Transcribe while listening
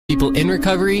People in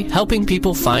recovery, helping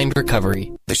people find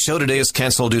recovery. The show today is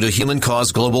canceled due to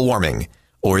human-caused global warming.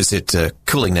 Or is it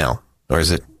cooling now? Or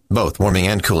is it both, warming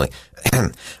and cooling?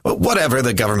 Whatever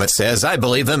the government says, I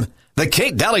believe them. The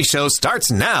Kate Daly Show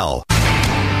starts now.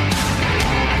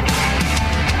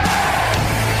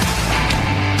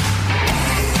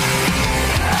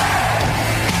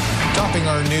 Topping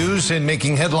our news and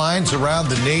making headlines around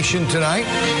the nation tonight,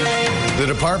 the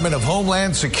Department of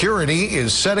Homeland Security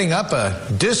is setting up a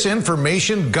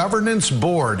disinformation governance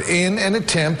board in an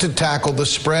attempt to tackle the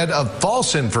spread of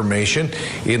false information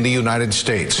in the United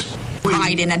States.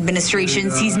 Biden administration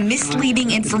sees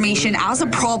misleading information as a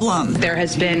problem. There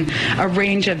has been a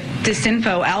range of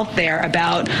disinfo out there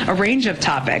about a range of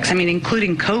topics,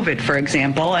 including COVID, for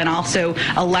example, and also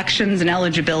elections and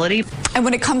eligibility. And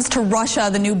when it comes to Russia,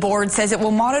 the new board says it will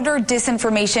monitor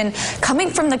disinformation coming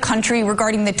from the country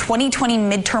regarding the 2020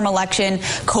 midterm election,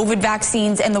 COVID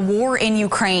vaccines, and the war in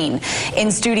Ukraine. In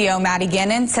studio, Maddie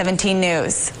Gannon, 17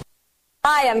 News.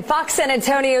 Hi, I'm Fox San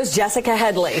Antonio's Jessica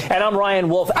Headley. And I'm Ryan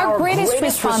Wolf. Our greatest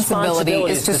responsibility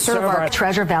is to serve our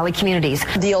Treasure Valley communities,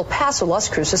 the El Paso, Las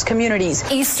Cruces communities,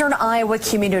 Eastern Iowa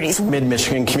communities,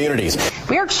 Mid-Michigan communities.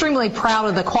 We are extremely proud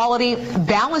of the quality,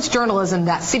 balanced journalism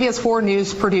that CBS 4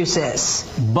 News produces.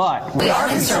 But we are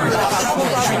concerned about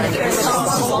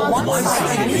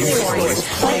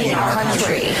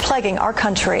plaguing our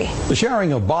country. The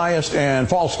sharing of biased and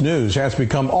false news has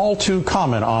become all too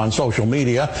common on social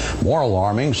media. More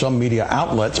alarming, some media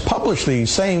outlets publish these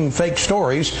same fake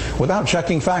stories without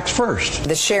checking facts first.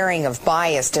 The sharing of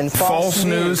biased and false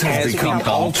news has become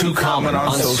all too common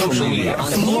on social media.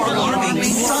 More alarming,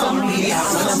 some media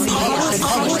outlets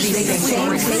publish these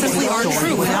stories simply aren't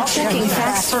true without checking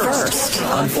facts first.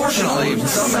 Unfortunately,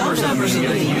 some members of the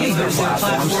media use their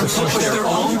platforms to push their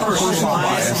own personal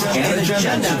bias and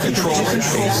agenda to control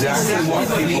exactly what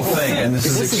people think. And this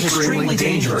is extremely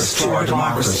dangerous to our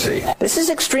democracy. this is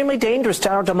extremely dangerous to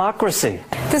our democracy.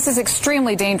 This is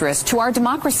extremely dangerous to our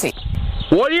democracy.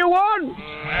 What do you want?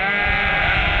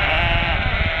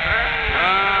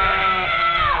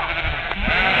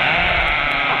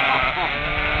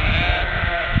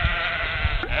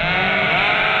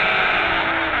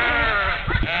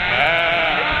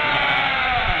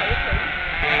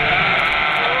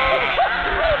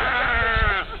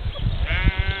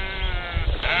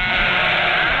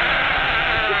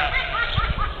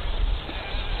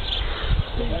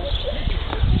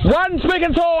 One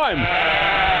speaking time.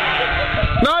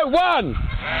 No, one.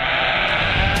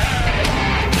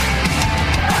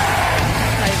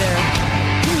 Hi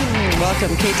there.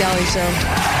 Welcome, Kate Daly Show.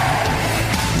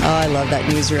 Oh, I love that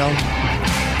newsreel.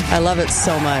 I love it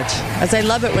so much. As I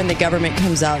love it when the government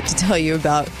comes out to tell you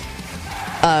about,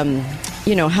 how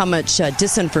much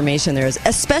disinformation there is,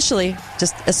 especially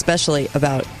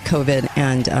about COVID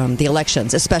and the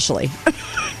elections, especially.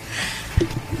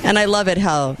 And I love it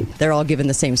how they're all given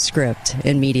the same script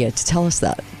in media to tell us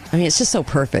that. It's just so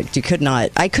perfect.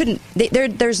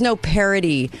 There's no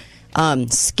parody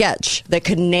sketch that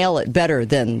could nail it better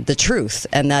than the truth.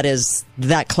 And that is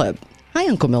that clip. Hi,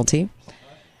 Uncle Milty.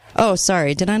 Oh,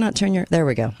 sorry. Did I not turn your... There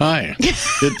we go. Hi.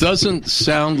 It doesn't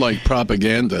sound like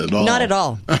propaganda at all. Not at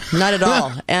all. Not at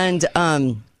all. And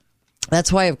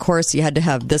that's why, of course, you had to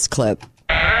have this clip.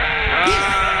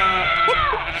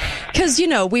 Because,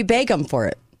 we beg them for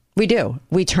it. We do.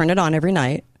 We turn it on every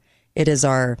night. It is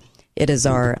our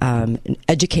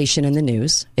education in the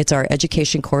news. It's our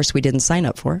education course we didn't sign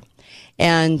up for.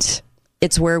 And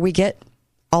it's where we get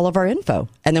all of our info.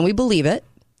 And then we believe it,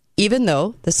 even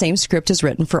though the same script is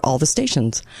written for all the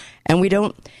stations. And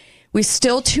we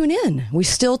still tune in. We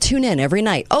still tune in every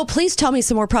night. Oh, please tell me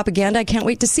some more propaganda. I can't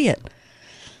wait to see it.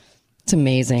 It's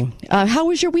amazing. How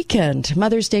was your weekend?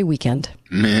 Mother's Day weekend?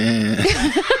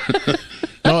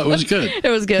 No, it was good. It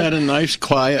was good. Had a nice,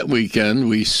 quiet weekend.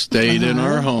 We stayed in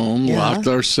our home, locked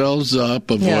ourselves up,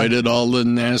 avoided all the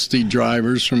nasty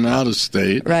drivers from out of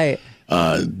state. Right.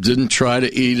 Didn't try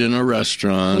to eat in a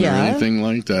restaurant or anything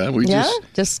like that. We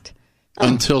just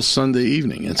until Sunday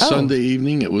evening. And Sunday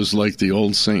evening, it was like the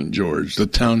old St. George. The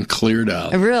town cleared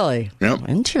out. Really? Yep.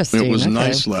 Interesting. It was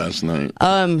nice last night.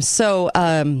 So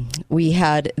we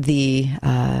had the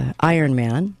Iron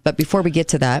Man. But before we get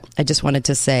to that, I just wanted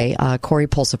to say Corey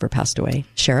Pulsifer passed away,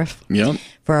 sheriff. Yep.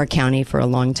 For our county for a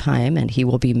long time, and he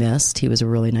will be missed. He was a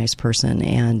really nice person,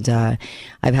 and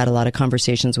I've had a lot of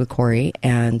conversations with Corey,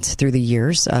 and through the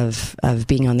years of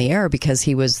being on the air, because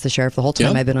he was the sheriff the whole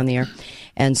time I've been on the air,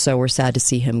 and so we're sad to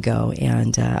see him go,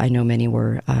 and I know many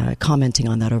were commenting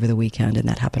on that over the weekend, and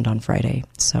that happened on Friday.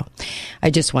 So I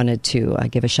just wanted to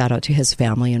give a shout out to his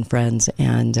family and friends,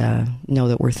 and know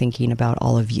that we're thinking about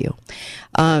all of you.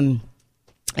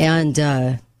 And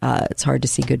it's hard to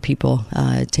see good people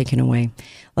taken away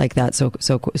like that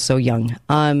so young.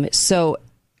 So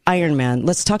Iron Man.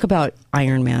 Let's talk about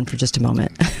Iron Man for just a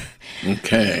moment.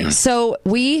 Okay. So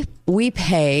we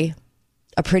pay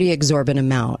a pretty exorbitant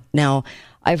amount. Now,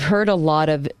 I've heard a lot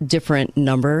of different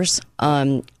numbers.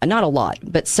 Not a lot,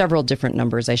 but several different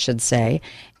numbers, I should say.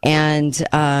 And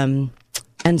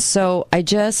so I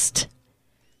just...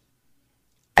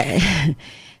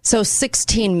 So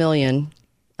 16 million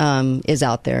is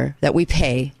out there that we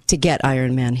pay to get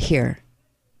Iron Man here.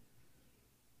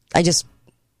 I just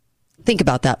think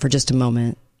about that for just a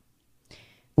moment.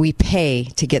 We pay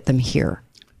to get them here.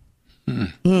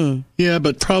 Yeah,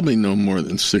 but probably no more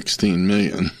than 16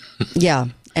 million. Yeah.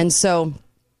 And so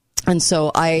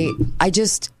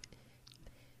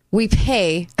we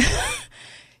pay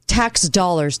tax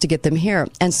dollars to get them here.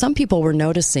 And some people were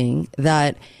noticing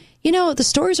that, the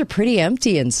stores are pretty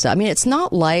empty and stuff. I mean, it's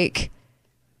not like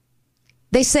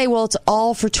they say, well, it's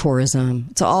all for tourism.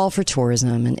 It's all for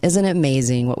tourism. And isn't it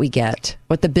amazing what we get,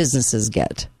 what the businesses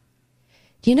get?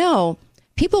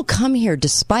 People come here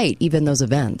despite even those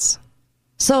events.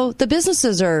 So the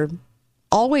businesses are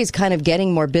always kind of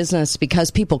getting more business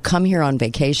because people come here on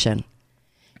vacation.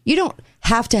 You don't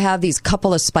have to have these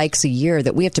couple of spikes a year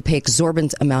that we have to pay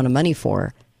exorbitant amount of money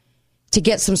for to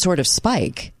get some sort of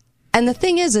spike. And the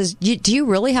thing is do you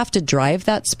really have to drive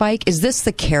that spike? Is this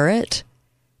the carrot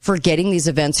for getting these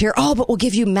events here? Oh, but we'll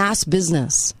give you mass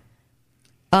business.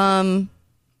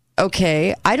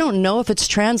 Okay. I don't know if it's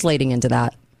translating into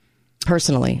that.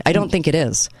 Personally, I don't think it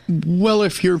is. Well,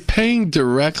 if you're paying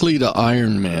directly to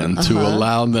Iron Man to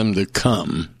allow them to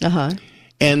come,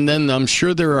 and then I'm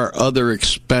sure there are other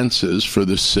expenses for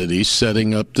the city,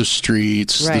 setting up the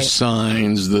streets, the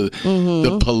signs,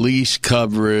 the police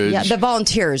coverage. Yeah, the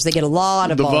volunteers, they get a lot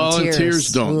of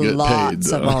volunteers. The volunteers don't get paid,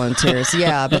 Lots of volunteers,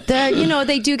 yeah. But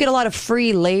they do get a lot of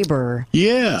free labor.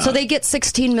 Yeah. So they get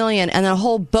 16 million and a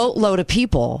whole boatload of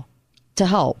people to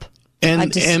help.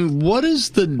 And what is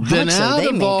then out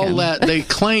of all that, they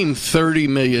claim 30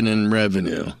 million in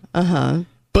revenue.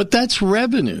 But that's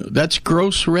revenue. That's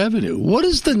gross revenue. What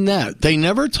is the net? They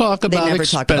never talk about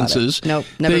expenses. Nope,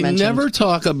 never mentioned. They never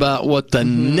talk about what the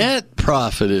net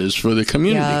profit is for the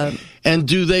community. Yeah. And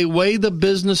do they weigh the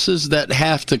businesses that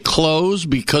have to close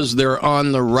because they're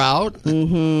on the route?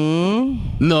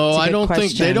 No, I don't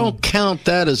think they don't count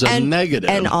that as a negative.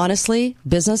 And honestly,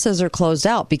 businesses are closed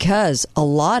out because a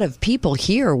lot of people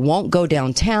here won't go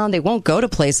downtown. They won't go to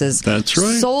places. That's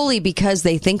right. Solely because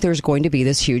they think there's going to be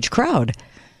this huge crowd.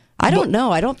 I don't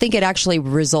know. I don't think it actually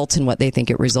results in what they think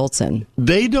it results in.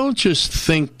 They don't just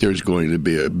think there's going to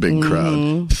be a big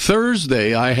crowd.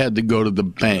 Thursday, I had to go to the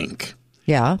bank.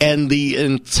 Yeah. And the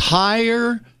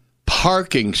entire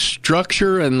parking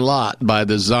structure and lot by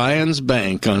the Zions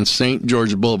Bank on St.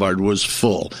 George Boulevard was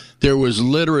full. There was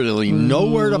literally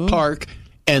nowhere to park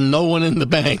and no one in the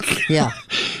bank. Yeah.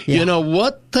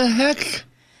 What the heck?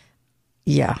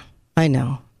 Yeah, I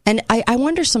know. And I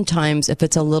wonder sometimes if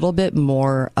it's a little bit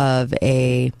more of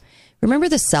a... Remember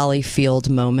the Sally Field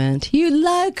moment? You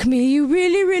like me. You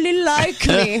really, really like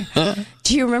me.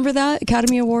 Do you remember that?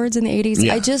 Academy Awards in the 80s?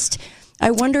 Yeah.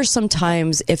 I wonder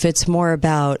sometimes if it's more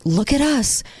about, look at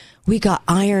us. We got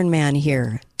Iron Man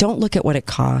here. Don't look at what it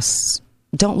costs.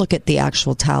 Don't look at the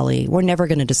actual tally. We're never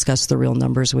going to discuss the real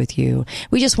numbers with you.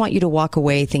 We just want you to walk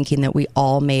away thinking that we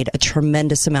all made a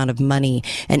tremendous amount of money.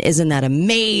 And isn't that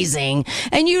amazing?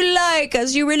 And you like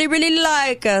us. You really, really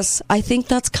like us. I think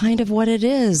that's kind of what it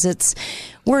is.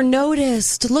 We're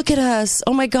noticed. Look at us.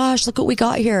 Oh my gosh, look what we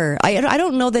got here. I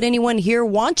don't know that anyone here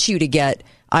wants you to get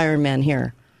Iron Man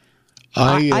here.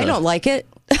 I don't like it.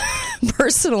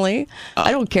 Personally,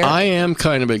 I don't care. I am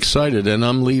kind of excited, and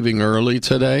I'm leaving early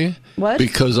today. What?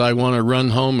 Because I want to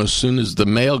run home as soon as the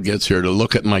mail gets here to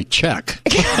look at my check.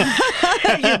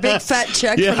 Your big fat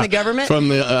check from the government? From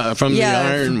the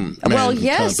Iron Man. Well,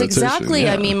 yes, exactly.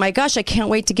 Yeah. I mean, my gosh, I can't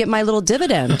wait to get my little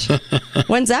dividend.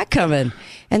 When's that coming?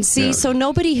 And see, so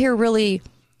nobody here really,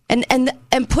 and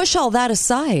push all that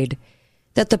aside,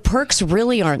 that the perks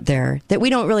really aren't there, that we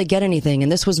don't really get anything. And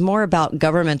this was more about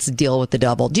government's deal with the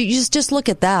devil. Do you just look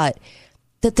at that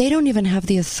they don't even have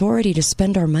the authority to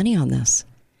spend our money on this.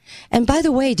 And by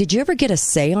the way, did you ever get a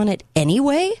say on it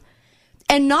anyway?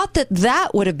 And not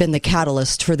that would have been the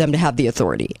catalyst for them to have the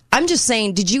authority. I'm just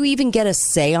saying, did you even get a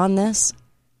say on this?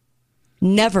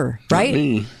 Never, right? Not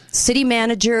me. City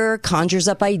manager conjures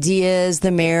up ideas,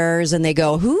 the mayors, and they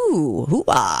go,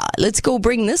 hoo-ah, let's go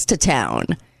bring this to town.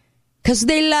 Because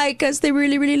they like us. They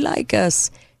really, really like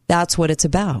us. That's what it's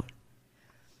about.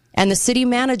 And the city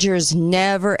managers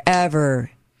never, ever,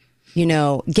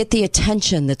 get the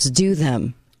attention that's due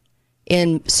them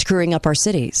in screwing up our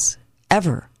cities,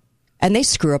 ever. And they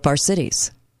screw up our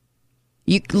cities.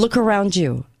 You look around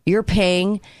you. You're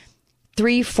paying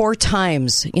 3-4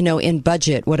 times, in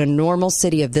budget what a normal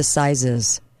city of this size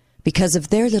is because of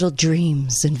their little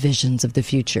dreams and visions of the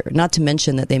future. Not to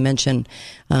mention that they mention,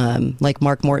 like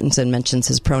Mark Mortensen mentions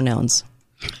his pronouns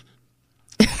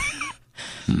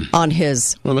on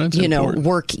his, important.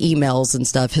 work emails and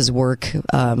stuff, his work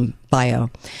bio.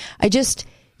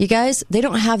 You guys, they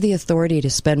don't have the authority to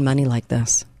spend money like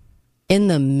this in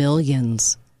the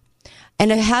millions. And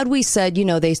had we said,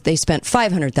 they spent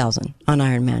 $500,000 on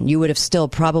Iron Man, you would have still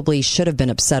probably should have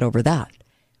been upset over that.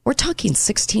 We're talking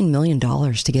 $16 million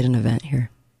to get an event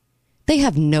here. They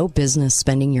have no business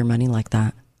spending your money like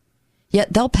that.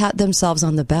 Yet they'll pat themselves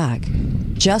on the back,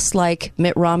 just like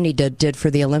Mitt Romney did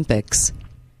for the Olympics,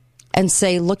 and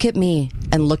say, look at me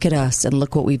and look at us and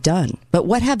look what we've done. But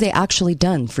what have they actually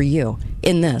done for you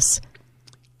in this?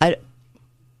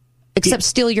 Except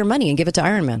steal your money and give it to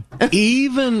Iron Man.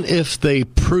 Even if they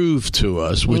prove to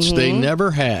us, which they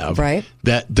never have,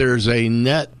 that there's a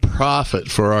net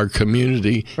profit for our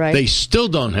community, they still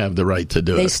don't have the right to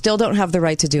do it. They still don't have the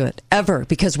right to do it, ever,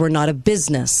 because we're not a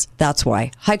business. That's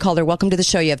why. Hi, caller. Welcome to the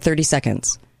show. You have 30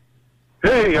 seconds.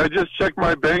 Hey, I just checked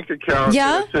my bank account.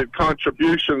 Yeah? And it said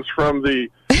contributions from the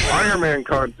Iron Man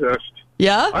contest.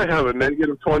 Yeah? I have a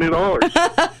negative $20.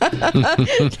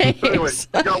 So anyway,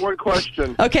 I got one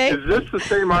question. Okay. Is this the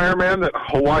same Iron Man that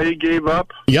Hawaii gave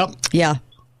up? Yep. Yeah.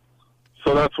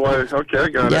 So that's why, okay, I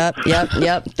got it.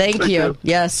 Yep. Thank you.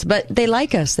 Yes, but they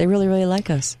like us. They really, really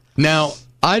like us. Now,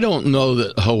 I don't know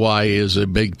that Hawaii is a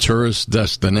big tourist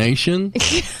destination,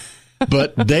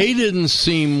 but they didn't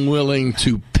seem willing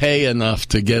to pay enough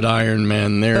to get Iron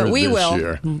Man there this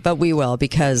year. But we will,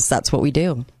 because that's what we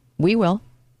do. We will.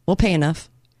 We'll pay enough.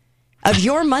 Of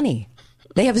your money.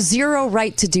 They have zero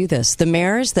right to do this. The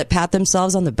mayors that pat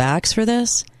themselves on the backs for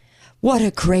this, what a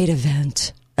great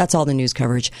event. That's all the news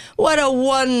coverage. What a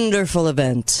wonderful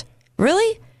event.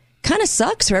 Really? Kind of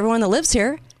sucks for everyone that lives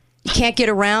here. You can't get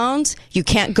around. You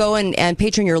can't go and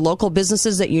patron your local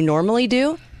businesses that you normally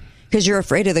do because you're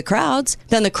afraid of the crowds.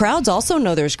 Then the crowds also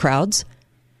know there's crowds.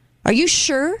 Are you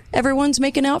sure everyone's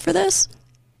making out for this?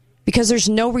 Because there's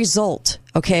no result,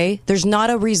 okay? There's not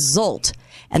a result.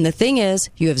 And the thing is,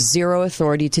 you have zero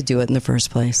authority to do it in the first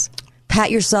place.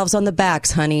 Pat yourselves on the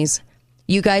backs, honeys.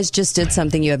 You guys just did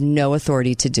something you have no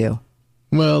authority to do.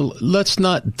 Well, let's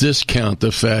not discount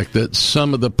the fact that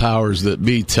some of the powers that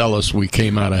be tell us we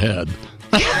came out ahead.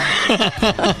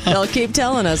 They'll keep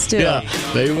telling us, too. Yeah,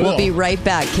 they will. We'll be right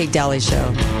back. Kate Daly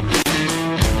Show.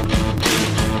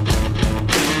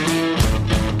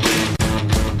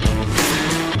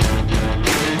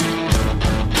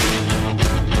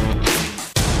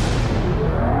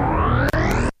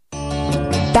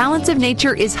 Balance of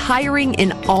Nature is hiring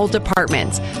in all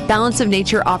departments. Balance of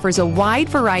Nature offers a wide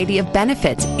variety of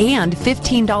benefits and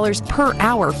 $15 per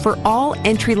hour for all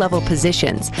entry-level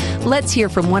positions. Let's hear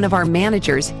from one of our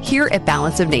managers here at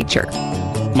Balance of Nature.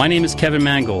 My name is Kevin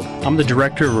Mangold. I'm the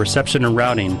Director of Reception and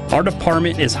Routing. Our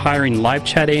department is hiring live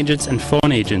chat agents and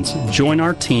phone agents. Join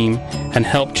our team and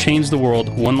help change the world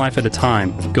one life at a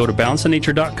time. Go to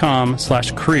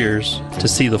balanceofnature.com/careers to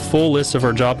see the full list of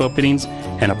our job openings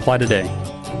and apply today.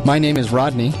 My name is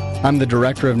Rodney. I'm the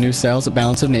Director of New Sales at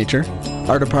Balance of Nature.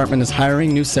 Our department is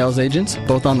hiring new sales agents,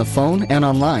 both on the phone and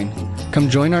online. Come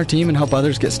join our team and help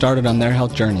others get started on their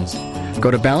health journeys.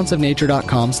 Go to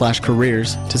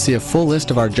balanceofnature.com/careers to see a full list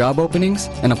of our job openings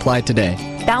and apply today.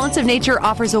 Balance of Nature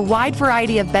offers a wide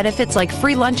variety of benefits like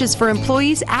free lunches for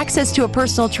employees, access to a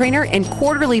personal trainer, and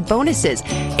quarterly bonuses,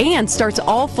 and starts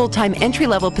all full-time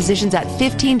entry-level positions at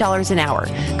 $15 an hour.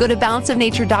 Go to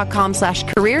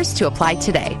balanceofnature.com/careers to apply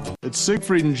today. At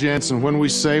Siegfried and Jensen, when we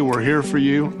say we're here for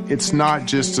you, it's not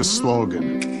just a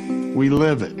slogan. We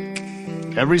live it.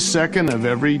 Every second of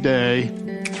every day,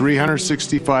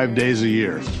 365 days a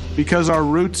year. Because our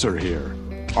roots are here.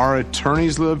 Our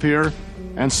attorneys live here,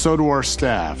 and so do our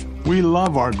staff. We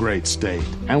love our great state,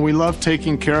 and we love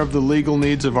taking care of the legal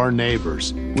needs of our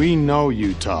neighbors. We know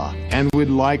Utah, and we'd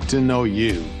like to know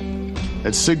you.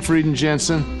 At Siegfried and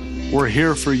Jensen, we're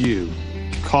here for you.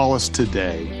 Call us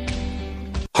today.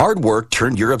 Hard work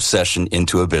turned your obsession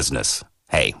into a business.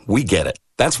 Hey, we get it.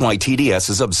 That's why TDS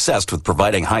is obsessed with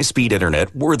providing high-speed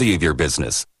internet worthy of your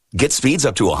business. Get speeds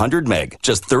up to 100 meg,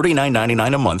 just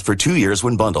 $39.99 a month for 2 years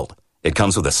when bundled. It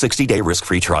comes with a 60-day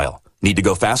risk-free trial. Need to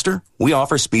go faster? We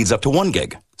offer speeds up to 1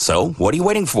 gig. So, what are you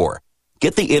waiting for?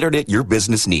 Get the internet your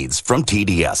business needs from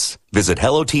TDS. Visit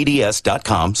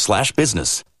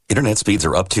hellotds.com/business. Internet speeds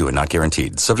are up to and not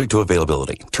guaranteed, subject to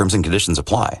availability. Terms and conditions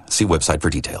apply. See website for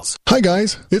details. Hi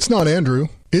guys, it's not Andrew.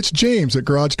 It's James at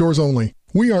Garage Doors Only.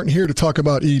 We aren't here to talk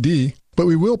about ED, but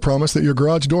we will promise that your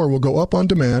garage door will go up on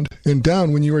demand and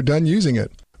down when you are done using it.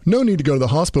 No need to go to the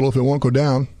hospital if it won't go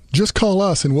down. Just call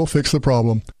us and we'll fix the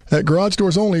problem. At Garage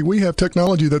Doors Only, we have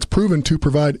technology that's proven to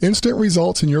provide instant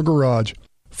results in your garage.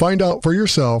 Find out for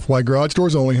yourself why Garage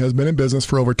Doors Only has been in business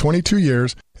for over 22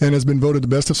 years and has been voted the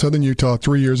best of Southern Utah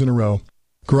 3 years in a row.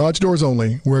 Garage Doors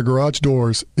Only, where garage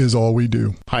doors is all we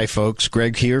do. Hi folks,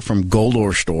 Greg here from Gold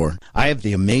Ore Store. I have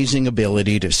the amazing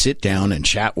ability to sit down and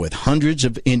chat with hundreds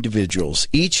of individuals.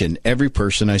 Each and every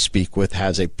person I speak with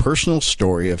has a personal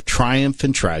story of triumph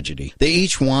and tragedy. They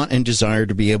each want and desire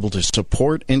to be able to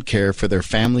support and care for their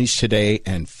families today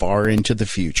and far into the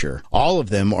future. All of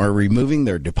them are removing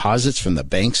their deposits from the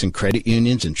banks and credit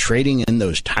unions and trading in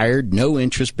those tired, no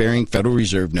interest-bearing Federal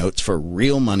Reserve notes for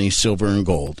real money, silver and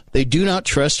gold. They do not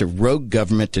trust a rogue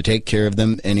government to take care of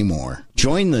them anymore.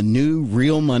 Join the new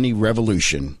real money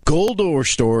revolution. Gold Ore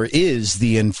Store is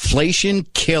the inflation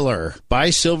killer. Buy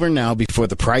silver now before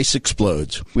the price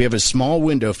explodes. We have a small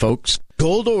window, folks.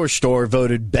 Gold Ore Store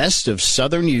voted Best of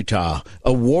Southern Utah.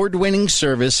 Award-winning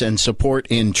service and support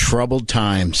in troubled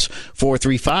times.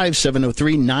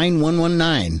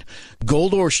 435-703-9119.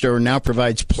 Gold Ore Store now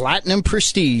provides platinum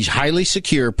prestige, highly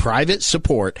secure private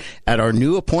support at our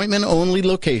new appointment-only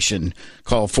location.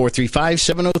 Call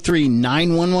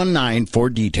 435-703-9119 for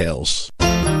details.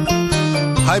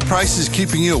 High prices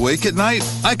keeping you awake at night?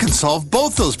 I can solve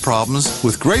both those problems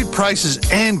with great prices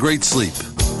and great sleep.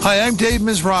 Hi, I'm Dave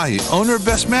Mizrahi, owner of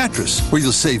Best Mattress, where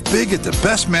you'll save big at the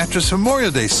Best Mattress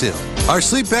Memorial Day sale. Our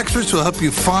sleep experts will help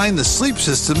you find the sleep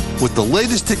system with the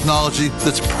latest technology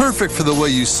that's perfect for the way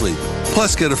you sleep.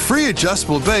 Plus, get a free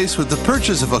adjustable base with the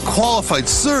purchase of a qualified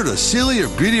Serta, Sealy, or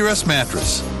Beautyrest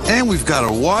mattress. And we've got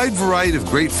a wide variety of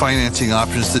great financing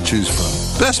options to choose from.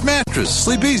 Best Mattress.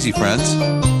 Sleep easy, friends.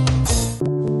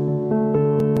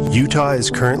 Utah is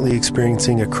currently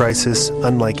experiencing a crisis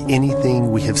unlike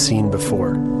anything we have seen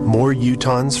before. More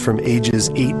Utahns from ages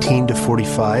 18 to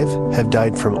 45 have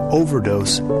died from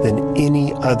overdose than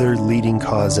any other leading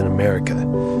cause in America.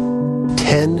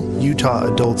 10 Utah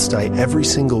adults die every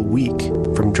single week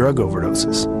from drug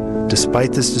overdoses.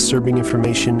 Despite this disturbing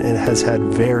information, it has had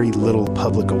very little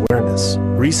public awareness.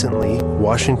 Recently,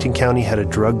 Washington County had a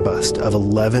drug bust of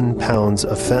 11 pounds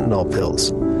of fentanyl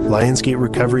pills. Lionsgate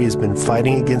Recovery has been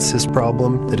fighting against this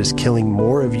problem that is killing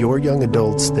more of your young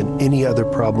adults than any other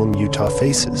problem Utah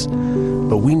faces.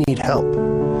 But we need help.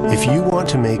 If you want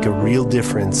to make a real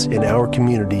difference in our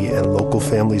community and local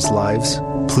families' lives,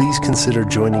 please consider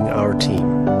joining our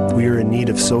team. We are in need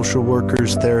of social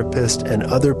workers, therapists, and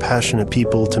other passionate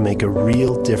people to make a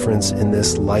real difference in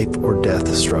this life or death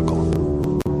struggle.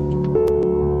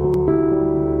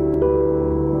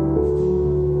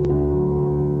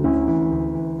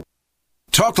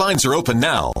 Talk lines are open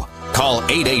now. Call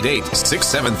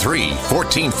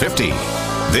 888-673-1450.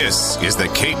 This is the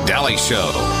Kate Daly Show.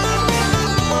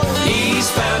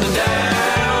 Eastbound and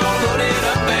down, loaded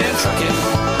up and trucking.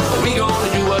 We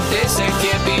gonna do what they say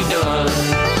can't be done.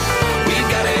 We've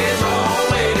got a long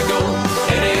way to go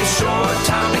and a short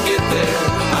time to get there.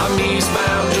 I'm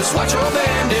eastbound, just watch your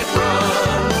bandit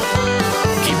run.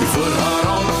 Keep your foot hard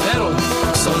on the pedal,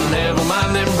 so never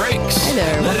mind them brakes. Hi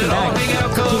there, welcome back.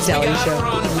 Kate Daly Show.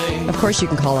 Of course, you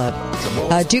can call up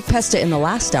Duke Pesta in the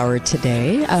last hour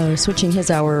today, switching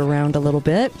his hour around a little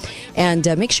bit. And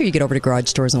make sure you get over to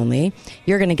Garage Doors Only.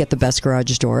 You're going to get the best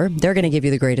garage door. They're going to give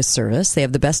you the greatest service. They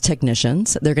have the best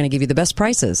technicians. They're going to give you the best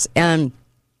prices. And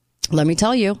let me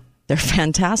tell you, they're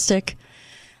fantastic.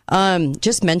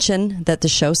 Just mention that the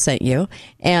show sent you,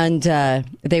 and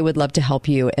they would love to help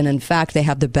you. And in fact, they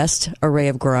have the best array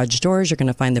of garage doors. You're going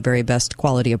to find the very best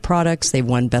quality of products. They've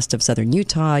won Best of Southern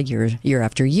Utah year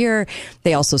after year.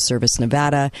 They also service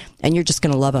Nevada, and you're just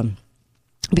going to love them.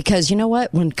 Because you know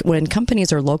what? When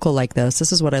companies are local like this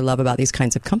is what I love about these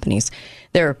kinds of companies.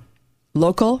 They're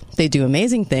local. They do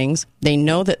amazing things. They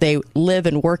know that they live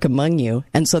and work among you,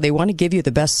 and so they want to give you the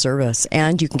best service,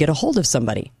 and you can get a hold of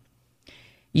somebody.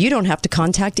 You don't have to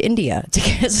contact India to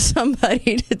get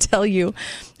somebody to tell you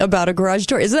about a garage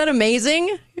door. Isn't that amazing?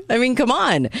 I mean, come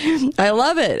on. I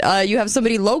love it. You have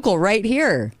somebody local right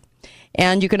here,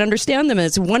 and you can understand them, and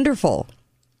it's wonderful.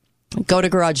 Go to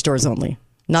Garage Doors Only.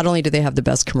 Not only do they have the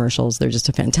best commercials, they're just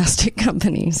a fantastic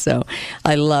company. So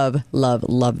I love, love,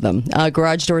 love them.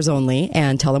 Garage Doors Only,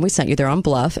 and tell them we sent you. They're on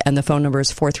Bluff, and the phone number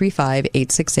is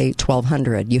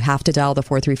 435-868-1200. You have to dial the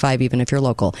 435 even if you're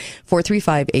local.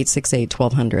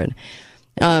 435-868-1200.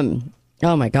 Oh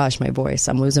my gosh, my voice.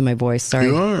 I'm losing my voice. Sorry.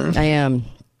 You are. I am.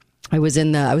 I was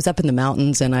up in the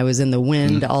mountains, and I was in the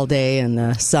wind all day and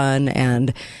the sun,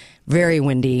 and very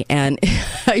windy, and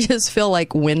I just feel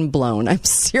like wind blown. I'm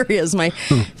serious. My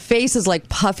face is like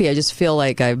puffy. I just feel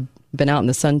like I've been out in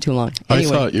the sun too long. Anyway.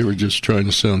 I thought you were just trying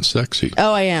to sound sexy.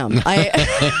 Oh, I am.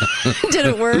 Did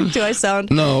it work? Do I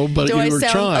sound? No, but you were trying. Do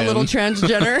I sound a little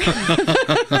transgender?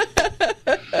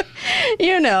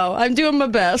 I'm doing my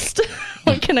best.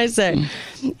 What can I say?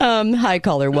 Hi,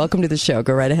 caller. Welcome to the show.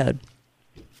 Go right ahead.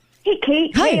 Hey,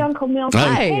 Kate. Hi. Hey, Uncle Milton.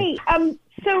 Hi. Hey,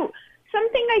 so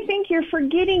something I think you're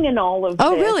forgetting in all of this.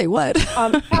 Oh, really? What?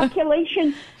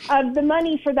 Calculation of the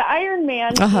money for the Iron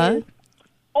Man is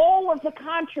all of the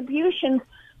contributions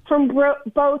from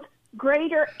both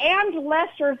Greater and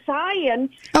Lesser Zion,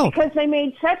 because they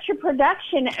made such a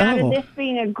production out of this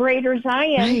being a Greater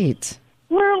Zion. Right.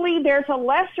 Clearly, there's a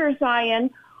Lesser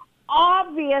Zion.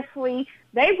 Obviously,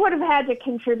 they would have had to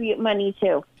contribute money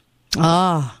too.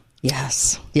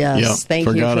 Yes. Yeah, Thank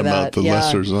you for that. Forgot about the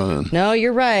Lesser Zion. No,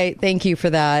 you're right. Thank you for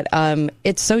that.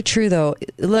 It's so true, though.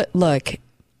 Look,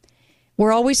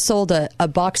 we're always sold a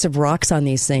box of rocks on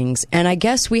these things, and I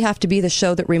guess we have to be the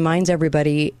show that reminds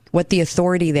everybody what the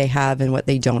authority they have and what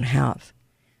they don't have.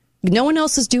 No one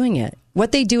else is doing it.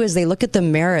 What they do is they look at the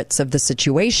merits of the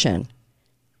situation,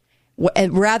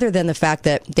 rather than the fact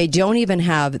that they don't even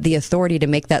have the authority to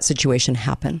make that situation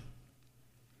happen.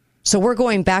 So we're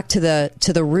going back to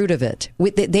the root of it.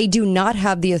 They do not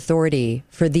have the authority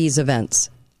for these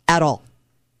events at all,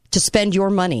 to spend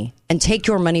your money and take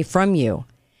your money from you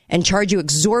and charge you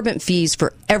exorbitant fees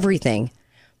for everything,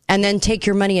 and then take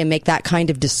your money and make that kind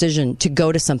of decision to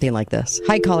go to something like this.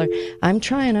 Hi, caller. I'm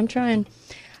trying.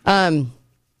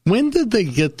 When did they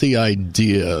get the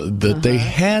idea that they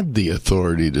had the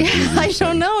authority to do this? I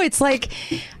don't know. It's like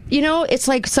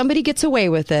somebody gets away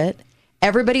with it.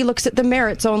 Everybody looks at the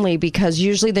merits only, because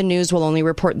usually the news will only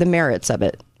report the merits of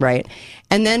it, right?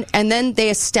 And then they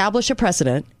establish a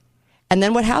precedent. And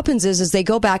then what happens is they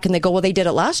go back and they go, well, they did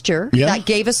it last year. Yeah. That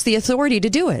gave us the authority to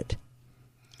do it.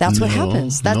 That's what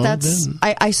happens.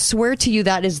 I swear to you,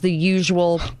 that is the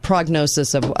usual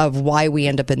prognosis of why we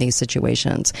end up in these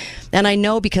situations. And I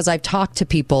know, because I've talked to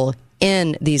people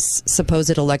in these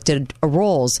supposed elected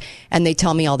roles, and they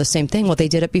tell me all the same thing. Well, they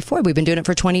did it before. We've been doing it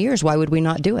for 20 years. Why would we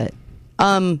not do it?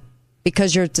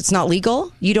 Because it's not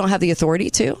legal. You don't have the authority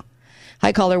to.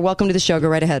 Hi, caller. Welcome to the show. Go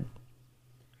right ahead.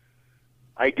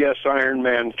 I guess Iron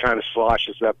Man kind of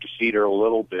sloshes up to Cedar a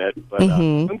little bit, but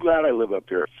I'm glad I live up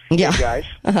here. Yeah. Hey,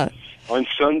 guys, on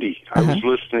Sunday, I was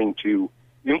listening to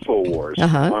InfoWars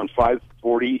on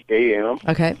 5:40 a.m.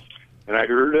 Okay. And I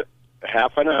heard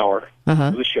half an hour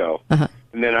of the show, and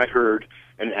then I heard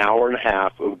an hour and a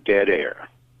half of dead air.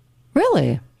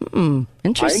 Really?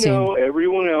 Interesting. I know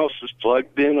everyone else is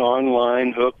plugged in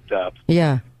online, hooked up.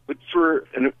 Yeah. But for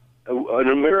an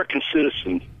American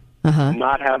citizen,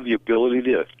 not have the ability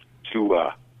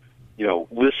to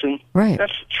listen. Right.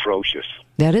 That's atrocious.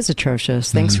 That is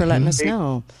atrocious. Thanks for letting us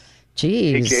know.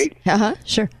 Jeez. Hey, Kate.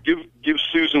 Sure. Give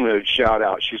Susan a shout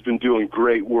out. She's been doing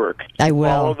great work. I will.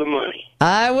 Follow the money.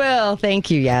 I will. Thank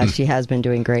you. Yeah, she has been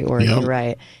doing great work. Yep. You're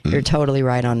right. You're totally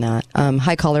right on that.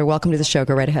 Hi, caller. Welcome to the show.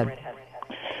 Go right ahead.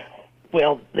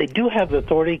 Well, they do have the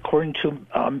authority, according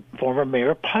to former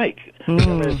Mayor Pike,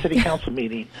 at a city council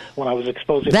meeting when I was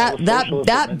exposing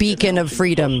that beacon of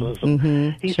freedom.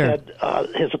 He said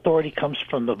his authority comes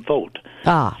from the vote.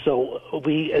 So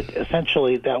we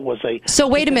essentially that was a. So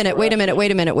wait a minute.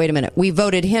 We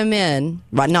voted him in.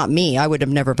 Well, not me. I would have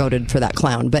never voted for that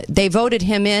clown. But they voted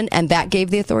him in, and that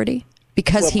gave the authority.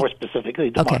 Because more specifically,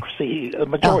 democracy, the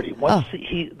majority. Once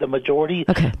the majority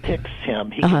picks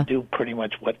him, he can do pretty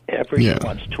much whatever he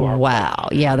wants to our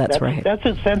that's right. That's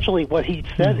essentially what he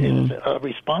said in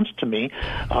response to me.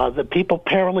 The people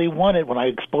apparently wanted, when I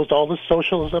exposed all the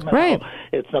socialism, and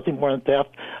it's nothing more than theft,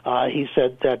 he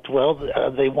said that,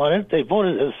 they voted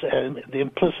this, and the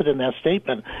implicit in that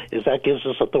statement is that gives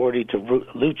us authority to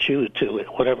loot you to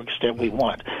whatever extent we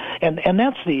want. And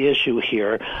that's the issue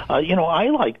here. I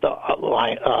like the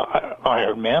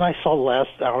Iron Man. I saw the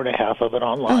last hour and a half of it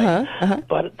online.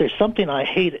 But there's something I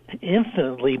hate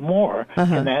infinitely more,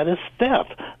 and that is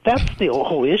theft. That's the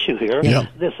whole issue here. Yeah.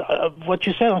 This, what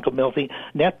you said, Uncle Milty,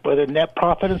 whether net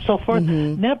profit and so forth.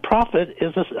 Net profit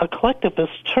is a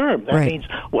collectivist term. That means,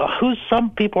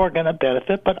 some people are going to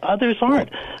benefit, but others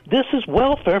aren't. This is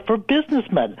welfare for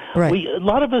businessmen. A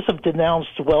lot of us have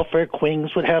denounced welfare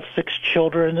queens would have 6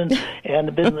 children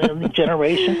and been in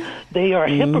generations. They are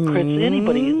hypocrites.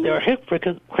 They're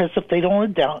hypocrites if they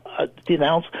don't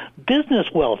denounce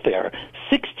business welfare.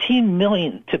 $16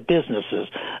 million to businesses.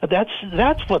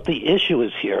 That's what the issue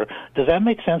is here. Does that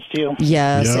make sense to you?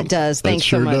 Yes, it does. Thanks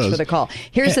so much for the call.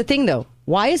 Here's the thing, though.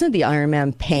 Why isn't the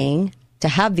Ironman paying to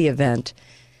have the event?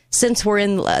 Since we're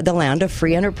in the land of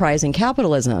free enterprise and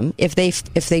capitalism, if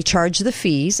they charge the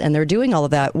fees and they're doing all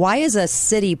of that, why is a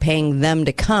city paying them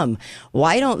to come?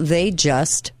 Why don't they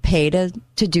just pay to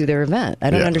do their event? I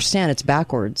don't understand. It's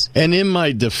backwards. And in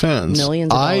my defense,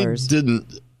 millions of dollars. I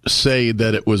didn't say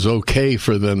that it was okay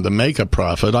for them to make a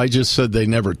profit. I just said they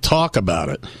never talk about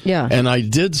it. Yeah. And I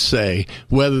did say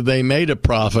whether they made a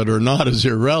profit or not is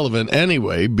irrelevant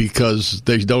anyway, because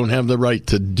they don't have the right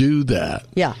to do that.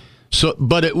 Yeah. So,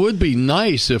 but it would be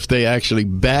nice if they actually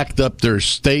backed up their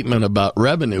statement about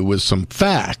revenue with some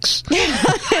facts.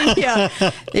 Yeah,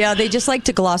 they just like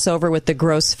to gloss over with the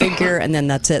gross figure, and then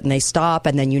that's it, and they stop,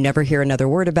 and then you never hear another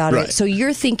word about it. So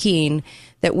you're thinking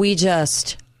that we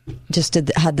just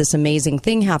had this amazing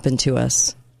thing happen to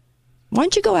us. Why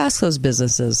don't you go ask those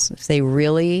businesses if they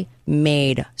really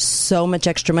made so much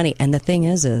extra money? And the thing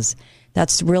is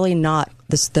that's really not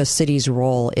the city's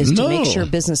role, is to make sure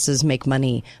businesses make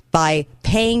money by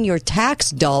paying your tax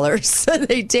dollars that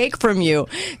they take from you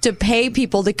to pay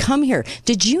people to come here.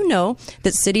 Did you know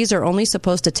that cities are only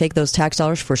supposed to take those tax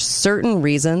dollars for certain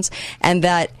reasons, and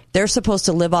that they're supposed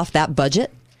to live off that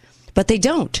budget? But they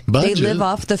don't. They live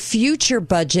off the future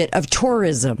budget of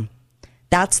tourism.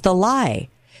 That's the lie.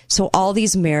 So all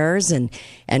these mayors and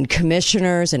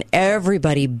commissioners and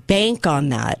everybody bank on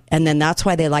that. And then that's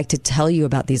why they like to tell you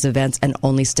about these events and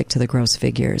only stick to the gross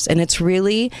figures. And it's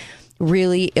really,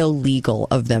 really illegal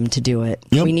of them to do it.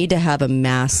 Yep. We need to have a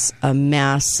mass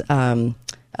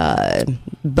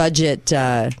budget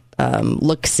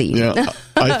look-see. Yeah,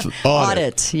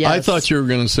 audit. Yes. I thought you were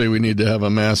going to say we need to have a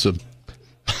massive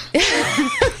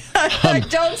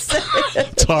don't say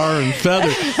it. Tar and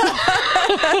feather.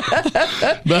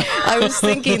 I was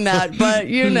thinking that, but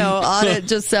audit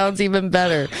just sounds even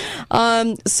better.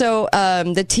 So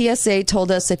the TSA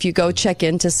told us if you go check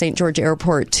into St. George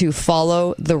Airport to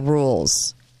follow the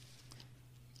rules.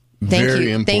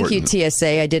 Very important. Thank you,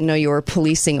 TSA. I didn't know you were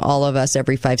policing all of us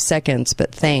every 5 seconds,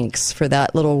 but thanks for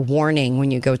that little warning when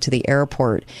you go to the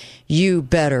airport. You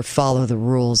better follow the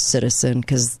rules, citizen,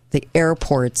 because the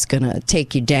airport's going to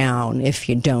take you down if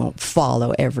you don't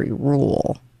follow every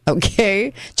rule.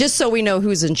 Okay? Just so we know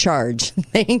who's in charge.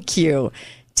 Thank you,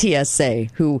 TSA,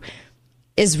 who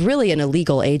is really an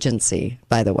illegal agency,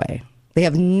 by the way. They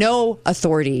have no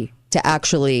authority to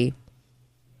actually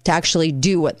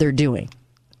do what they're doing.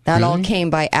 That all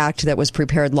came by act that was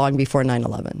prepared long before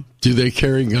 9/11. Do they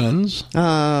carry guns?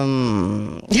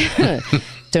 Don't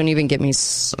even get me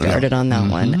started on that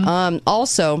one.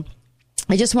 Also,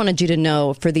 I just wanted you to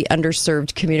know, for the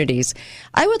underserved communities,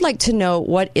 I would like to know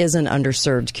what is an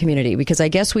underserved community, because I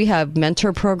guess we have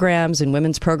mentor programs and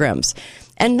women's programs.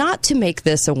 And not to make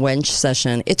this a wench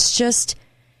session, it's just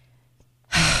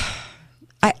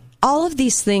all of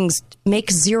these things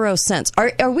make zero sense.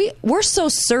 We're so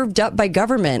served up by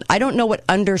government. I don't know what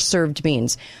underserved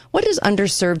means. What does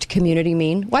underserved community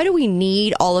mean? Why do we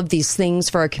need all of these things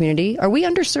for our community? Are we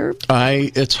underserved?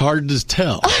 It's hard to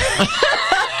tell.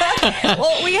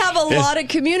 Well, we have a lot of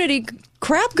community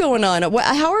crap going on.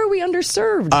 How are we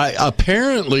underserved?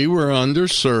 Apparently, we're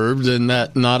underserved in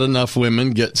that not enough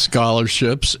women get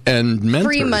scholarships and mentors.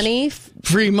 Free money?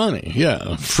 Free money,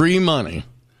 yeah. Free money.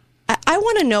 I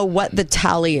want to know what the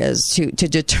tally is to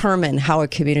determine how a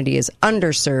community is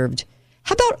underserved.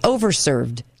 How about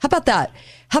overserved? How about that?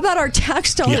 How about our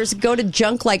tax dollars go to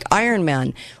junk like Iron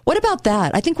Man? What about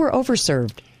that? I think we're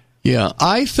overserved. Yeah,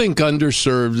 I think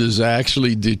underserved is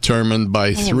actually determined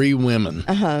by 3 women.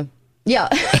 Yeah.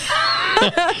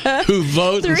 Who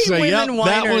vote and say, yep,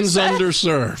 that one's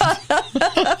underserved.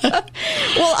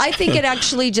 Well, I think it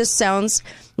actually just sounds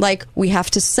like we have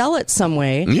to sell it some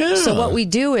way. Yeah. So what we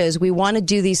do is we want to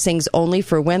do these things only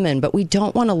for women, but we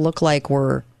don't want to look like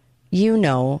we're,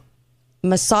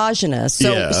 misogynist.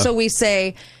 So we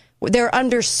say they're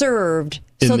underserved.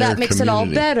 So that makes it all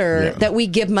better that we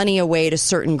give money away to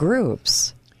certain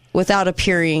groups without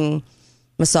appearing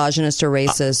misogynist or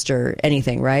racist or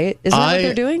anything, right? Isn't that what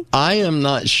they're doing? I am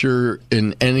not sure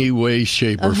in any way,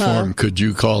 shape, or form could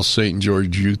you call St.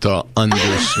 George, Utah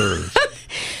underserved.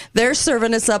 They're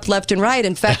serving us up left and right.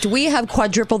 In fact, we have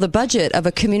quadruple the budget of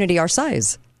a community our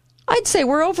size. I'd say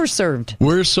we're overserved.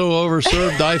 We're so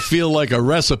overserved, I feel like a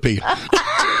recipe.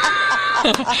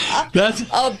 That's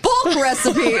a bulk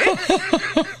recipe.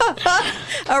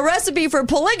 A recipe for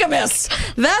polygamists.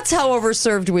 That's how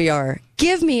overserved we are.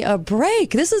 Give me a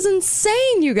break. This is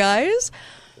insane, you guys.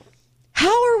 How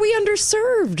are we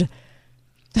underserved?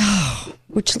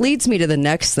 Which leads me to the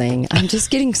next thing. I'm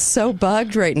just getting so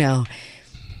bugged right now.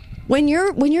 When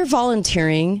you're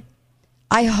volunteering,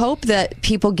 I hope that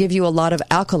people give you a lot of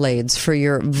accolades for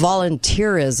your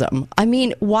volunteerism. I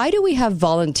mean, why do we have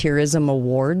volunteerism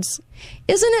awards?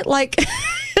 Isn't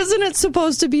it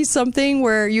supposed to be something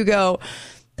where you go,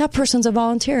 that person's a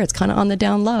volunteer. It's kind of on the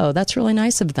down low. That's really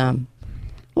nice of them.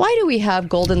 Why do we have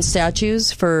golden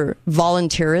statues for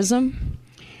volunteerism?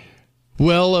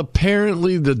 Well,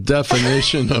 apparently the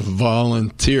definition of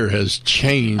volunteer has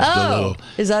changed a little.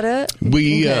 Is that it?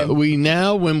 We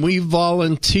now, when we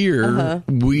volunteer,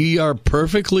 we are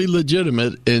perfectly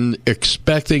legitimate in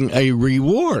expecting a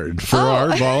reward for our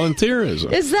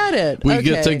volunteerism. Is that it? We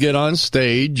get to get on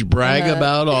stage, brag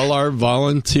about all our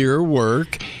volunteer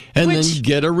work, and then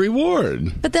get a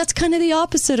reward. But that's kind of the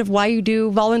opposite of why you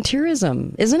do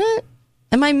volunteerism, isn't it?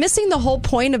 Am I missing the whole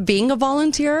point of being a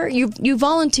volunteer? You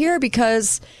volunteer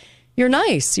because you're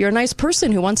nice. You're a nice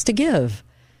person who wants to give.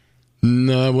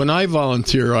 No, when I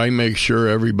volunteer, I make sure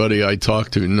everybody I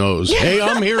talk to knows, hey,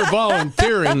 I'm here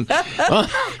volunteering.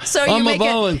 So I'm a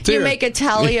volunteer. You make a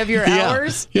tally of your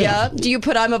hours? Yeah. Do you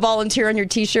put I'm a volunteer on your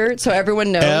T-shirt so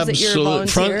everyone knows that you're a volunteer?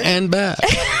 Front and back.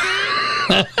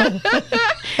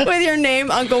 With your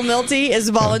name, Uncle Milty is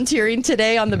volunteering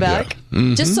today on the back. Yeah.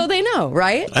 Mm-hmm. Just so they know,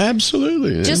 right?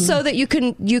 Absolutely. Just so that you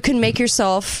can make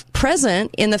yourself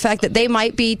present in the fact that they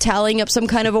might be tallying up some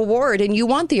kind of award and you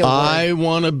want the award. I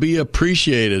want to be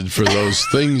appreciated for those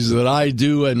things that I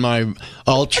do and my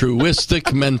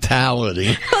altruistic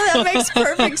mentality. Well, that makes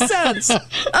perfect sense.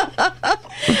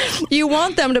 You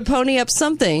want them to pony up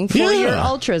something for your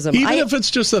altruism. Even if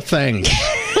it's just a thing.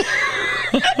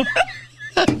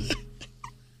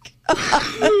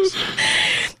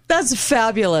 That's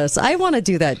fabulous. I want to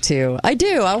do that too. I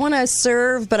do. I want to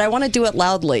serve, but I want to do it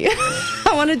loudly.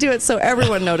 I want to do it so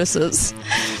everyone notices.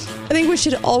 I think we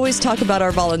should always talk about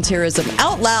our volunteerism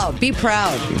out loud. Be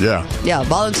proud. Yeah. Yeah.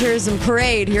 Volunteerism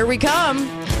parade. Here we come.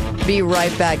 Be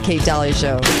right back. Kate Daly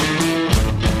Show.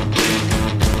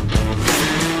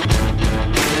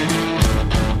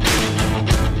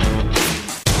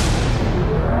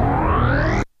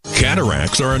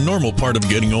 Cataracts are a normal part of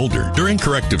getting older. During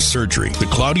corrective surgery, the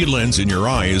cloudy lens in your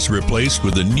eye is replaced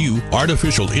with a new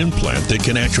artificial implant that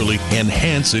can actually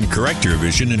enhance and correct your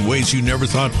vision in ways you never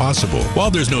thought possible. While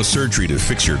there's no surgery to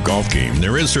fix your golf game,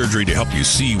 there is surgery to help you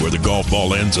see where the golf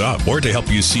ball ends up, or to help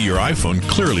you see your iPhone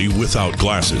clearly without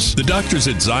glasses. The doctors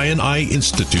at Zion Eye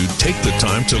Institute take the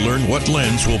time to learn what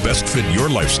lens will best fit your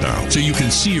lifestyle so you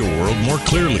can see your world more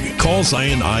clearly. Call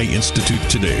Zion Eye Institute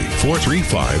today,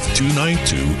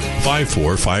 435-292-5456.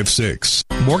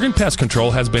 Morgan Pest Control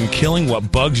has been killing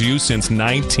what bugs you since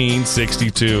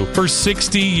 1962. For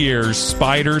 60 years,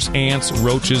 spiders, ants,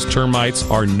 roaches, termites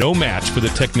are no match for the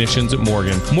technicians at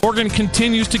Morgan. Morgan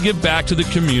continues to give back to the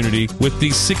community with the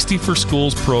 60 for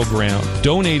Schools program,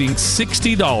 donating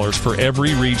 $60 for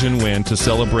every region win to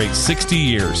celebrate 60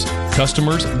 years.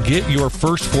 Customers, get your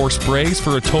first 4 sprays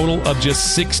for a total of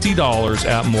just $60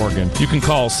 at Morgan. You can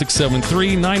call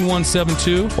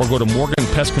 673-9172 or go to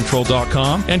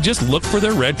morganpestcontrol.com and just look for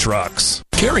their red trucks.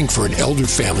 Caring for an elder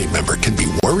family member can be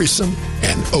worrisome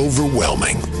and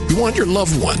overwhelming. You want your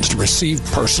loved ones to receive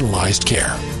personalized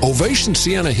care. Ovation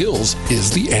Sienna Hills is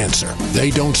the answer.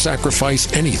 They don't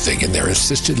sacrifice anything in their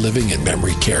assisted living and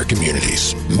memory care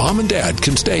communities. Mom and Dad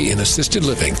can stay in assisted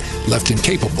living, left in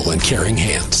capable and caring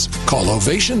hands. Call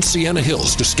Ovation Sienna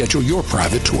Hills to schedule your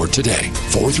private tour today.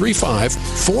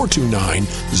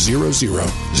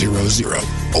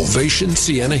 435-429-0000. Ovation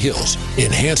Sienna Hills,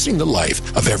 enhancing the life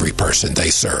of every person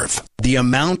they serve. The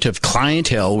amount of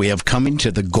clientele we have coming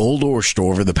to the Gold Ore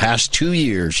Store over the past 2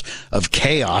 years of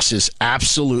chaos is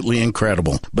absolutely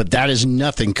incredible. But that is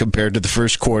nothing compared to the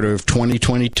first quarter of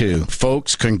 2022.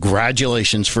 Folks,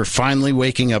 congratulations for finally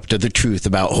waking up to the truth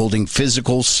about holding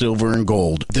physical silver and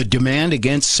gold. The demand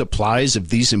against supplies of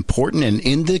these important and,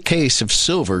 in the case of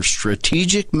silver,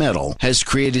 strategic metal has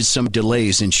created some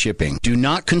delays in shipping. Do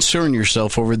not concern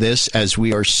yourself over this, as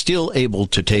we are still able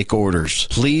to take orders.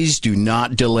 Please do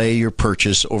not delay your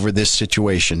purchase over this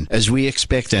situation, as we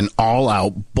expect an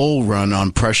all-out bull run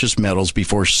on precious metals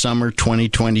before summer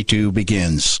 2022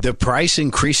 begins. The price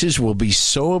increases will be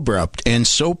so abrupt and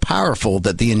so powerful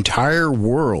that the entire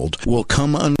world will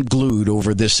come unglued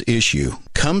over this issue.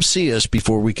 Come see us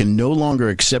before we can no longer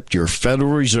accept your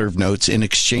Federal Reserve notes in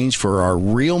exchange for our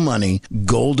real money,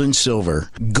 gold and silver.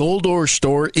 Gold Ore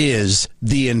Store is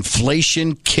the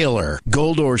inflation killer.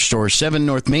 Gold Ore Store, 7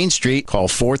 North Main Street. Call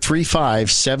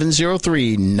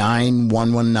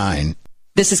 435-703-9119.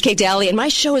 This is Kate Daly, and my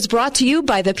show is brought to you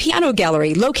by the Piano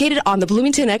Gallery, located on the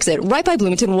Bloomington exit, right by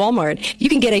Bloomington Walmart. You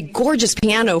can get a gorgeous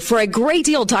piano for a great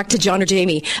deal. Talk to John or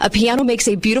Jamie. A piano makes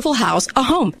a beautiful house a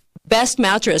home. Best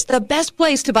Mattress, the best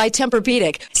place to buy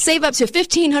Tempur-Pedic. Save up to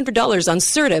 $1,500 on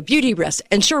Serta, Beauty Rest,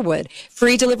 and Sherwood.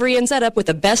 Free delivery and setup with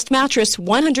the Best Mattress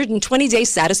 120-day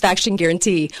satisfaction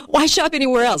guarantee. Why shop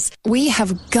anywhere else? We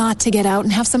have got to get out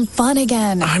and have some fun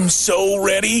again. I'm so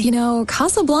ready. You know,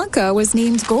 Casablanca was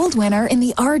named gold winner in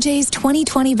the RJ's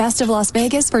 2020 Best of Las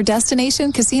Vegas for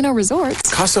Destination Casino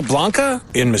Resorts. Casablanca?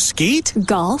 In Mesquite?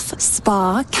 Golf,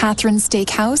 spa, Catherine's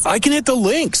Steakhouse. I can hit the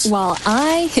links. While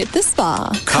I hit the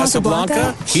spa. Casablanca,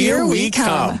 here we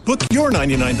come. Book your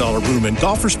 $99 room and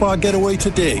golf or spa getaway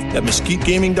today at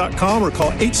MesquiteGaming.com or call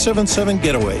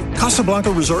 877-GETAWAY. Casablanca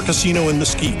Resort Casino in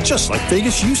Mesquite, just like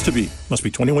Vegas used to be. Must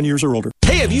be 21 years or older.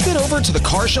 Hey, have you been over to the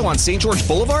car show on St. George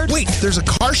Boulevard? Wait, there's a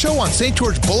car show on St.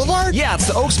 George Boulevard? Yeah, it's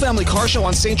the Oaks Family Car Show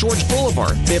on St. George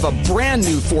Boulevard. They have a brand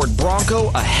new Ford Bronco,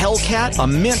 a Hellcat, a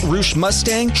Mint Rouge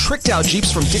Mustang, tricked out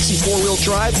Jeeps from Dixie 4-wheel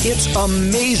drive. It's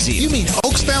amazing. You mean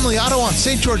Oaks Family Auto on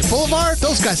St. George Boulevard?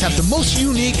 Those guys have the most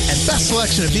unique and best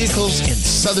selection of vehicles in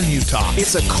southern Utah.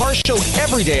 It's a car show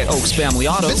every day at Oaks Family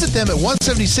Auto. Visit them at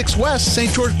 176 West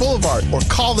St. George Boulevard or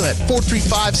call them at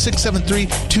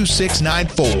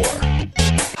 435-673-2694.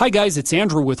 Hi guys, it's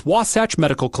Andrew with Wasatch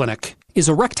Medical Clinic. Is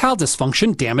erectile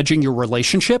dysfunction damaging your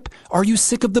relationship? Are you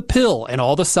sick of the pill and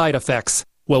all the side effects?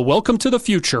 Well, welcome to the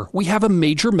future. We have a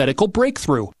major medical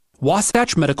breakthrough.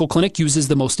 Wasatch Medical Clinic uses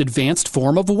the most advanced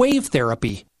form of wave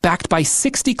therapy. Backed by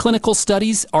 60 clinical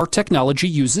studies, our technology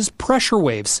uses pressure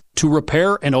waves to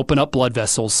repair and open up blood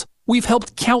vessels. We've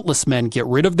helped countless men get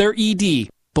rid of their ED.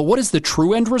 But what is the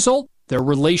true end result? Their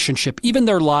relationship, even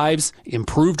their lives,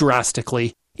 improve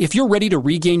drastically. If you're ready to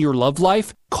regain your love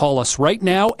life, call us right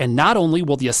now, and not only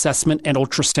will the assessment and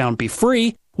ultrasound be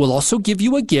free, we'll also give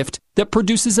you a gift that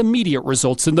produces immediate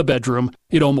results in the bedroom.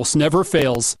 It almost never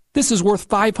fails. This is worth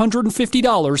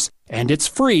 $550, and it's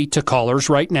free to callers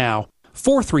right now.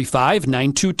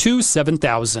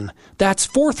 435-922-7000. That's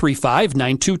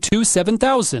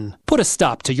 435-922-7000. Put a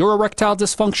stop to your erectile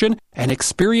dysfunction and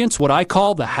experience what I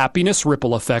call the happiness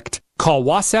ripple effect. Call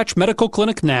Wasatch Medical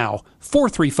Clinic now.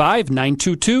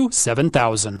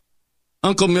 435-922-7000.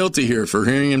 Uncle Milty here for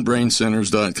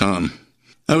hearingandbraincenters.com.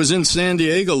 I was in San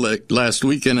Diego last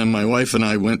weekend, and my wife and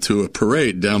I went to a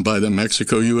parade down by the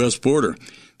Mexico-U.S. border.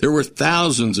 There were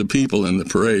thousands of people in the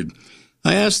parade.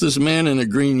 I asked this man in a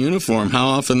green uniform how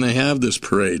often they have this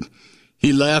parade.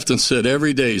 He laughed and said,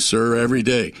 "Every day, sir, every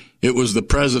day." It was the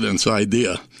president's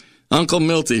idea. Uncle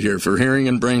Milty here for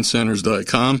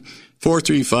hearingandbraincenters.com,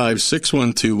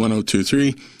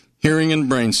 435-612-1023,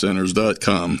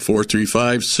 hearingandbraincenters.com,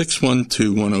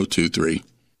 435-612-1023.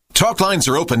 Talk lines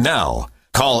are open now.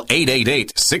 Call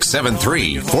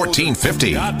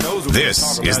 888-673-1450.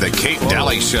 This is the Kate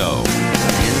Daly Show.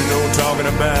 You know talking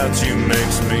about you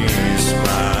makes me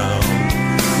smile.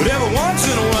 But every once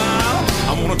in a while,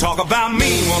 I want to talk about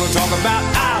me, want to talk about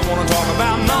I want to talk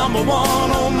about number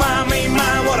one. Oh my, me,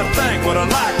 my, what I think, what I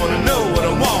like, what I know, what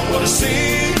I want, what I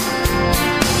see.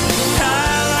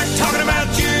 I like talking about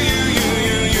you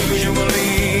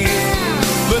usually.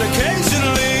 But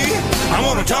occasionally, I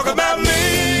want to talk about me.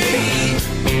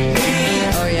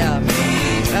 Oh, yeah.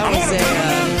 That was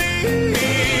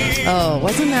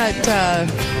wasn't that,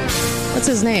 what's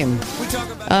his name?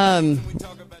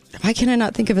 Why can I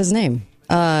not think of his name?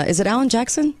 Is it Alan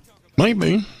Jackson? Might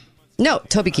be. No,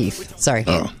 Toby Keith. Sorry.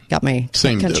 Oh. Got my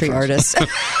Same country difference.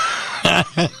 artist.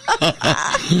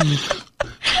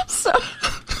 So,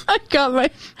 I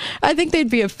think they'd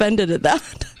be offended at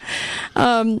that.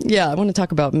 Yeah, I want to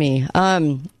talk about me.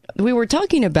 We were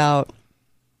talking about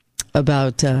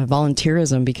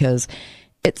volunteerism because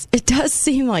it does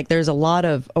seem like there's a lot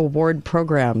of award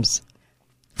programs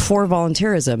for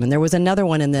volunteerism, and there was another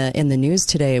one in the news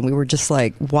today, and we were just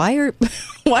like, why are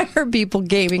people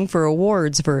gaming for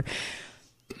awards for?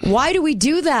 Why do we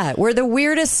do that? We're the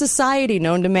weirdest society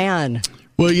known to man.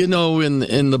 Well, you know,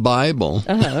 in the Bible,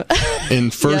 in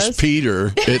 1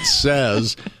 Peter, it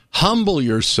says, "Humble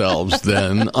yourselves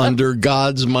then under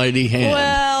God's mighty hand."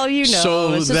 Well, you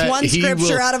know, it's just one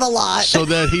scripture out of a lot. So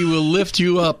that he will lift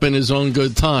you up in his own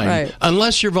good time, right.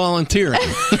 Unless you're volunteering.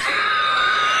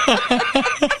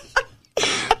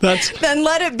 Then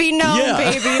let it be known,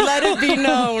 baby. Let it be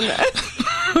known.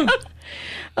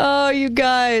 Oh, you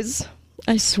guys.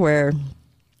 I swear.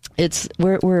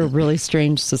 We're a really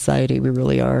strange society. We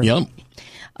really are. Yep.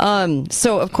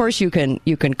 So of course you can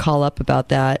call up about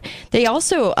that. They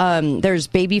also there's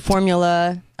baby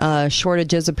formula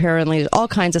shortages apparently. There's all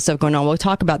kinds of stuff going on. We'll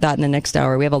talk about that in the next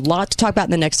hour. We have a lot to talk about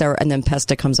in the next hour, and then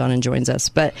Pesta comes on and joins us.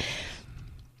 But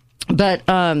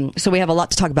so we have a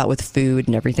lot to talk about with food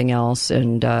and everything else,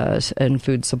 and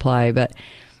food supply. But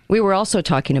we were also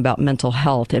talking about mental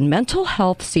health, and mental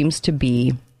health seems to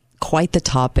be quite the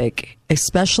topic,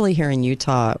 especially here in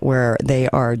Utah, where they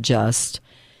are just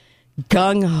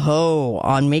gung-ho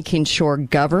on making sure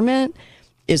government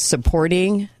is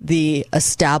supporting the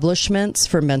establishments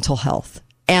for mental health.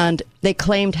 And they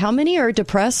claimed, how many are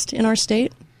depressed in our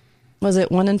state? Was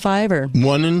it 1 in 5 or?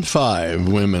 1 in 5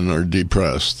 women are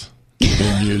depressed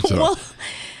in Utah.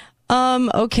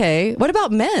 Okay. What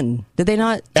about men? Did they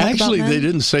not talk Actually, about men? they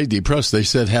didn't say depressed. They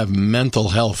said have mental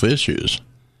health issues.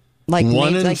 Like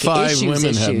 1 in like 5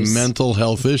 women have mental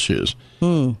health issues.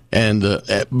 And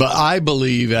but I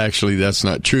believe actually that's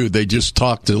not true. They just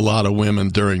talk to a lot of women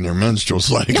during their menstrual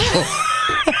cycle.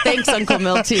 Thanks, Uncle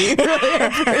Milty. Really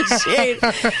appreciate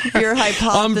your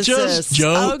hypothesis. I'm just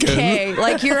joking. Okay,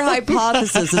 like your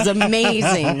hypothesis is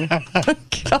amazing.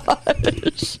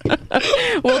 Gosh.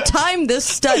 We'll time this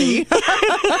study.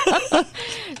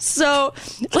 So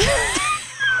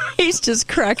he's just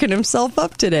cracking himself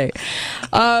up today.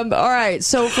 All right,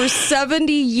 so for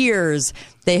 70 years,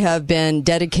 they have been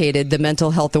dedicated, the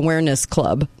Mental Health Awareness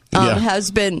Club.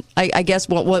 Has been, I guess,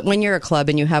 when you're a club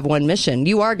and you have one mission,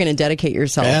 you are going to dedicate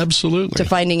yourself to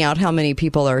finding out how many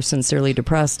people are sincerely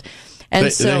depressed. And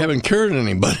they haven't cured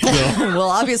anybody, though. Well,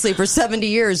 obviously, for 70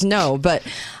 years, no. But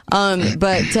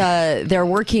they're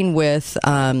working with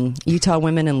Utah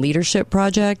Women in Leadership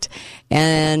Project,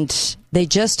 and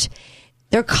here's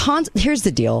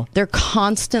the deal. They're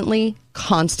constantly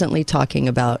talking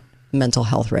about mental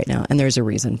health right now, and there's a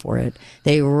reason for it.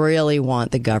 They really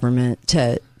want the government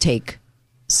to take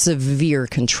severe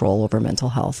control over mental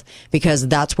health, because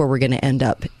that's where we're going to end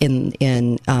up in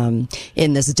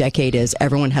this decade. Is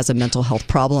everyone has a mental health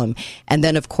problem, and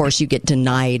then of course you get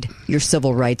denied your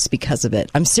civil rights because of it.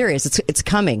 I'm serious. It's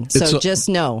coming. So just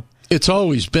know. It's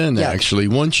always been, actually.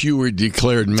 Once you were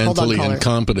declared mentally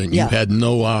incompetent, you had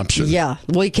no option. Yeah.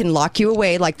 We can lock you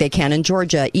away like they can in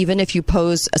Georgia. Even if you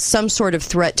pose some sort of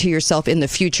threat to yourself in the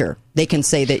future, they can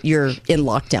say that you're in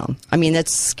lockdown. I mean,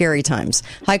 that's scary times.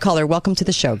 Hi, caller. Welcome to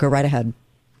the show. Go right ahead.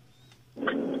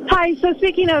 Hi. So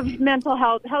speaking of mental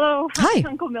health, hello. Hi.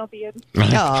 Uncle Milty.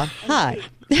 Hi.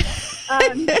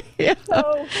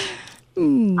 So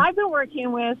I've been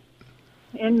working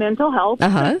in mental health.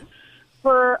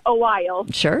 For a while.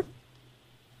 Sure.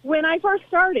 When I first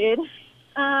started,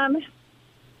 it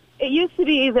used to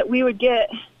be that we would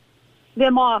get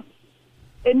them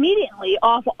immediately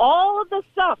off all of the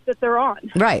stuff that they're on.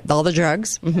 Right, all the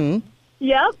drugs. Mm-hmm.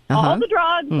 Yep, all the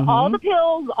drugs, all the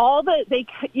pills,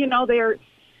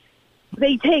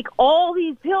 they take all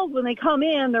these pills when they come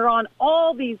in. They're on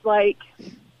all these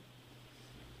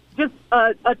just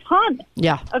a ton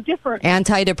of different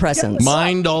antidepressants,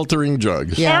 mind-altering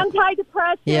drugs,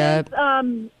 antidepressants,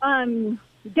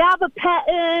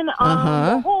 gabapentin,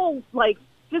 the whole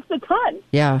just a ton.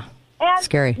 Yeah, and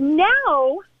scary.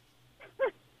 Now,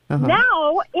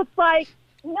 now it's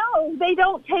no, they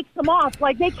don't take them off.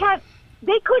 They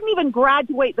couldn't even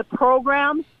graduate the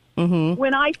program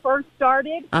when I first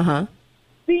started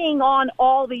being on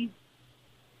all these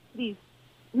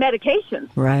medications.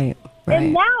 Right.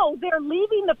 And now they're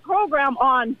leaving the program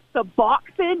on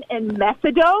Suboxone and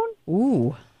Methadone.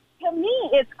 Ooh. To me,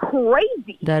 it's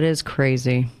crazy. That is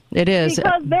crazy. It is.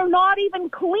 Because they're not even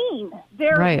clean.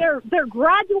 They're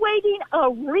graduating a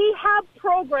rehab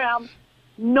program,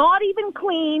 not even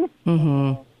clean.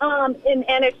 And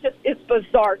it's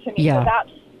bizarre to me. Yeah.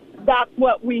 So that's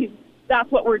what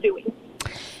we're doing.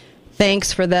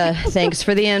 Thanks for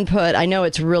the input. I know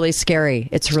it's really scary.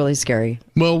 It's really scary.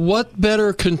 Well, what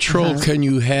better control can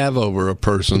you have over a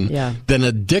person than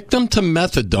addict them to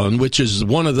methadone, which is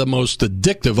one of the most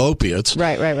addictive opiates?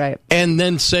 Right. And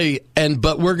then say,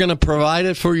 but we're going to provide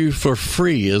it for you for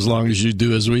free as long as you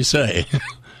do as we say.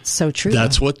 So true.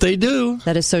 That's what they do.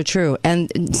 That is so true.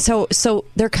 And so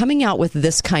they're coming out with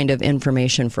this kind of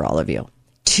information for all of you.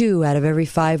 2 out of every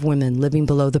 5 women living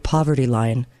below the poverty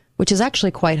line, which is actually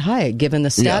quite high given the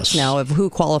stats now of who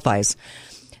qualifies.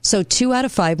 So 2 out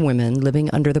of 5 women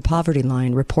living under the poverty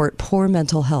line report poor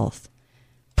mental health.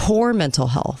 Poor mental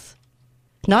health.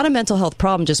 Not a mental health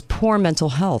problem, just poor mental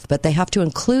health. But they have to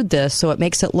include this so it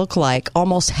makes it look like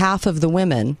almost half of the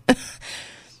women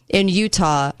in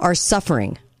Utah are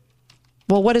suffering.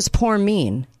 Well, what does poor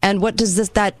mean? And what does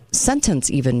that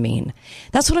sentence even mean?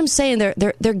 That's what I'm saying.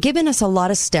 They're giving us a lot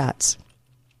of stats.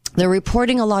 They're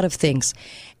reporting a lot of things.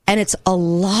 And it's a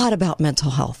lot about mental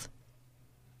health.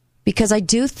 Because I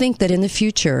do think that in the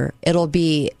future, it'll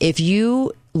be, if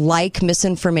you like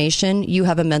misinformation, you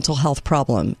have a mental health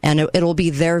problem. And it'll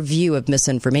be their view of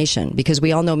misinformation. Because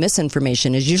we all know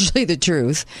misinformation is usually the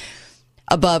truth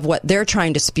above what they're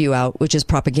trying to spew out, which is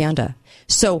propaganda.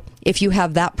 So if you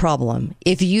have that problem,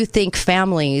 if you think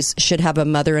families should have a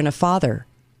mother and a father,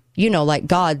 Like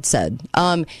God said.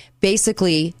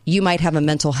 Basically, you might have a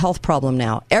mental health problem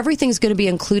now. Everything's going to be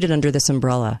included under this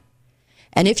umbrella.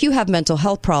 And if you have mental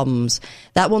health problems,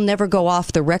 that will never go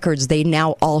off the records they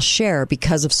now all share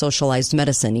because of socialized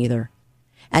medicine either.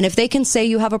 And if they can say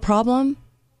you have a problem,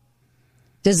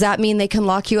 does that mean they can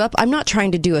lock you up? I'm not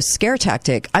trying to do a scare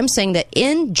tactic. I'm saying that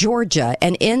in Georgia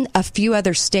and in a few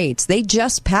other states, they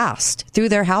just passed through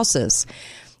their houses.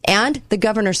 And the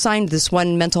governor signed this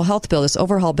one mental health bill, this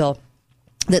overhaul bill,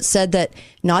 that said that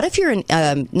not if you're in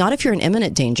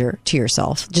imminent danger to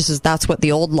yourself, just as that's what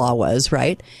the old law was,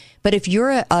 right? But if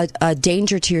you're a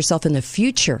danger to yourself in the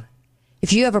future,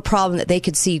 if you have a problem that they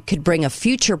could see could bring a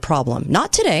future problem,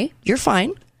 not today, you're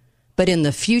fine, but in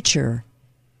the future,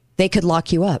 they could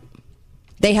lock you up.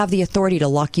 They have the authority to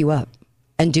lock you up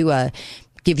and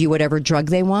give you whatever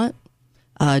drug they want,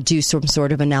 do some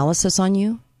sort of analysis on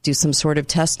you, do some sort of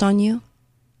test on you,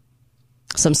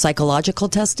 some psychological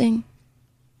testing.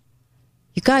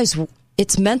 You guys,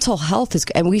 it's mental health,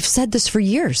 and we've said this for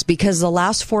years because the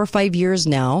last 4 or 5 years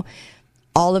now,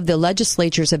 all of the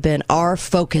legislatures have been, our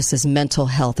focus is mental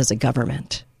health as a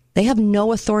government. They have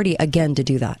no authority, again, to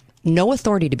do that. No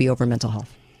authority to be over mental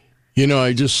health.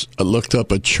 I just looked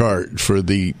up a chart for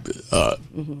the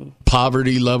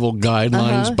poverty level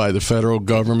guidelines by the federal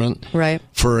government. Right.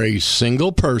 For a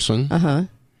single person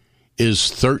is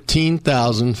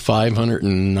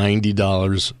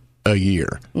 $13,590 a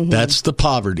year. That's the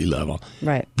poverty level.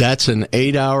 Right. That's an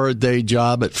 8-hour-a-day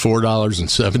job at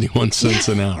 $4.71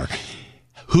 an hour.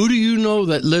 Who do you know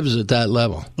that lives at that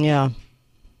level? Yeah.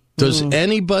 Does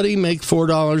anybody make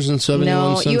 $4.71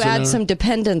 No, you an add hour? some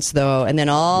dependents, though, and then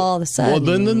all of a sudden... Well,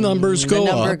 then the numbers go up.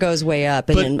 The number goes way up,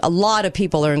 and then a lot of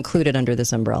people are included under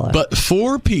this umbrella. But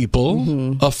 4 people,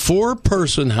 a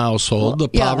 4-person household, the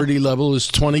poverty level is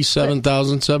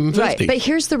 $27,750. Right, but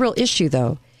here's the real issue,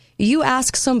 though. You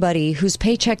ask somebody who's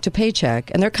paycheck to paycheck,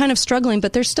 and they're kind of struggling,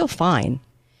 but they're still fine.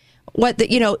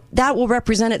 That will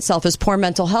represent itself as poor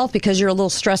mental health because you're a little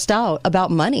stressed out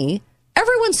about money.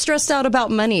 Everyone's stressed out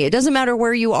about money. It doesn't matter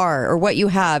where you are or what you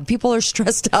have. People are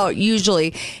stressed out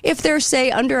usually. If they're,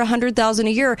 say, under $100,000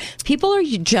 a year, people are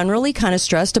generally kind of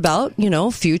stressed about,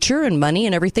 future and money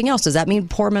and everything else. Does that mean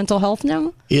poor mental health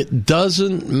now? It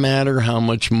doesn't matter how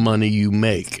much money you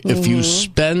make. If you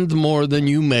spend more than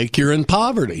you make, you're in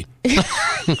poverty.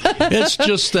 It's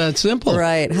just that simple.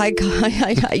 Right.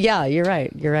 Yeah, you're right.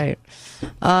 You're right.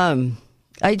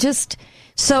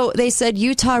 So they said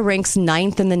Utah ranks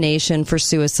 9th in the nation for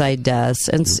suicide deaths.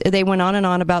 And they went on and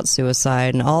on about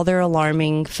suicide and all their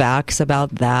alarming facts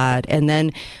about that. And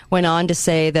then went on to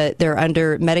say that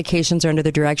medications are under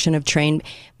the direction of trained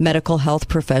medical health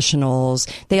professionals.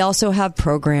 They also have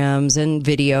programs and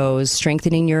videos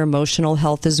strengthening your emotional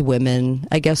health as women.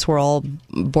 I guess we're all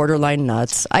borderline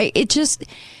nuts.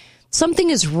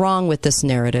 Something is wrong with this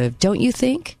narrative, don't you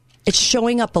think? It's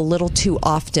showing up a little too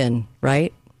often,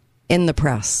 right? In the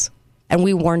press. And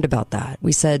we warned about that.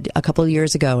 We said a couple of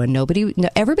years ago, and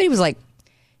everybody was like,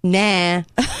 nah,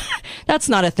 that's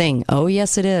not a thing. Oh,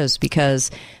 yes, it is, because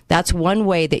that's one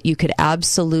way that you could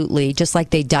absolutely, just like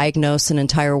they diagnose an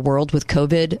entire world with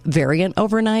COVID variant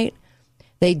overnight,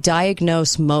 they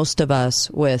diagnose most of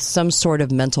us with some sort of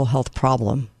mental health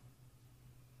problem.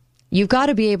 You've got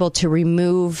to be able to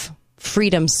remove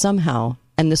freedom somehow,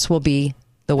 and this will be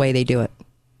the way they do it.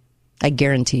 I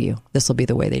guarantee you, this will be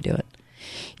the way they do it.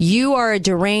 You are a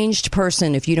deranged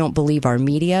person if you don't believe our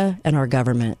media and our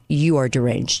government. You are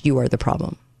deranged. You are the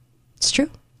problem. It's true.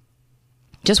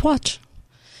 Just watch.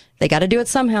 They got to do it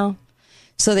somehow.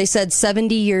 So they said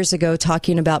 70 years ago,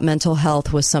 talking about mental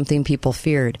health was something people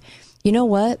feared. You know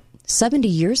what? 70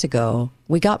 years ago,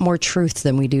 we got more truth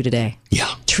than we do today.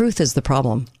 Yeah. Truth is the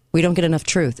problem. We don't get enough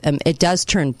truth. And it does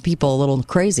turn people a little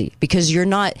crazy because you're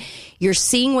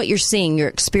seeing what you're seeing, you're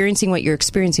experiencing what you're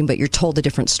experiencing, but you're told a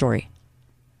different story.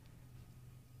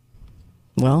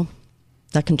 Well,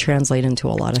 that can translate into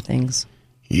a lot of things.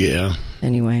 Yeah.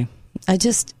 Anyway, I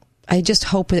just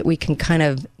hope that we can kind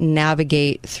of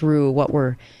navigate through what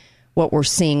we're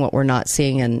seeing, what we're not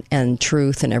seeing, and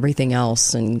truth and everything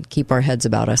else, and keep our heads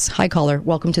about us. Hi, caller.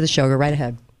 Welcome to the show. Go right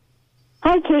ahead.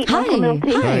 Hi, Kate. Hi.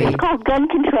 It's called gun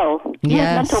control. You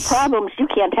have mental problems, you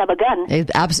can't have a gun.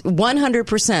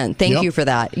 100%. Thank you for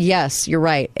that. Yes, you're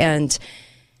right. And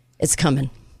it's coming.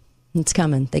 It's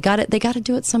coming. They got to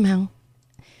do it somehow.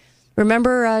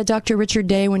 Remember Dr. Richard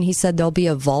Day when he said there'll be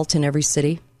a vault in every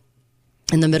city,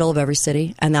 in the middle of every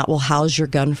city, and that will house your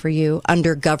gun for you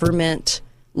under government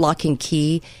lock and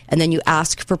key, and then you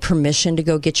ask for permission to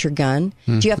go get your gun?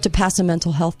 Do you have to pass a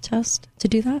mental health test to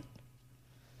do that?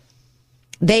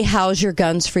 They house your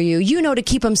guns for you, to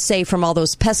keep them safe from all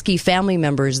those pesky family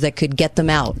members that could get them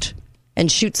out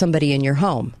and shoot somebody in your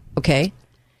home, okay?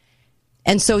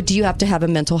 And so do you have to have a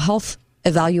mental health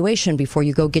evaluation before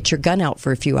you go get your gun out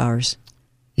for a few hours?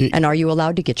 And are you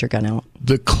allowed to get your gun out?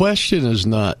 The question is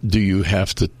not, do you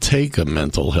have to take a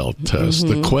mental health test?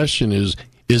 The question is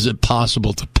it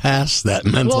possible to pass that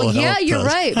mental health test? Well, yeah, you're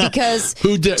right, because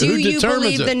who do you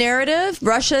believe it? the narrative?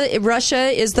 Russia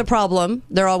is the problem.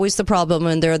 They're always the problem,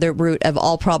 and they're the root of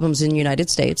all problems in the United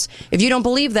States. If you don't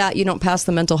believe that, you don't pass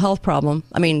the mental health question.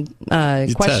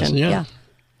 Test, yeah.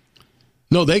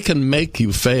 No, they can make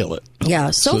you fail it.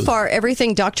 Yeah, so far,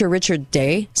 everything Dr. Richard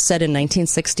Day said in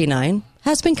 1969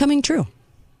 has been coming true.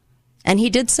 And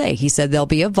he said there'll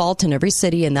be a vault in every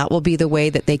city, and that will be the way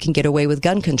that they can get away with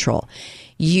gun control.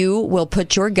 You will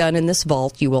put your gun in this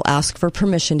vault. You will ask for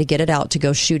permission to get it out to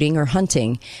go shooting or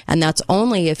hunting. And that's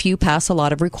only if you pass a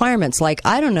lot of requirements, like,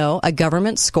 a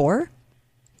government score.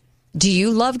 Do you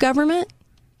love government?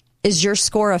 Is your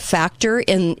score a factor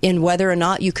in whether or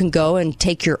not you can go and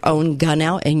take your own gun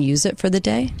out and use it for the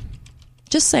day?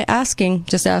 Just asking.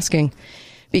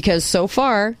 Because so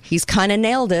far, he's kind of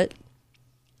nailed it.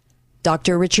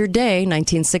 Dr. Richard Day,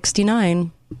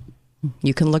 1969.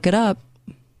 You can look it up.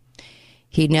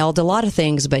 He nailed a lot of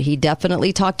things, but he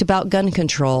definitely talked about gun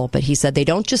control. But he said they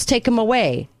don't just take them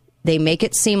away. They make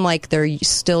it seem like they're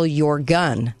still your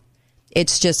gun.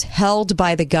 It's just held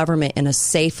by the government in a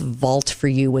safe vault for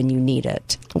you when you need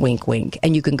it. Wink, wink.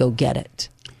 And you can go get it.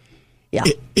 Yeah.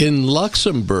 In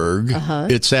Luxembourg,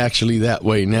 it's actually that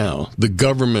way now. The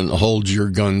government holds your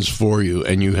guns for you,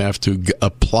 and you have to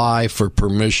apply for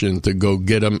permission to go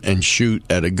get them and shoot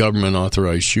at a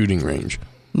government-authorized shooting range.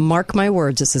 Mark my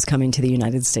words, this is coming to the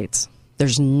United States.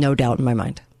 There's no doubt in my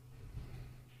mind.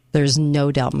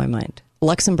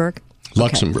 Luxembourg?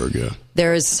 Luxembourg, yeah.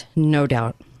 There is no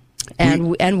doubt.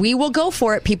 And we will go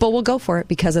for it. People will go for it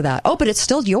because of that. Oh, but it's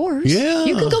still yours. Yeah.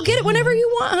 You can go get it whenever you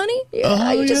want, honey.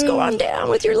 Yeah, you just go on down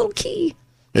with your little key.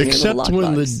 Except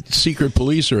when the secret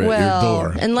police are at your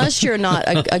door. Unless you're not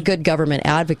a good government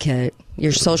advocate,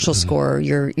 your social score,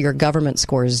 your government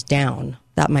score is down.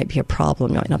 That might be a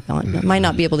problem. You might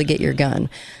not be able to get your gun.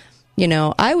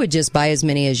 I would just buy as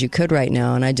many as you could right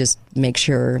now, and I just make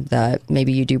sure that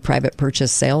maybe you do private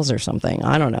purchase sales or something.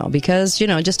 I don't know, because,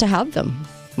 just to have them.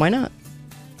 Why not?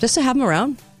 Just to have them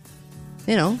around.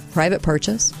 Private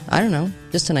purchase. I don't know.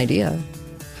 Just an idea.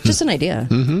 Just an idea.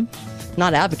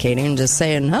 Not advocating, I'm just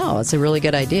saying, it's a really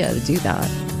good idea to do that.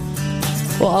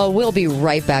 Well, we'll be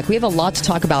right back. We have a lot to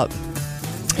talk about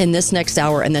in this next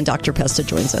hour, and then Dr. Pesta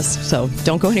joins us. So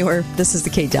don't go anywhere. This is the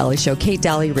Kate Daly Show,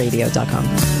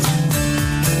 KateDalyRadio.com.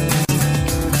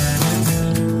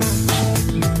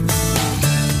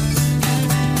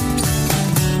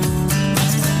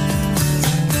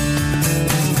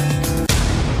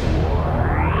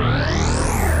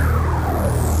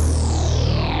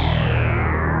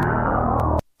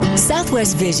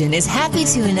 Southwest Vision is happy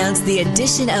to announce the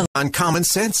addition of Uncommon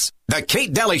Sense. The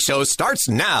Kate Daly Show starts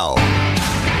now.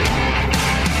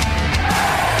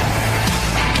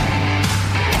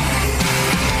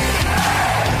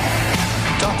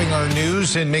 Topping our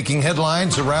news and making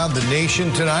headlines around the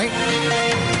nation tonight,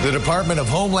 the Department of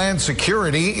Homeland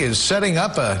Security is setting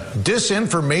up a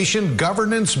disinformation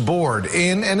governance board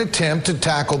in an attempt to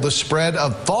tackle the spread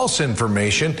of false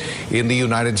information in the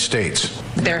United States.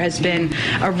 There has been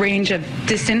a range of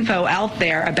disinfo out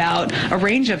there about a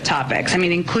range of topics,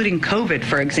 including COVID,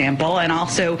 for example, and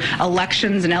also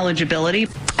elections and eligibility.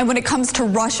 And when it comes to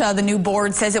Russia, the new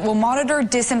board says it will monitor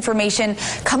disinformation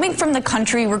coming from the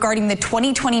country regarding the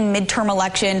 2020 midterm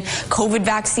election, COVID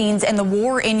vaccines, and the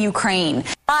war in Ukraine.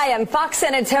 Hi, I'm Fox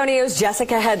San Antonio's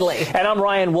Jessica Headley. And I'm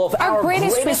Ryan Wolf. Our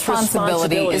greatest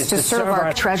responsibility is to serve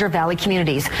our Treasure Valley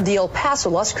communities, the El Paso,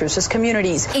 Las Cruces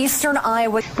communities, Eastern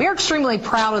Iowa. We are extremely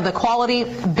proud of the quality,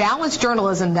 balanced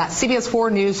journalism that CBS 4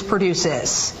 News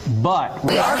produces. But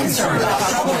we are concerned about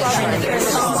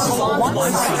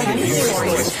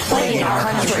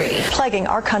plaguing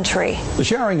our country. The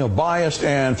sharing of biased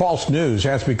and false news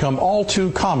has become all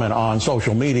too common on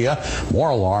social media.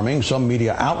 More alarming, some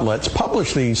media outlets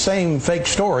publish these same fake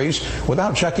stories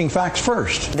without checking facts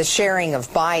first. The sharing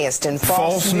of biased and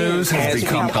false news has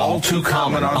become all too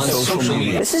common on social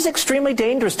media. This is extremely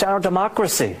dangerous to our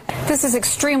democracy. This is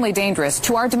extremely dangerous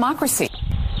to our democracy.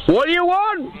 What do you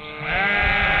want?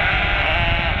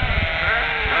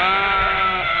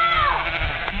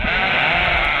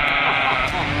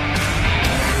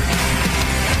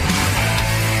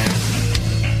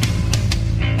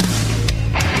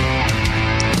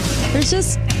 There's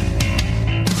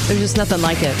just nothing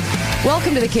like it.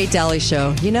 Welcome to the Kate Daly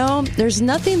Show. You know, there's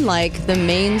nothing like the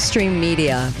mainstream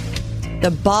media, the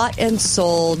bought and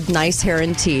sold nice hair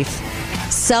and teeth,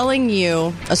 selling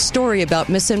you a story about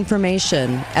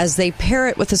misinformation as they pair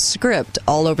it with a script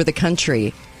all over the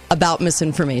country about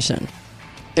misinformation.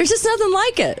 There's just nothing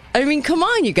like it. I mean, come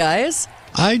on, you guys.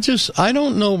 I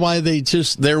don't know why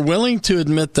they're willing to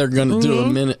admit they're going to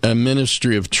do a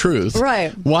ministry of truth.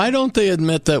 Right. Why don't they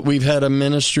admit that we've had a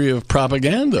ministry of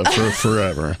propaganda for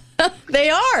forever? They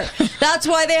are. That's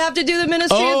why they have to do the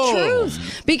ministry of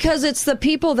truth. Because it's the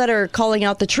people that are calling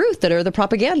out the truth that are the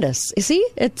propagandists. You see?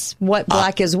 It's what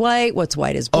black is white, what's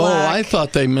white is black. Oh, I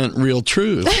thought they meant real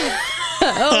truth.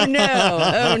 Oh,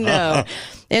 no.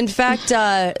 In fact,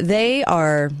 they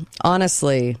are,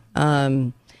 honestly,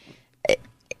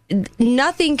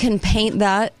 nothing can paint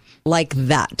that like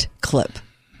that clip.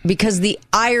 Because the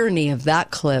irony of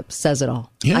that clip says it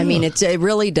all. Yeah. I mean, it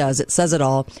really does. It says it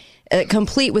all.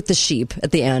 Complete with the sheep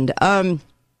at the end.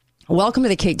 Welcome to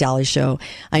the Kate Daly Show.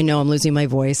 I know I'm losing my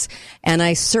voice, and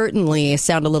I certainly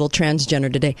sound a little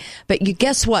transgender today. But you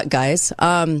guess what, guys?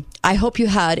 I hope you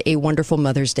had a wonderful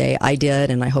Mother's Day. I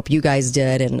did, and I hope you guys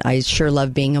did, and I sure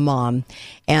love being a mom.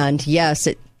 And yes,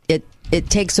 it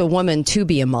takes a woman to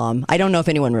be a mom. I don't know if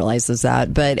anyone realizes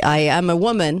that, but I am a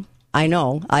woman. I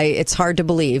know. It's hard to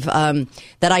believe that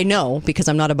I know because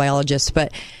I'm not a biologist,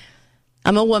 but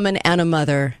I'm a woman and a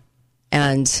mother.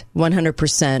 And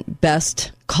 100%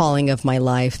 best calling of my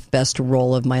life, best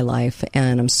role of my life.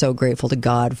 And I'm so grateful to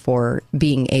God for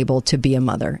being able to be a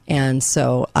mother. And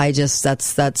so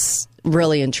that's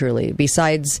really and truly,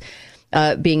 besides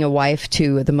being a wife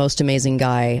to the most amazing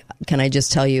guy, can I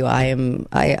just tell you, I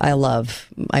love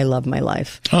my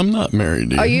life. I'm not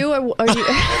married to you. Are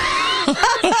you?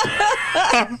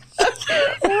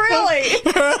 Really?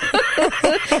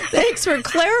 Thanks for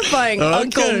clarifying, okay.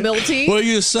 Uncle Milty. Well,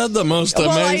 you said the most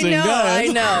amazing guy. I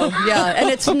know. Yeah, and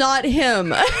it's not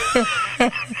him.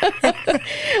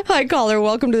 Hi, caller.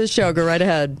 Welcome to the show. Go right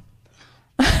ahead.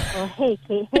 Oh, hey,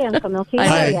 Kate. Hey, Uncle Milty.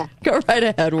 Hi. Go right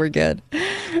ahead. We're good.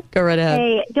 Go right ahead.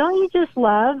 Hey, don't you just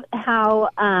love how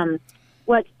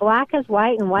what's black is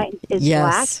white and white is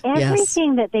black?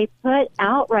 Everything that they put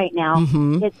out right now,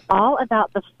 it's all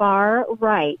about the far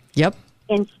right. Yep.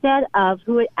 Instead of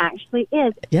who it actually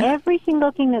is. Yeah. Every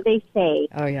single thing that they say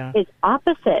is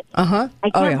opposite. I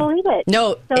can't believe it.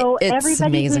 No, so it's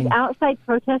everybody amazing. who's outside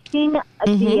protesting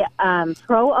the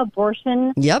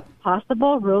pro-abortion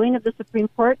possible ruling of the Supreme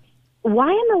Court,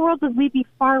 why in the world would we be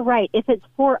far right if it's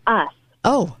for us?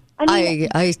 Oh,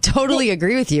 I totally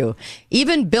agree with you.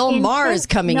 Even Bill Maher is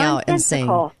coming out and saying,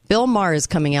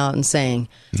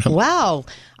 wow,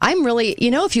 I'm really,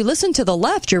 if you listen to the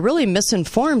left, you're really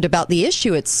misinformed about the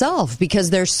issue itself because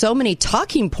there's so many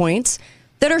talking points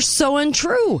that are so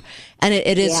untrue. And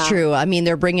it is true. I mean,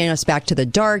 they're bringing us back to the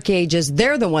dark ages.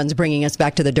 They're the ones bringing us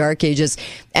back to the dark ages.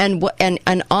 And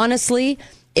honestly,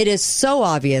 it is so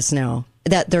obvious now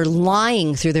that they're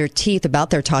lying through their teeth about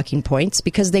their talking points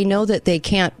because they know that they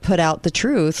can't put out the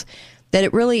truth, that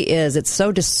it really is. It's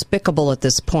so despicable at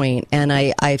this point, and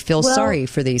I feel sorry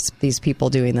for these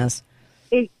people doing this.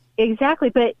 Exactly,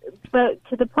 but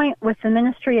to the point with the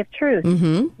Ministry of Truth,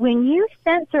 when you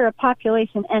censor a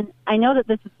population, and I know that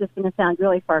this is just going to sound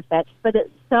really far-fetched, but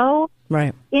it's so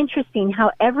interesting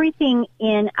how everything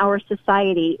in our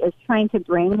society is trying to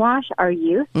brainwash our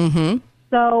youth.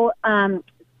 So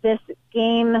this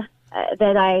game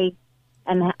that I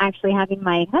am actually having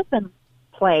my husband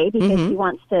play because he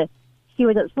wants to see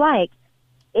what it's like.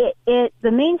 The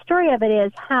main story of it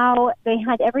is how they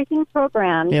had everything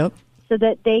programmed so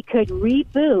that they could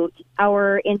reboot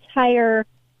our entire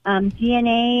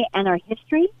DNA and our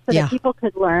history so that people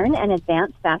could learn and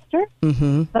advance faster.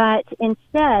 But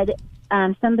instead,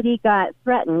 somebody got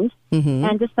threatened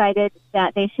and decided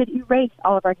that they should erase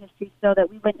all of our history so that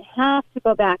we wouldn't have to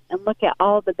go back and look at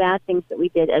all the bad things that we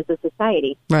did as a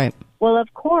society. Right. Well,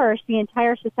 of course, the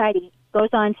entire society goes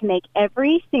on to make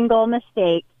every single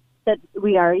mistake that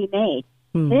we already made.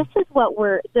 This is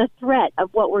the threat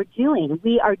of what we're doing.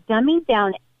 We are dumbing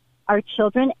down our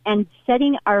children and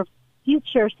setting our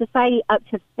future society up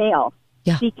to fail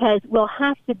because we'll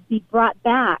have to be brought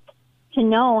back to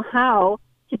know how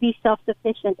to be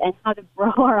self-sufficient and how to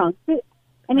grow our own food.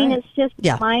 I mean, it's just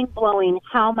mind-blowing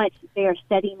how much they are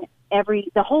setting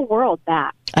the whole world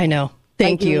back. I know.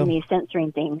 Thank you. These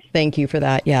censoring things. Thank you for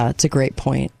that. Yeah, it's a great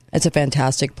point. It's a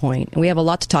fantastic point. And we have a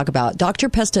lot to talk about. Dr.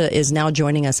 Pesta is now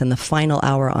joining us in the final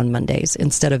hour on Mondays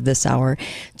instead of this hour,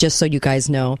 just so you guys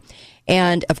know.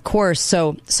 And of course,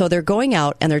 so they're going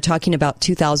out and they're talking about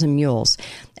 2,000 mules.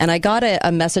 And I got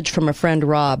a message from a friend,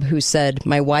 Rob, who said,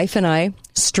 my wife and I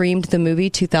streamed the movie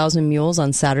 2,000 Mules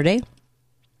on Saturday.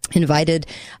 invited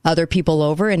other people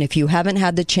over. And if you haven't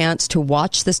had the chance to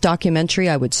watch this documentary,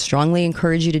 I would strongly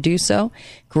encourage you to do so.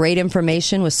 Great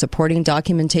information with supporting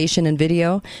documentation and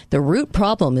video. The root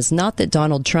problem is not that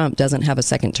Donald Trump doesn't have a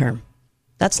second term.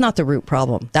 That's not the root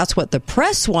problem. That's what the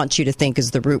press wants you to think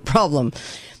is the root problem.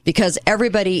 Because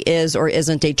everybody is or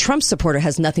isn't a Trump supporter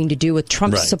has nothing to do with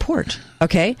Trump's support.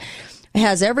 Okay? It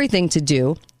has everything to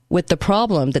do with the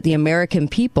problem that the American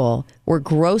people were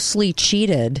grossly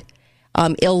cheated,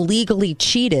 illegally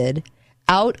cheated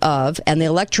out of, and the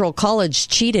Electoral College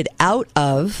cheated out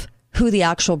of who the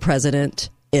actual president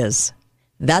is.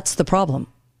 That's the problem.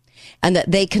 And that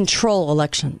they control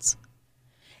elections.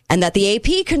 And that the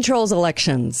AP controls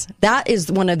elections. That is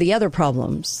one of the other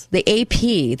problems. The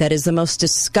AP, that is the most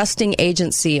disgusting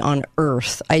agency on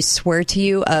earth, I swear to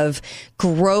you, of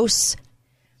gross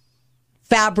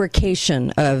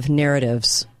fabrication of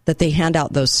narratives that they hand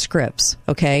out those scripts,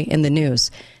 okay, in the news.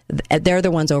 They're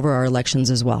the ones over our elections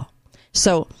as well.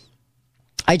 So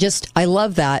I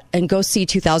love that. And go see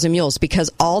 2,000 Mules,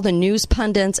 because all the news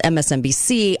pundits,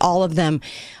 MSNBC, all of them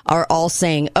are all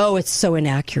saying, oh, it's so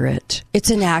inaccurate. It's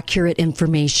inaccurate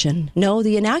information. No,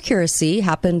 the inaccuracy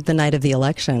happened the night of the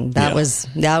election. That was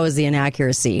the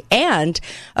inaccuracy. And,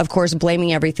 of course,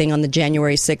 blaming everything on the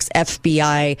January 6th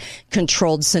FBI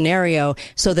controlled scenario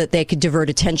so that they could divert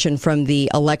attention from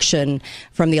the election,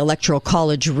 from the Electoral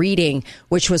College reading,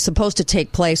 which was supposed to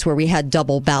take place where we had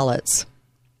double ballots.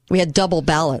 We had double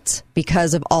ballots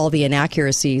because of all the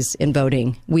inaccuracies in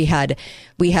voting. We had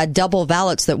double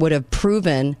ballots that would have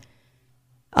proven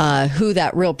who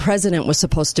that real president was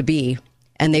supposed to be,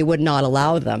 and they would not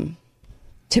allow them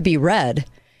to be read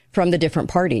from the different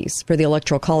parties for the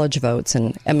Electoral College votes,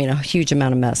 and I mean, a huge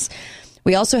amount of mess.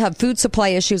 We also have food supply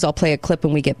issues. I'll play a clip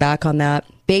when we get back on that.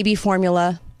 Baby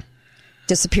formula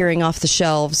disappearing off the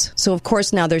shelves. So, of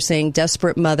course, now they're saying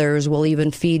desperate mothers will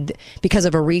even feed because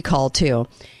of a recall, too.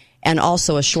 And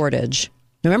also a shortage.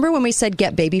 Remember when we said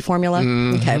get baby formula?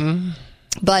 Mm-hmm. Okay.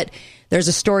 But there's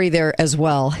a story there as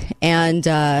well. And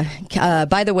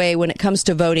by the way, when it comes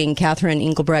to voting, Catherine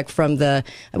Engelbrecht from the,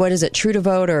 True to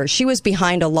Vote, or she was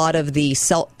behind a lot of the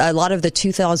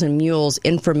 2,000 Mules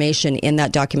information in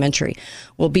that documentary.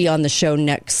 Will be on the show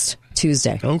next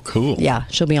Tuesday. Oh, cool. Yeah,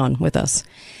 she'll be on with us.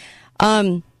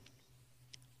 And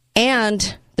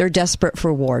they're desperate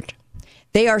for war.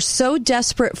 They are so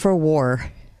desperate for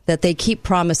war that they keep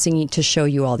promising to show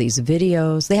you all these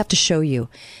videos. They have to show you.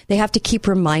 They have to keep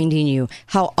reminding you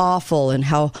how awful and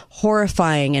how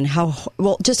horrifying and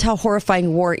just how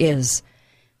horrifying war is.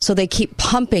 So they keep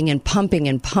pumping and pumping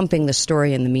and pumping the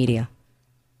story in the media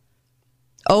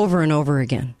over and over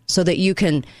again so that you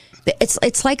can...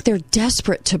 It's like they're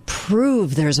desperate to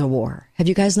prove there's a war. Have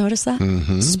you guys noticed that?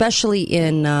 Mm-hmm. Especially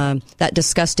in that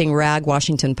disgusting rag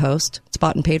Washington Post. It's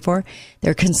bought and paid for.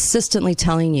 They're consistently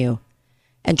telling you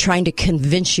and trying to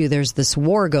convince you there's this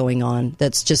war going on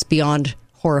that's just beyond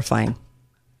horrifying.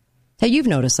 Hey, you've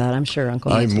noticed that, I'm sure,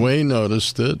 Uncle. I've way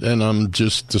noticed it, and I'm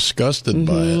just disgusted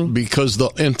by it, because the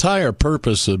entire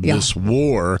purpose of this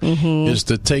war is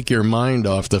to take your mind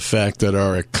off the fact that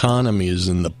our economy is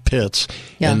in the pits,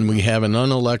 and we have an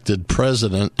unelected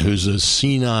president who's a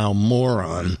senile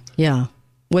moron. Yeah,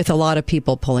 with a lot of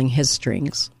people pulling his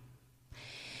strings.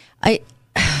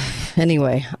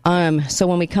 Anyway, so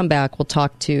when we come back, we'll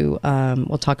talk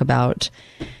about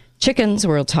chickens.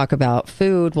 We'll talk about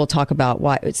food. We'll talk about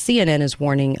why CNN is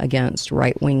warning against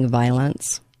right-wing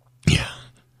violence. Yeah,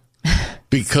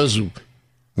 because we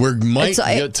might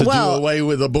get to do away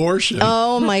with abortion.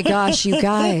 Oh my gosh, you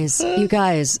guys!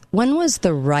 When was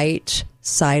the right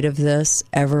side of this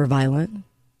ever violent?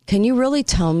 Can you really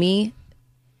tell me?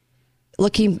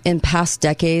 Looking in past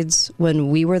decades, when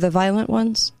we were the violent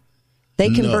ones. They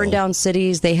can burn down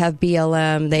cities. They have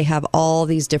BLM. They have all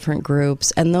these different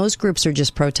groups. And those groups are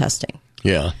just protesting.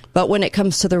 Yeah. But when it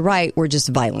comes to the right, we're just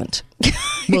violent.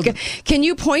 Well, can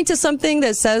you point to something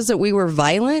that says that we were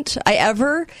violent?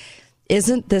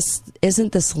 Isn't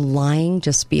this lying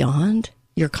just beyond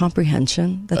your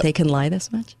comprehension that they can lie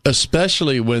this much?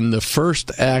 Especially when the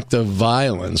first act of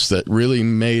violence that really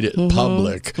made it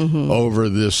public over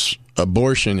this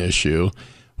abortion issue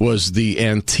was the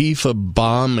Antifa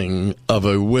bombing of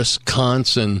a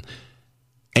Wisconsin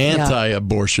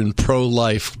anti-abortion,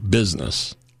 pro-life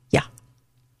business. Yeah.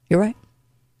 You're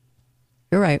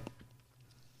right.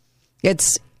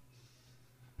 It's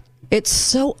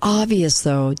so obvious,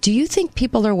 though. Do you think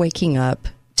people are waking up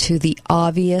to the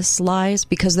obvious lies?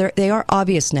 Because they are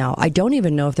obvious now. I don't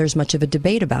even know if there's much of a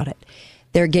debate about it.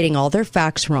 They're getting all their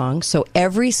facts wrong. So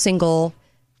every single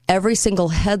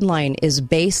headline is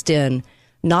based in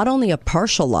not only a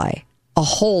partial lie, a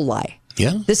whole lie.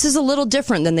 Yeah. This is a little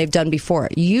different than they've done before.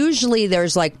 Usually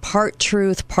there's like part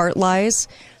truth, part lies.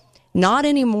 Not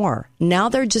anymore. Now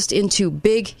they're just into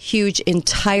big, huge,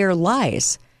 entire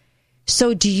lies.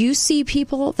 So do you see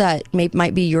people that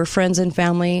might be your friends and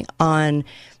family on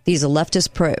these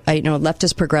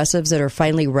leftist progressives that are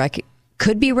finally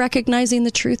could be recognizing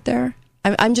the truth there?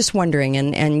 I'm just wondering,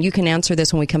 and you can answer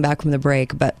this when we come back from the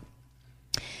break, but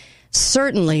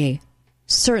certainly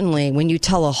when you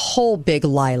tell a whole big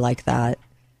lie like that,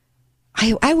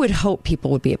 I would hope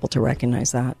people would be able to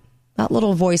recognize that. That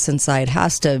little voice inside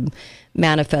has to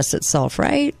manifest itself,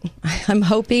 right? I'm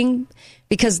hoping,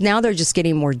 because now they're just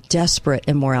getting more desperate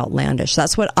and more outlandish.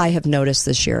 That's what I have noticed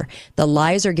this year. The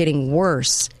lies are getting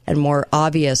worse and more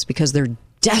obvious because they're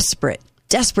desperate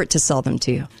to sell them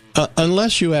to you.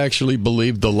 Unless you actually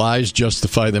believe the lies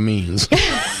justify the means.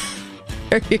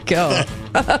 There you go.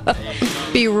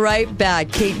 Be right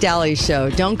back. Kate Daly Show.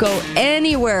 Don't go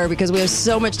anywhere because we have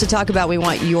so much to talk about. We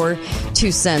want your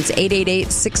 2 cents.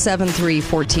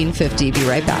 888-673-1450. Be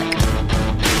right back.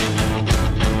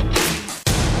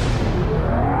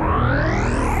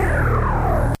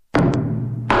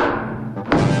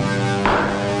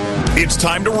 It's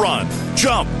time to run,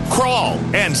 jump, crawl,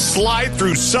 and slide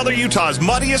through Southern Utah's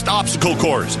muddiest obstacle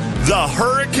course, the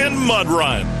Hurricane Mud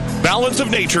Run. Balance of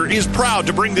Nature is proud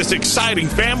to bring this exciting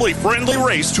family-friendly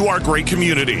race to our great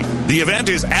community. The event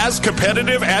is as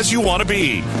competitive as you want to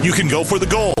be. You can go for the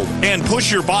gold and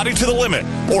push your body to the limit,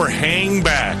 or hang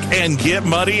back and get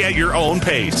muddy at your own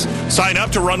pace. Sign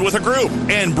up to run with a group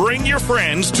and bring your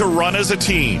friends to run as a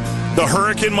team. The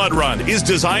Hurricane Mud Run is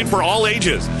designed for all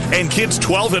ages, and kids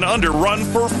 12 and under run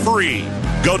for free.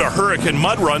 Go to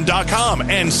HurricaneMudRun.com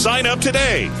and sign up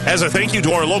today. As a thank you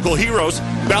to our local heroes,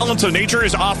 Balance of Nature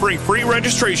is offering free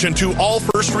registration to all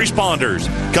first responders.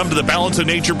 Come to the Balance of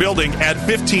Nature building at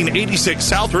 1586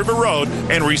 South River Road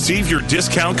and receive your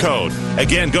discount code.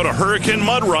 Again, go to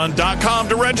HurricaneMudRun.com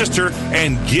to register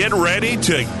and get ready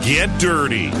to get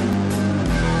dirty.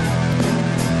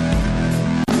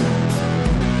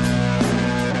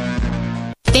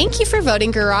 Thank you for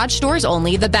voting Garage Doors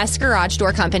Only the best garage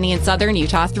door company in Southern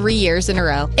Utah 3 years in a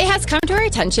row. It has come to our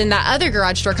attention that other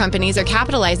garage door companies are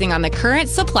capitalizing on the current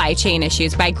supply chain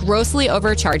issues by grossly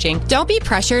overcharging. Don't be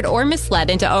pressured or misled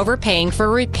into overpaying for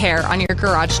repair on your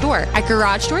garage door. At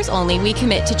Garage Doors Only, we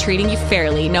commit to treating you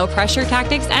fairly, no pressure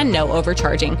tactics, and no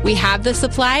overcharging. We have the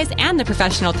supplies and the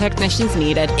professional technicians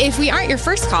needed. If we aren't your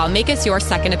first call, make us your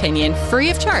second opinion, free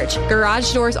of charge.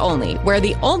 Garage Doors Only, where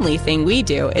the only thing we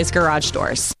do is garage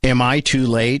doors. Am I too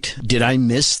late? Did I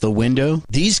miss the window?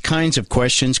 These kinds of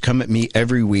questions come at me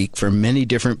every week from many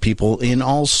different people in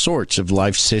all sorts of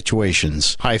life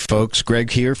situations. Hi folks,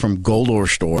 Greg here from Gold Ore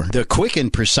Store. The quick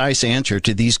and precise answer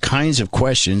to these kinds of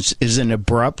questions is an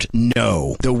abrupt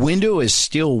no. The window is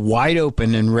still wide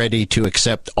open and ready to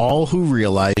accept all who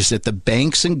realize that the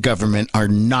banks and government are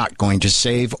not going to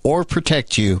save or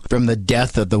protect you from the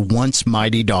death of the once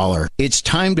mighty dollar. It's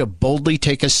time to boldly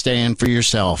take a stand for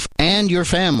yourself and your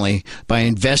family by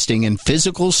investing in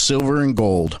physical silver and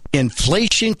gold.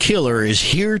 Inflation Killer is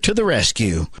here to the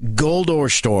rescue. Gold Ore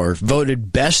Store,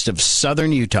 voted best of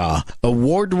Southern Utah.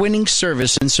 Award-winning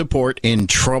service and support in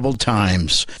troubled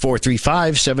times.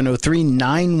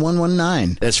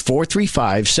 435-703-9119. That's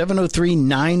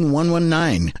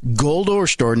 435-703-9119. Gold Ore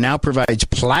Store now provides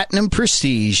platinum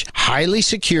prestige, highly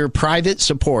secure private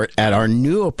support at our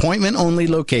new appointment-only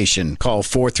location. Call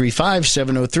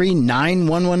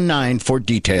 435-703-9119 for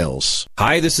details.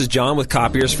 Hi, this is John with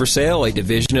Copiers for Sale, a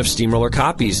division of Steamroller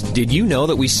Copies. Did you know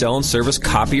that we sell and service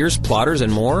copiers, plotters,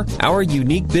 and more? Our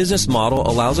unique business model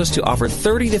allows us to offer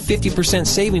 30 to 50%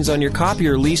 savings on your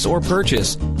copier lease or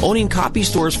purchase. Owning copy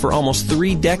stores for almost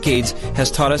 3 decades has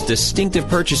taught us distinctive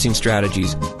purchasing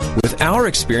strategies. With our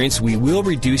experience, we will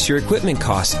reduce your equipment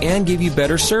costs and give you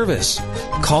better service.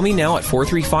 Call me now at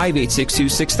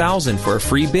 435-862-6000 for a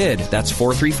free bid. That's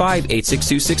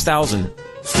 435-862-6000.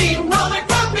 Steamroller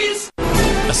Copies!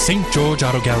 A St. George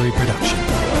Auto Gallery production.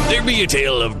 There be a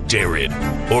tale of Jared,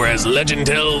 or as legend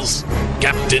tells,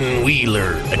 Captain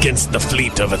Wheeler against the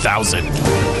fleet of 1,000.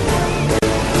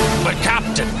 But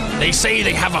Captain, they say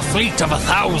they have a fleet of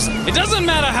 1,000. It doesn't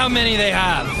matter how many they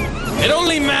have. It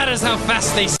only matters how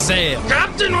fast they sail.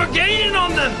 Captain, we're gaining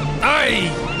on them!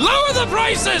 Aye! Lower the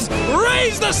prices!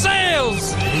 Raise the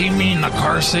sails! Do you mean the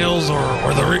car sales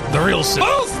or the real sales?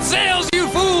 Both sails, you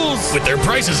fools! With their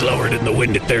prices lowered and the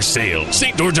wind at their sail,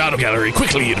 St. George Auto Gallery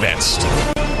quickly advanced.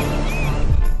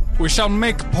 We shall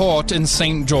make port in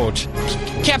St. George.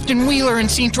 Captain Wheeler and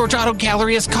St. George Auto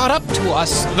Gallery has caught up to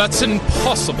us. That's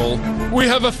impossible. We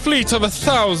have a fleet of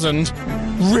 1,000.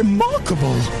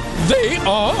 Remarkable. They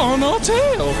are on our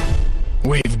tail.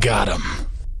 We've got them.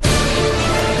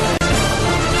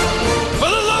 For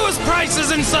the lowest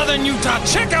prices in southern Utah,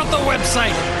 check out the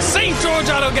website,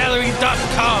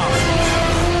 stgeorgeautogallery.com.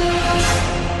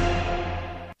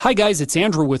 Hi guys, it's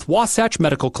Andrew with Wasatch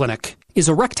Medical Clinic. Is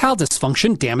erectile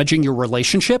dysfunction damaging your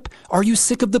relationship? Are you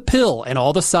sick of the pill and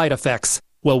all the side effects?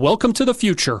 Well, welcome to the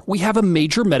future. We have a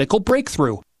major medical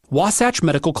breakthrough. Wasatch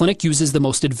Medical Clinic uses the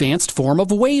most advanced form of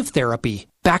wave therapy.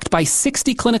 Backed by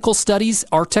 60 clinical studies,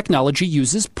 our technology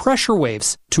uses pressure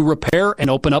waves to repair and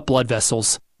open up blood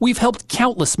vessels. We've helped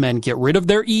countless men get rid of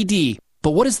their ED.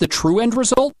 But what is the true end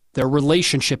result? Their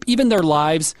relationship, even their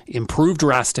lives, improve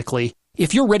drastically.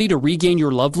 If you're ready to regain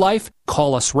your love life,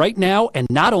 call us right now, and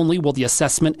not only will the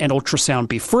assessment and ultrasound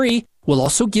be free, we'll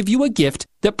also give you a gift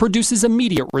that produces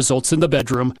immediate results in the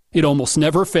bedroom. It almost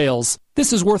never fails.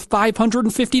 This is worth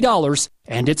 $550,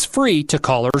 and it's free to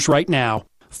callers right now.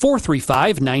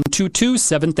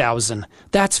 435-922-7000.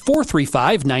 That's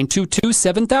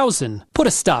 435-922-7000. Put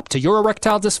a stop to your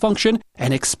erectile dysfunction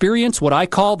and experience what I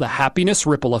call the happiness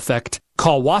ripple effect.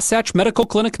 Call Wasatch Medical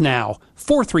Clinic now.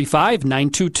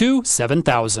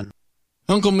 435-922-7000.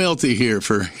 Uncle Milty here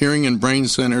for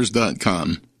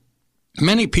hearingandbraincenters.com.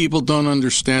 Many people don't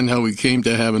understand how we came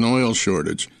to have an oil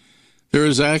shortage. There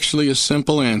is actually a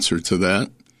simple answer to that.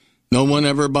 No one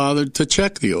ever bothered to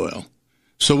check the oil.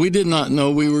 So we did not know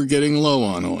we were getting low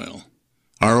on oil.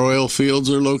 Our oil fields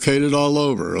are located all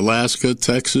over, Alaska,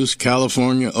 Texas,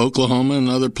 California, Oklahoma, and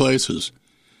other places.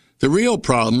 The real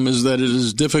problem is that it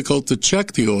is difficult to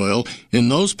check the oil in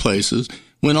those places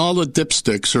when all the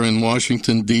dipsticks are in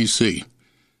Washington, D.C.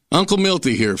 Uncle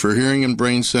Milty here for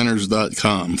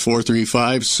hearingandbraincenters.com,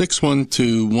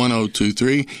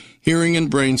 435-612-1023,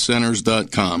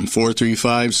 hearingandbraincenters.com,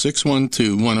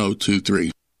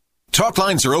 435-612-1023. Talk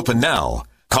lines are open now.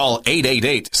 Call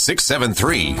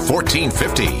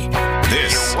 888-673-1450.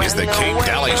 This is the Kate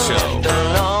Daly Show.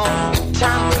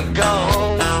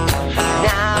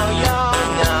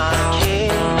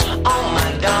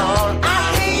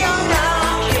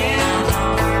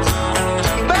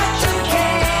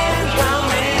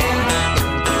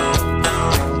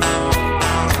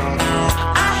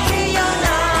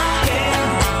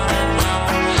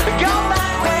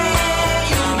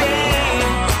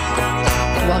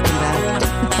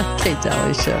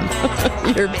 Daly Show.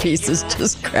 Your pieces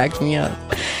just cracked me up.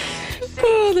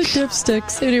 Oh, the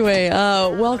dipsticks. Anyway,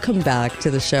 welcome back to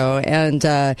the show. And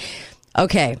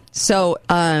okay, so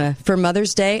for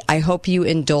Mother's Day, I hope you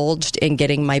indulged in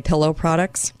getting MyPillow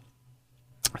products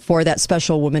for that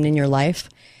special woman in your life.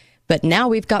 But now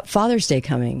we've got Father's Day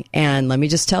coming, and let me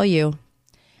just tell you,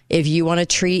 if you want to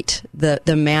treat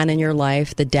the man in your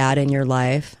life, the dad in your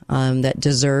life, that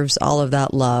deserves all of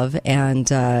that love and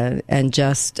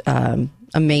just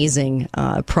amazing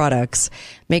products,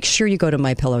 make sure you go to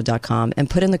mypillow.com and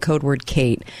put in the code word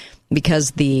Kate,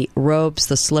 because the robes,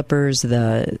 the slippers,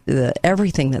 the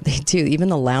everything that they do, even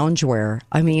the loungewear,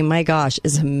 I mean, my gosh,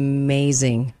 is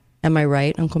amazing. Am I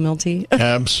right, Uncle Milty?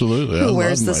 Absolutely. Who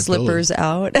wears the slippers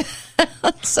out?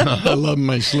 So, I love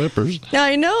my slippers.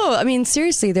 I know. I mean,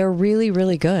 seriously, they're really,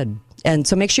 really good. And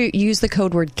so make sure you use the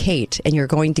code word Kate, and you're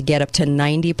going to get up to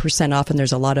 90% off. And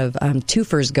there's a lot of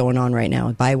twofers going on right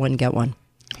now. Buy one, get one.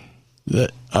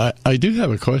 I do have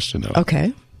a question, though.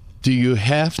 Okay. Do you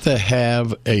have to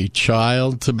have a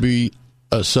child to be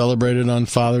celebrated on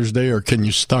Father's Day, or can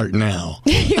you start now?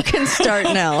 You can start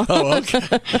now. Oh, okay.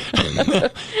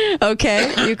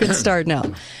 Okay, you can start now.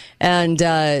 And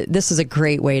this is a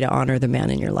great way to honor the man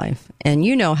in your life. And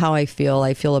you know how I feel.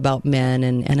 I feel about men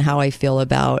and how I feel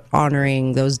about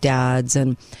honoring those dads.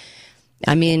 And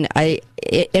I mean,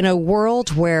 in a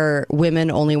world where women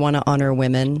only want to honor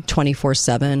women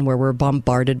 24/7, where we're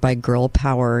bombarded by girl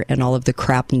power and all of the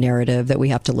crap narrative that we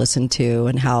have to listen to,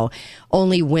 and how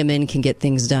only women can get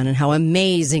things done and how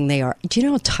amazing they are. Do you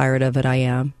know how tired of it I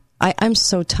am? I'm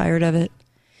so tired of it.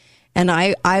 And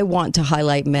I want to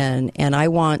highlight men, and I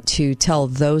want to tell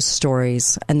those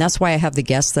stories. And that's why I have the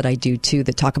guests that I do, too,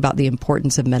 that talk about the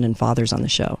importance of men and fathers on the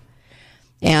show.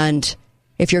 And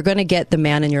if you're going to get the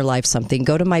man in your life something,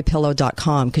 go to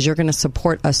mypillow.com, because you're going to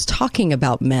support us talking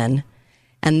about men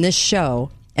and this show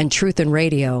and Truth in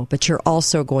Radio, but you're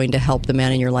also going to help the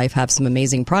man in your life have some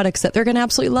amazing products that they're going to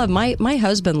absolutely love. My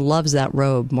husband loves that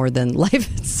robe more than life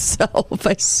itself,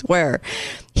 I swear.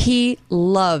 He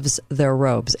loves their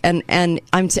robes. And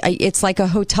it's like a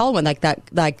hotel one, like that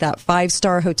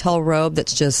 5-star hotel robe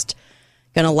that's just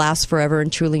going to last forever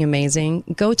and truly amazing.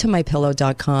 Go to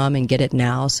mypillow.com and get it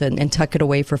now, and tuck it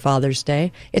away for Father's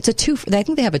Day. It's I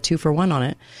think they have a 2-for-1 on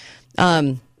it.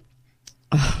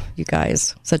 You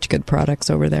guys, such good products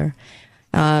over there.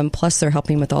 Plus, they're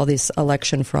helping with all this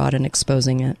election fraud and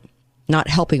exposing it. Not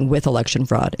helping with election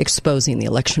fraud, exposing the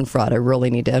election fraud. I really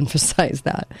need to emphasize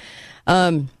that.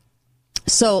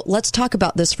 So let's talk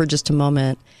about this for just a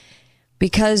moment.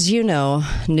 Because,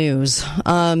 news.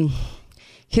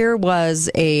 Here was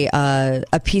a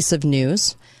piece of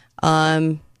news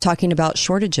talking about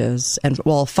shortages and,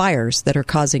 fires that are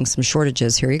causing some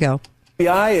shortages. Here you go. The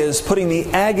FBI is putting the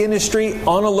ag industry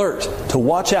on alert to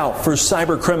watch out for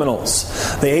cyber criminals.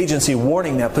 The agency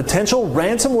warning that potential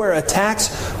ransomware attacks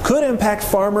could impact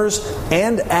farmers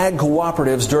and ag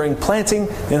cooperatives during planting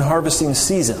and harvesting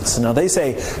seasons. Now, they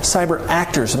say cyber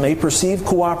actors may perceive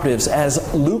cooperatives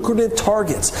as lucrative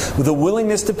targets with a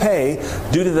willingness to pay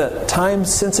due to the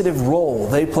time-sensitive role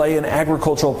they play in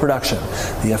agricultural production.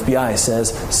 The FBI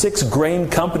says 6 grain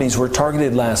companies were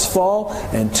targeted last fall,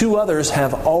 and 2 others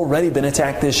have already been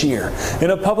attacked this year.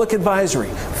 In a public advisory,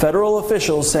 federal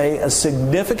officials say a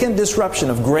significant disruption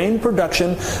of grain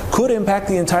production could impact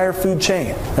the entire food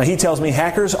chain. Now, he tells me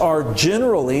hackers are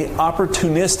generally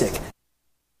opportunistic.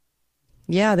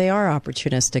 Yeah, they are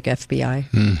opportunistic,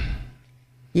 FBI.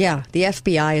 Yeah, the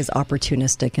FBI is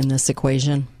opportunistic in this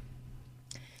equation.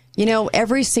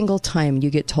 Every single time you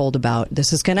get told about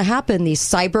this is going to happen, these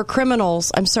cyber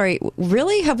criminals. I'm sorry,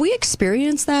 really? Have we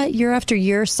experienced that year after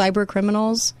year, cyber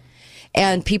criminals?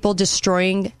 And people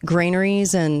destroying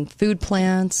granaries and food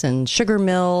plants and sugar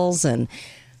mills. And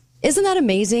isn't that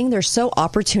amazing? They're so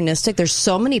opportunistic. There's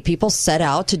so many people set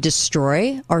out to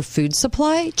destroy our food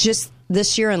supply just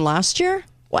this year and last year.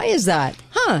 Why is that?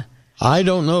 Huh? I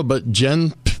don't know, but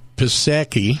Jen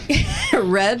Psaki,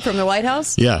 Red from the White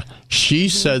House? Yeah. She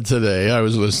said today, I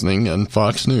was listening on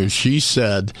Fox News, she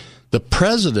said the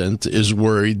president is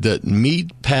worried that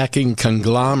meat packing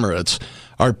conglomerates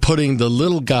are putting the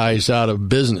little guys out of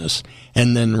business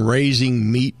and then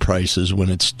raising meat prices when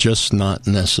it's just not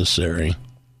necessary.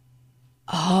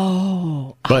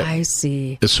 Oh, but, I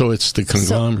see. So it's the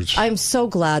conglomerates. I'm so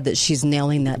glad that she's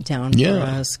nailing that down for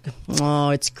us. Oh,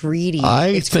 it's greedy.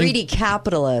 Greedy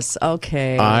capitalists.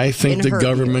 Okay. I think the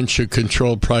government should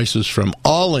control prices from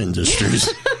all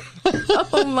industries.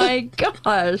 Oh, my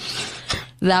gosh.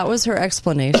 That was her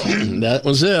explanation. That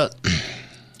was it.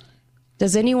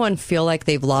 Does anyone feel like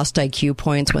they've lost IQ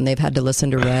points when they've had to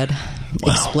listen to Red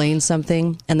explain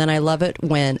something? And then I love it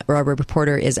when a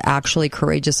reporter is actually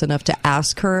courageous enough to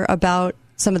ask her about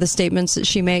some of the statements that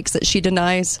she makes that she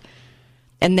denies.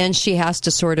 And then she has to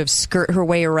sort of skirt her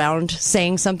way around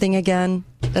saying something again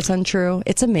that's untrue.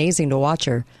 It's amazing to watch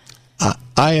her.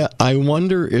 I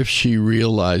wonder if she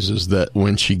realizes that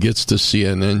when she gets to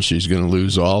CNN, she's going to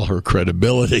lose all her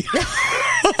credibility.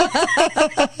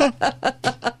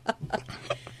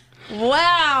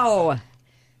 Wow.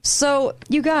 So,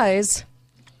 you guys,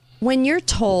 when you're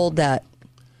told that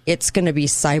it's going to be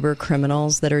cyber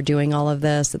criminals that are doing all of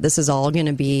this, that this is all going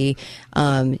to be,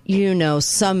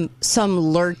 some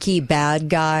lurky bad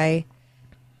guy,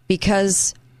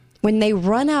 because when they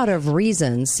run out of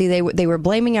reasons, see, they were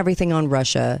blaming everything on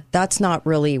Russia. That's not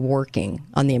really working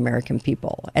on the American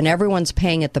people. And everyone's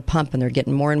paying at the pump, and they're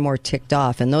getting more and more ticked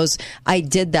off. And those I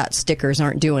did that stickers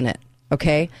aren't doing it,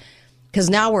 okay? Because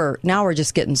now we're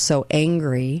just getting so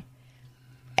angry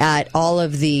at all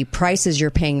of the prices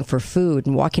you're paying for food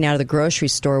and walking out of the grocery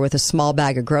store with a small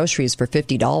bag of groceries for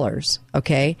 $50,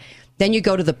 okay? Then you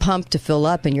go to the pump to fill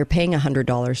up, and you're paying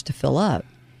 $100 to fill up.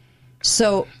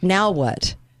 So now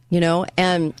what?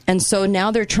 And so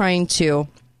now they're trying to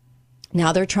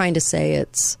say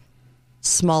it's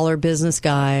smaller business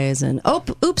guys and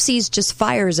oopsies, just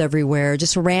fires everywhere,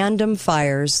 just random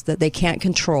fires that they can't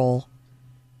control,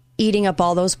 eating up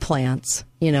all those plants,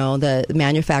 the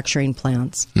manufacturing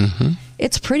plants. Mm-hmm.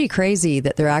 It's pretty crazy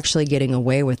that they're actually getting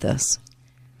away with this.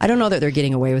 I don't know that they're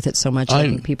getting away with it so much. I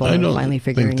think people are finally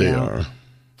figuring it out.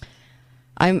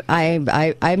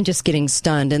 I'm just getting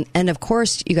stunned. And of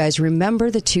course, you guys remember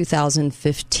the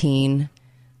 2015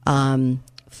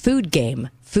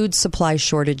 food supply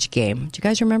shortage game. Do you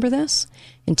guys remember this?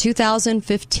 In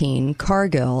 2015,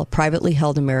 Cargill, a privately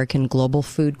held American global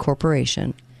food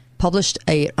corporation, published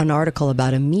an article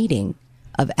about a meeting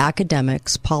of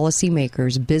academics,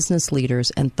 policymakers, business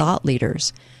leaders, and thought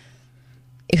leaders.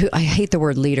 I hate the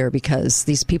word leader because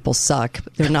these people suck.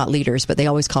 They're not leaders, but they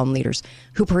always call them leaders,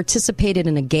 who participated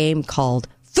in a game called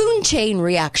Food Chain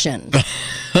Reaction.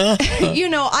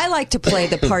 I like to play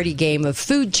the party game of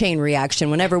Food Chain Reaction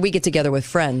whenever we get together with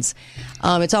friends.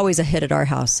 It's always a hit at our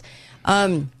house.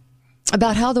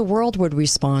 About how the world would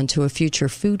respond to a future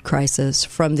food crisis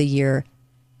from the year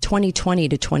 2020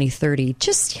 to 2030.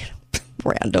 Just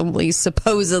randomly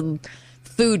supposed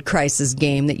food crisis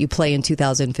game that you play in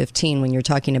 2015 when you're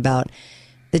talking about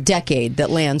the decade that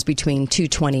lands between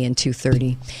 220 and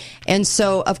 230. And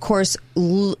so, of course,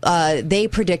 they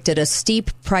predicted a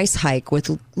steep price hike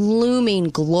with looming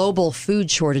global food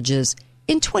shortages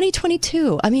in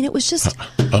 2022. I mean, it was just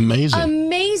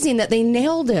amazing that they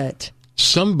nailed it.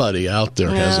 Somebody out there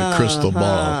has a crystal ball.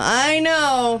 I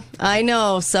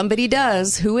know. Somebody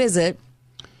does. Who is it?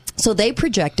 So they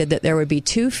projected that there would be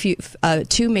two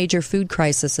major food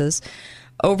crises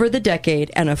over the decade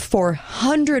and a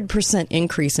 400%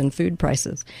 increase in food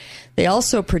prices. They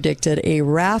also predicted a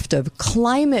raft of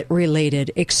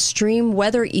climate-related extreme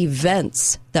weather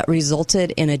events that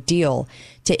resulted in a deal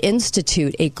to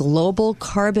institute a global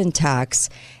carbon tax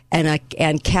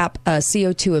and cap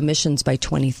CO2 emissions by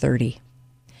 2030.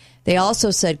 They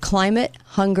also said climate,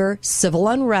 hunger, civil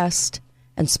unrest,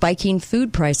 and spiking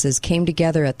food prices came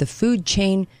together at the Food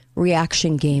Chain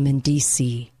Reaction Game in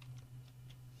D.C.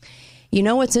 You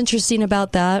know what's interesting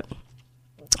about that?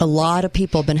 A lot of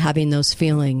people have been having those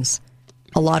feelings,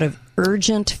 a lot of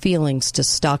urgent feelings to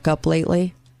stock up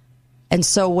lately. And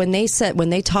so when they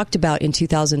talked about in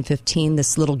 2015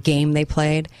 this little game they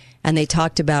played, and they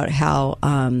talked about how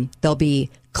there'll be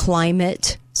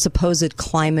supposed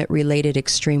climate-related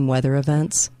extreme weather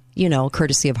events,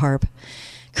 courtesy of HAARP,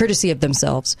 courtesy of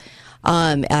themselves,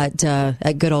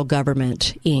 at good old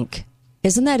government, Inc.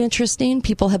 Isn't that interesting?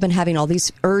 People have been having all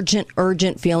these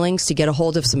urgent feelings to get a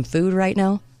hold of some food right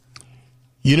now.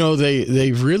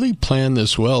 They've really planned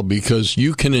this well, because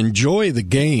you can enjoy the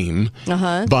game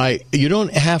you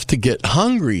don't have to get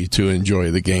hungry to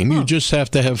enjoy the game. You just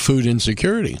have to have food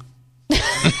insecurity.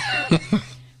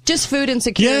 Just food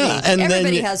insecurity. Yeah, and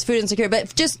everybody has food insecurity,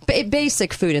 but just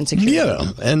basic food insecurity.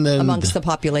 Yeah, and then amongst the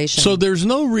population. So there's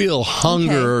no real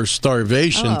hunger or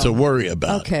starvation to worry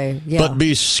about. Okay, yeah. But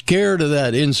be scared of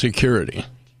that insecurity.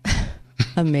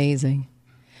 Amazing.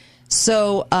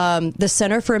 So the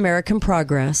Center for American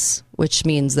Progress, which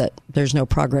means that there's no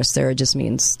progress there, it just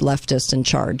means leftist in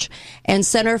charge, and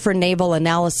Center for Naval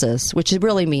Analysis, which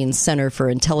really means Center for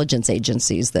Intelligence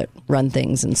Agencies that run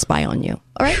things and spy on you.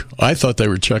 All right? I thought they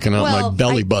were checking out my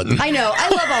belly button. I know. I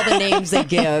love all the names they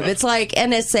give. It's like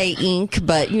NSA Inc.,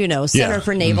 but, Center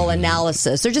for Naval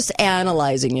Analysis. They're just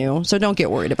analyzing you, so don't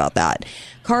get worried about that.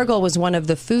 Cargill was one of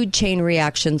the Food Chain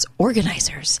Reactions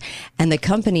organizers, and the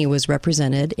company was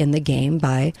represented in the game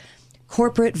by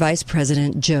Corporate Vice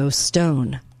President Joe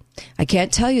Stone. I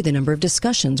can't tell you the number of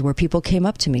discussions where people came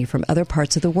up to me from other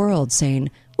parts of the world saying,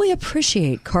 "We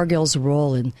appreciate Cargill's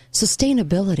role in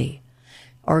sustainability,"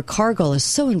 or "Cargill is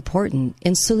so important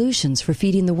in solutions for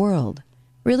feeding the world."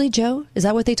 Really, Joe? Is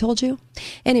that what they told you?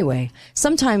 Anyway,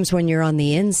 sometimes when you're on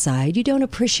the inside, you don't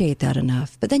appreciate that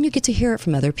enough, but then you get to hear it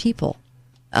from other people.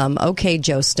 Okay,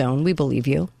 Joe Stone, we believe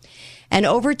you. And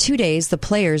over 2 days, the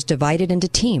players divided into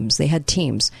teams. They had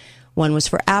teams. One was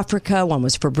for Africa, one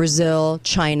was for Brazil,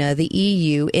 China, the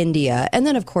EU, India, and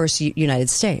then, of course, United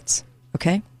States.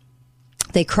 Okay?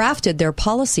 They crafted their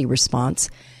policy response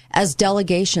as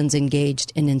delegations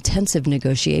engaged in intensive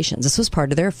negotiations. This was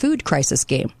part of their food crisis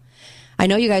game. I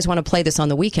know you guys want to play this on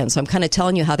the weekend, so I'm kind of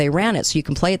telling you how they ran it so you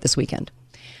can play it this weekend.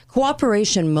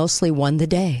 Cooperation mostly won the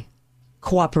day.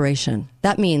 Cooperation.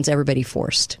 That means everybody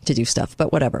forced to do stuff,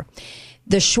 but whatever.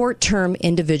 The short-term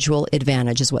individual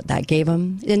advantage is what that gave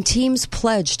them. And teams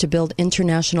pledged to build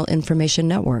international information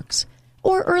networks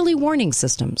or early warning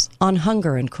systems on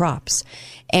hunger and crops.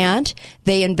 And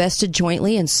they invested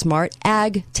jointly in smart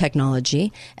ag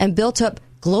technology and built up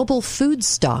global food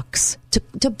stocks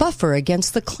to buffer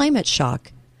against the climate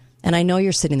shock. And I know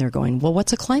you're sitting there going, well,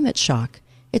 what's a climate shock?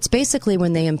 It's basically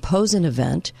when they impose an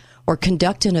event or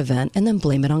conduct an event and then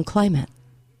blame it on climate.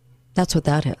 That's what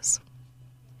that is.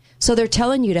 So they're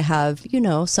telling you to have,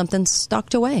 something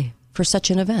stocked away for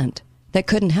such an event that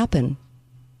couldn't happen,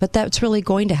 but that's really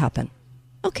going to happen.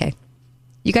 Okay.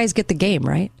 You guys get the game,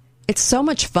 right? It's so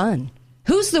much fun.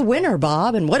 Who's the winner,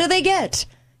 Bob? And what do they get?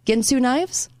 Ginsu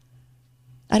knives?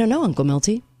 I don't know, Uncle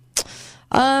Milty.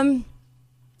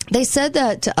 They said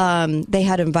that they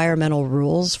had environmental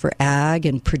rules for ag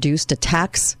and produced a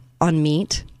tax on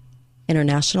meat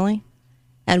internationally.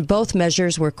 And both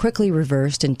measures were quickly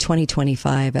reversed in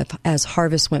 2025 as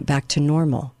harvest went back to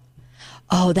normal.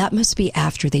 Oh, that must be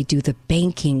after they do the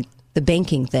banking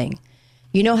thing.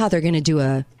 You know how they're going to do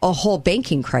a whole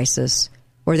banking crisis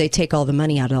where they take all the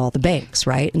money out of all the banks,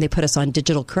 right? And they put us on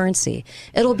digital currency.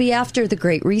 It'll be after the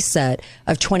Great Reset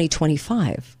of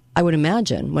 2025, I would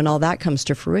imagine, when all that comes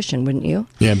to fruition, wouldn't you?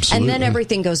 Yeah, absolutely. And then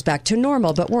everything goes back to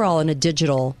normal, but we're all in the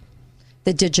digital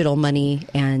money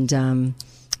and,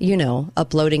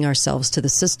 uploading ourselves to the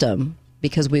system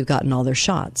because we've gotten all their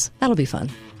shots. That'll be fun.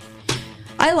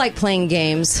 I like playing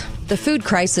games. The food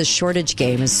crisis shortage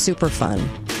game is super fun.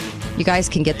 You guys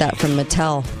can get that from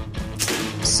Mattel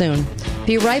soon.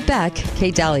 Be right back.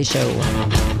 Kate Daly Show.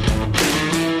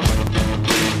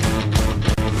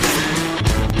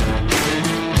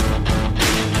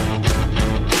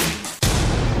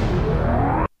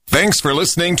 Thanks for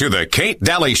listening to The Kate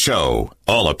Daly Show.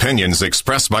 All opinions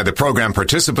expressed by the program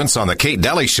participants on The Kate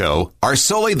Daly Show are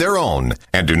solely their own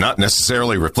and do not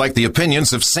necessarily reflect the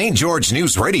opinions of St. George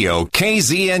News Radio,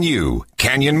 KZNU,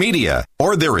 Canyon Media,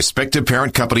 or their respective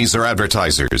parent companies or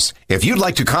advertisers. If you'd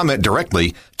like to comment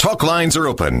directly, talk lines are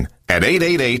open at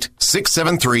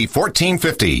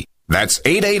 888-673-1450. That's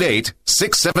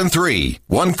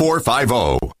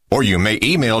 888-673-1450. Or you may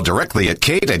email directly at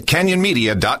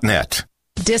kate@canyonmedia.net.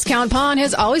 Discount Pawn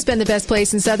has always been the best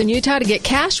place in southern Utah to get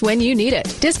cash when you need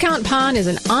it. Discount Pawn is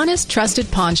an honest,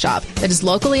 trusted pawn shop that is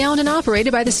locally owned and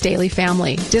operated by the Staley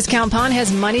family. Discount Pawn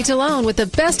has money to loan with the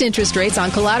best interest rates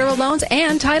on collateral loans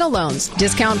and title loans.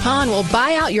 Discount Pawn will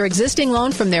buy out your existing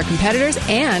loan from their competitors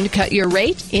and cut your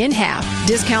rate in half.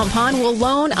 Discount Pawn will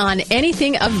loan on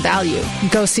anything of value.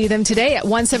 Go see them today at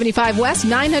 175 West,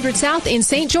 900 South in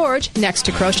St. George, next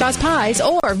to Crowshaw's Pies,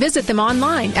 or visit them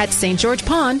online at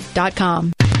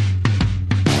stgeorgepawn.com.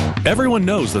 Everyone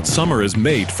knows that summer is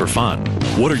made for fun.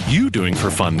 What are you doing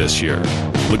for fun this year?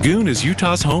 Lagoon is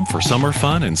Utah's home for summer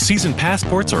fun, and season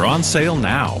passports are on sale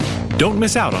now. Don't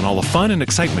miss out on all the fun and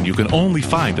excitement you can only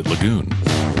find at Lagoon.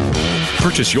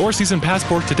 Purchase your season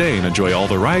passport today and enjoy all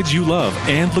the rides you love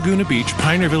and Laguna Beach,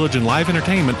 Pioneer Village, and live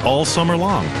entertainment all summer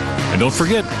long. And don't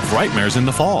forget, Frightmares in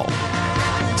the fall.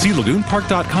 See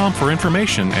lagoonpark.com for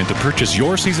information and to purchase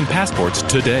your season passports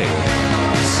today.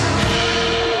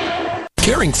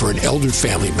 Caring for an elder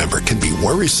family member can be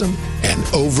worrisome and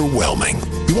overwhelming.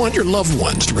 You want your loved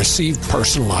ones to receive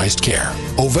personalized care.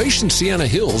 Ovation Sienna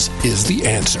Hills is the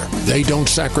answer. They don't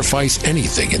sacrifice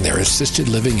anything in their assisted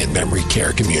living and memory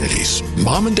care communities.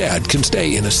 Mom and dad can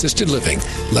stay in assisted living,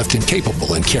 left in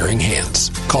capable and caring hands.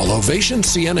 Call Ovation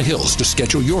Sienna Hills to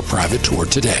schedule your private tour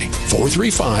today.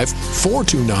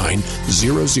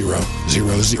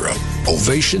 435-429-0000.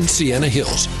 Ovation Sienna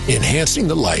Hills, enhancing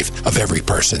the life of every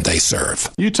person they serve.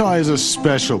 Utah is a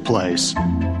special place.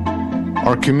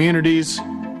 Our communities,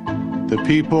 the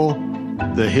people,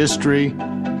 the history.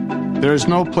 There is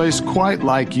no place quite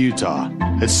like Utah.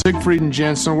 At Siegfried and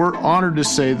Jensen, we're honored to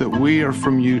say that we are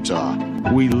from Utah.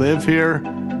 We live here,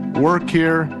 work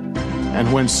here,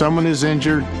 and when someone is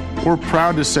injured, we're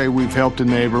proud to say we've helped a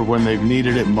neighbor when they've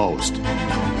needed it most.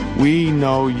 We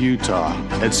know Utah.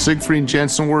 At Siegfried and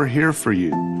Jensen, we're here for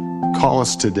you. Call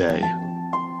us today.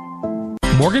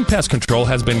 Morgan Pest Control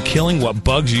has been killing what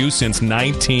bugs you since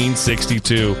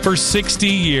 1962. For 60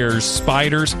 years,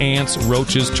 spiders, ants,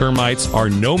 roaches, termites are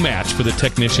no match for the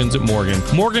technicians at Morgan.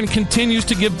 Morgan continues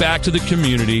to give back to the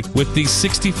community with the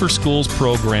 60 for Schools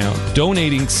program,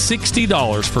 donating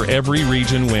 $60 for every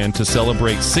region win to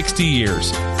celebrate 60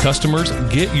 years. Customers,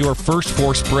 get your first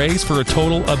 4 sprays for a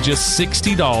total of just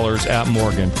 $60 at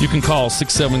Morgan. You can call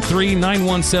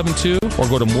 673-9172 or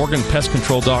go to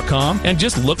morganpestcontrol.com and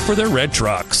just look for their red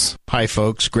trucks. Hi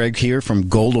folks, Greg here from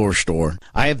Gold Ore Store.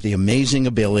 I have the amazing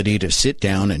ability to sit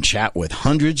down and chat with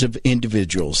hundreds of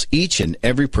individuals. Each and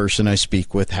every person I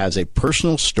speak with has a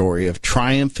personal story of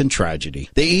triumph and tragedy.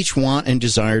 They each want and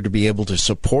desire to be able to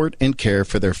support and care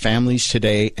for their families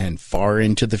today and far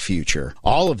into the future.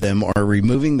 All of them are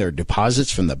removing their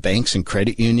deposits from the banks and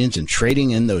credit unions and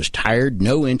trading in those tired,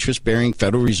 no interest bearing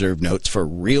Federal Reserve notes for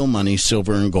real money,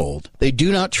 silver and gold. They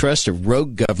do not trust a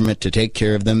rogue government to take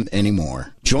care of them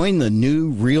anymore. Join the new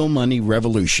real money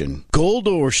revolution. Gold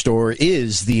Ore Store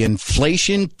is the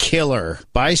inflation killer.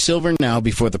 Buy silver now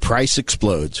before the price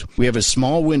explodes. We have a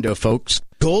small window, folks.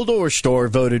 Gold Ore Store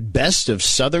voted Best of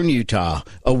Southern Utah.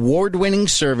 Award-winning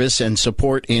service and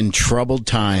support in troubled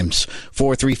times.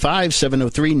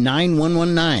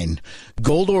 435-703-9119.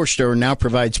 Gold Ore Store now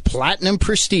provides platinum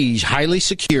prestige, highly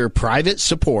secure private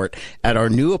support at our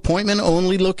new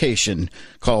appointment-only location.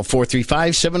 Call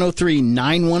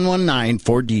 435-703-9119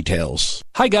 for details.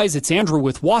 Hi guys, it's Andrew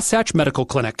with Wasatch Medical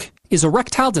Clinic. Is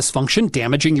erectile dysfunction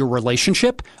damaging your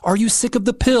relationship? Are you sick of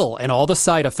the pill and all the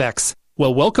side effects?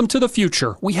 Well, welcome to the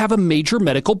future. We have a major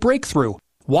medical breakthrough.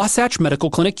 Wasatch Medical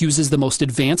Clinic uses the most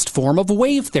advanced form of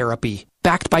wave therapy.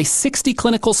 Backed by 60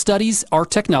 clinical studies, our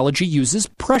technology uses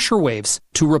pressure waves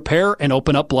to repair and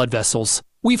open up blood vessels.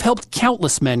 We've helped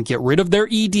countless men get rid of their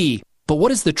ED. But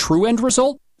what is the true end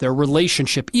result? Their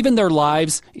relationship, even their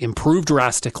lives, improve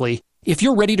drastically. If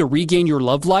you're ready to regain your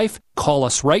love life, call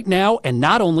us right now, and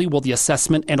not only will the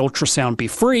assessment and ultrasound be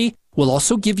free, We'll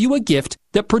also give you a gift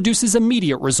that produces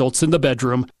immediate results in the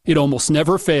bedroom. It almost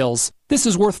never fails. This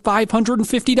is worth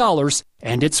 $550,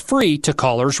 and it's free to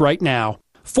callers right now.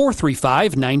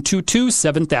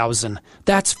 435-922-7000.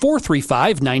 That's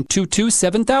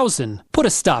 435-922-7000. Put a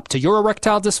stop to your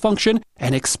erectile dysfunction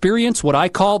and experience what I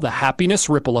call the happiness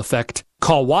ripple effect.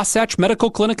 Call Wasatch Medical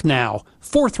Clinic now.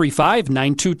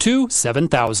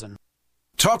 435-922-7000.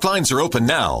 Talk lines are open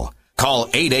now. Call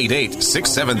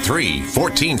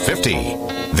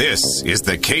 888-673-1450. This is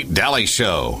the Kate Daly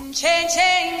Show. Change,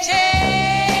 change, change.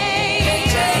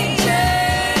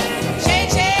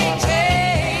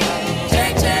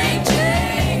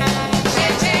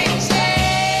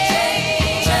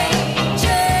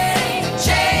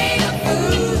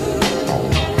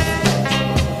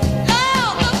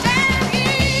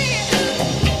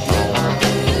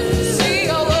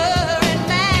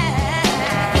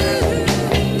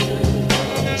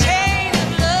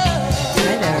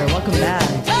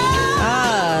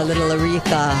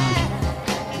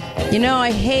 You know,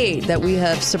 I hate that we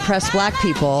have suppressed black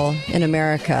people in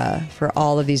America for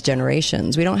all of these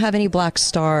generations. We don't have any black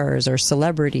stars or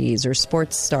celebrities or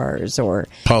sports stars or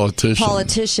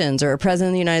politicians or a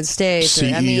president of the United States.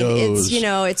 CEOs. I mean, it's, you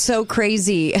know, it's so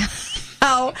crazy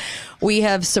how we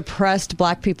have suppressed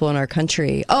black people in our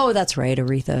country. Oh, that's right,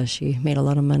 Aretha. She made a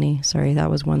lot of money. Sorry, that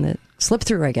was one that slipped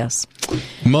through, I guess.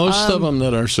 Most of them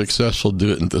that are successful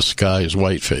do it in disguise,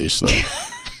 whiteface, though.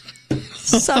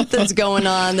 Something's going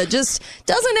on that just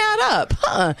doesn't add up.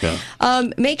 Huh? Yeah.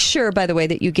 Make sure, by the way,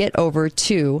 that you get over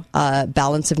to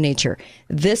Balance of Nature.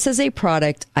 This is a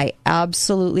product I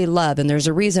absolutely love, and there's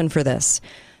a reason for this.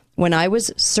 When I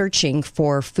was searching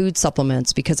for food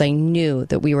supplements, because I knew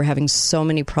that we were having so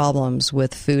many problems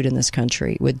with food in this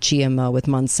country, with GMO, with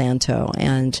Monsanto,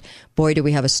 and boy, do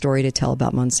we have a story to tell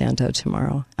about Monsanto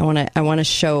tomorrow. I want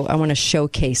to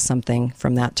showcase something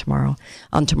from that tomorrow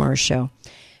on tomorrow's show.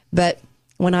 But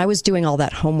when I was doing all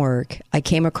that homework, I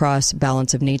came across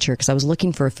Balance of Nature because I was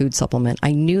looking for a food supplement.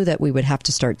 I knew that we would have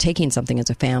to start taking something as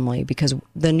a family because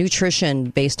the nutrition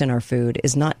based in our food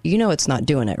is not, you know, it's not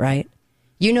doing it, right?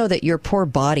 You know that your poor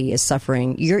body is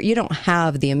suffering. You don't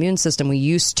have the immune system we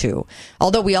used to,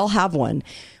 although we all have one.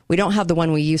 We don't have the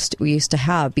one we used to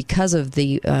have because of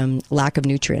the lack of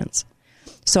nutrients.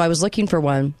 So I was looking for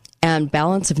one, and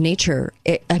Balance of Nature,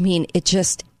 it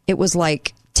was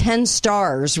like 10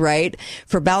 stars, right,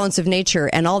 for Balance of Nature,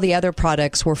 and all the other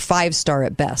products were 5-star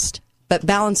at best. But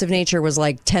Balance of Nature was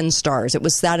like 10 stars. It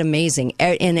was that amazing.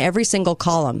 In every single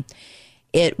column,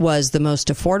 it was the most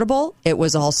affordable. It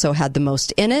was also had the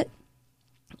most in it,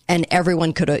 and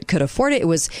everyone could afford it. It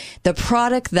was the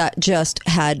product that just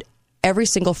had every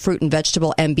single fruit and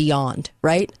vegetable and beyond,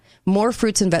 right? More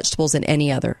fruits and vegetables than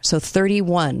any other. So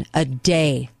 31 a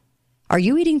day. Are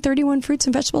you eating 31 fruits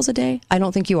and vegetables a day? I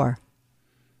don't think you are.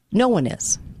 No one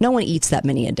is. No one eats that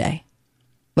many a day.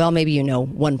 Well, maybe you know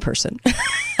one person.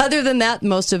 Other than that,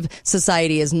 most of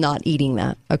society is not eating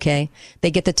that, okay?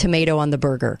 They get the tomato on the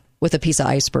burger with a piece of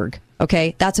iceberg,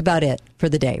 okay? That's about it for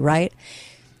the day, right?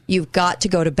 You've got to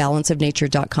go to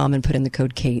balanceofnature.com and put in the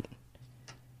code KATE.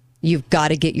 You've got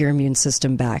to get your immune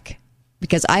system back.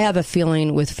 Because I have a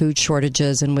feeling with food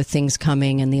shortages and with things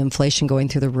coming and the inflation going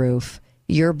through the roof,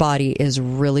 your body is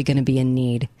really going to be in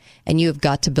need. And you have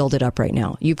got to build it up right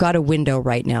now. You've got a window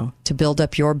right now to build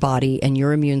up your body and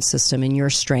your immune system and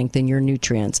your strength and your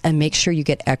nutrients. And make sure you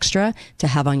get extra to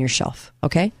have on your shelf,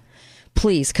 okay?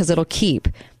 Please, because it'll keep.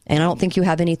 And I don't think you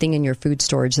have anything in your food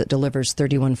storage that delivers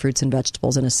 31 fruits and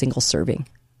vegetables in a single serving.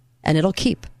 And it'll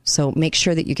keep. So make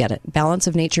sure that you get it.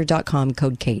 Balanceofnature.com,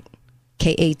 code KATE.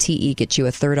 KATE gets you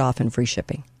a third off and free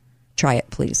shipping. Try it,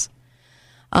 please.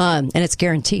 And it's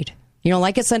guaranteed. You don't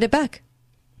like it, send it back.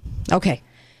 Okay.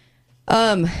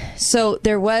 So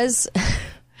there was,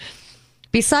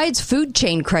 besides food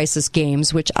chain crisis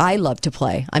games, which I love to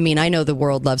play. I mean, I know the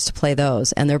world loves to play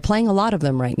those, and they're playing a lot of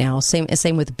them right now.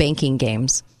 Same with banking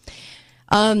games.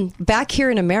 Back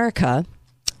here in America,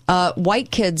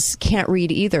 white kids can't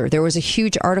read either. There was a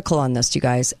huge article on this, you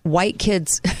guys. White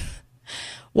kids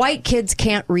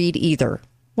can't read either.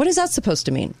 What is that supposed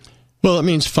to mean? Well, it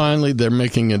means finally they're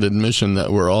making an admission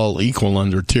that we're all equal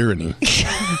under tyranny.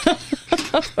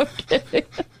 Okay.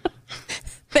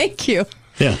 Thank you.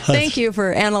 Yeah, thank you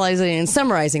for analyzing and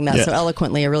summarizing that so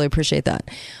eloquently. I really appreciate that.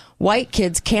 White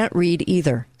kids can't read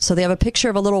either. So they have a picture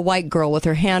of a little white girl with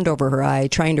her hand over her eye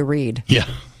trying to read. Yeah.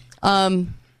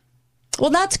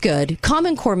 Well, that's good.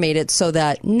 Common Core made it so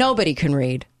that nobody can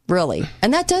read, really.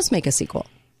 And that does make us equal.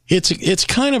 It's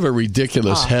kind of a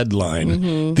ridiculous headline.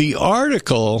 Mm-hmm. The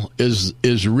article is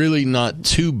really not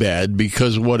too bad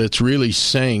because what it's really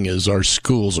saying is our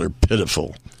schools are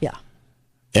pitiful. Yeah.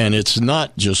 And it's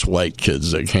not just white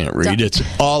kids that can't read. It's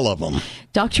all of them.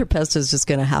 Dr. Pest is just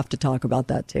going to have to talk about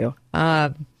that, too.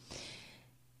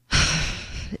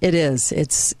 It is.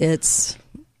 It's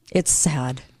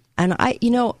sad. And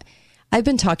I've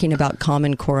been talking about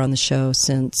Common Core on the show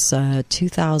since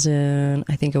 2000,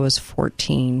 I think it was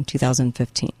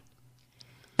 2015.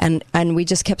 And we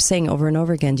just kept saying over and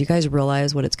over again, do you guys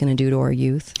realize what it's going to do to our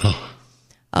youth?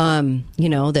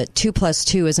 That 2 +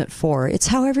 2 isn't 4. It's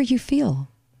however you feel.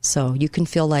 So you can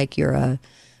feel like you're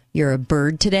a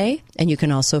bird today, and you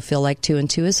can also feel like 2 and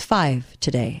 2 is 5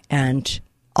 today, and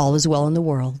all is well in the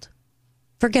world.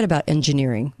 Forget about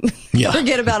engineering. Yeah.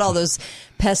 Forget about all those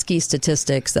pesky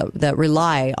statistics that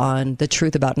rely on the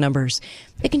truth about numbers.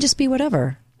 It can just be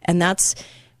whatever. And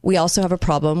we also have a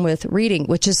problem with reading,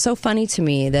 which is so funny to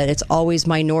me that it's always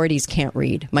minorities can't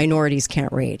read. Minorities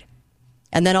can't read.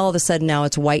 And then all of a sudden now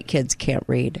it's white kids can't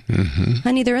read. Mm-hmm.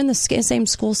 Honey, they're in the same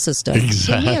school system.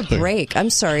 Exactly. Give me a break.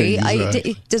 I'm sorry.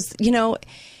 Exactly.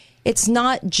 It's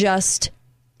not just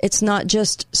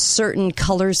certain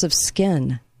colors of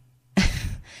skin.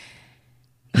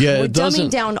 Yeah, we're dumbing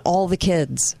down all the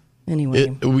kids. Anyway,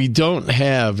 we don't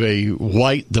have a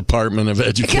white Department of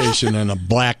Education and a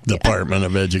black Department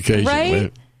of Education.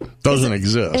 Right? It doesn't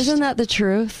exist. Isn't that the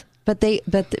truth? But the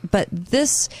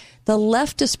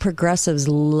leftist progressives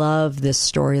love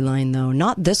this storyline, though.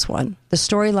 Not this one. The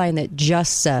storyline that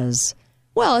just says,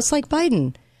 well, it's like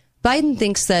Biden. Biden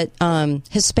thinks that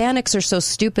Hispanics are so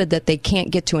stupid that they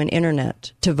can't get to an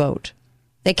internet to vote.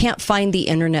 They can't find the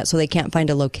internet, so they can't find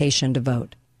a location to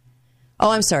vote. Oh,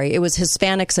 I'm sorry. It was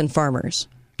Hispanics and farmers.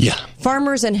 Yeah.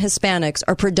 Farmers and Hispanics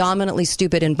are predominantly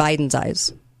stupid in Biden's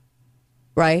eyes.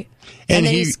 Right? And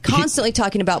then he's constantly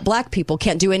talking about black people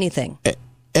can't do anything.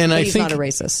 And I he's think not a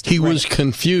racist. He was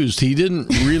confused. He didn't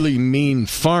really mean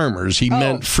farmers. He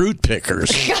meant fruit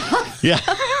pickers. Yeah.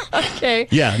 Okay.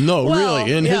 Yeah, no,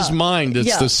 really. In his mind,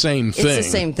 it's the same thing. It's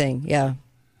the same thing, yeah.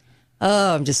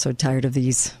 Oh, I'm just so tired of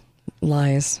these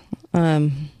lies.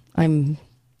 I'm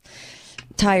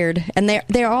tired. And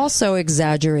they're also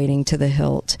exaggerating to the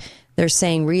hilt. They're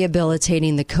saying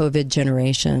rehabilitating the COVID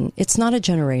generation. It's not a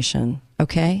generation,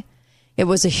 okay? It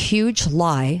was a huge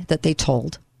lie that they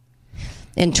told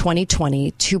in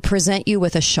 2020 to present you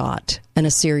with a shot and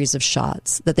a series of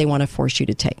shots that they want to force you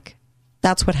to take.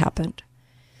 That's what happened.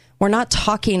 We're not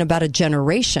talking about a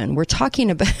generation. We're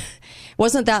talking about,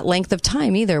 wasn't that length of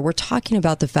time either. We're talking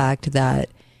about the fact that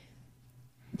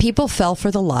people fell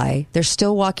for the lie. They're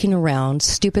still walking around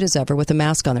stupid as ever with a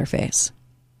mask on their face.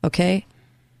 Okay?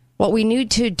 What we need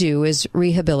to do is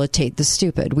rehabilitate the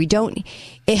stupid.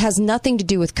 It has nothing to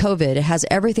do with COVID. It has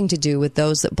everything to do with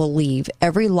those that believe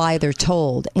every lie they're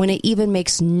told when it even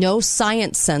makes no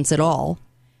science sense at all.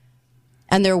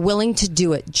 And they're willing to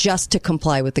do it just to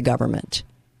comply with the government.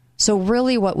 So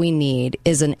really what we need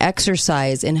is an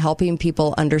exercise in helping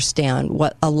people understand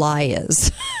what a lie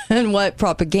is and what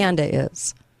propaganda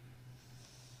is.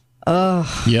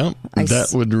 Oh, yeah,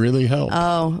 that would really help.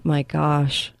 Oh, my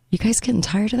gosh. You guys getting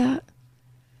tired of that?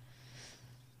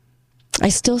 I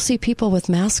still see people with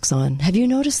masks on. Have you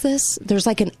noticed this? There's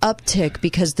like an uptick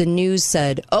because the news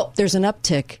said, oh, there's an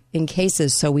uptick in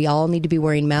cases, so we all need to be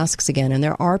wearing masks again. And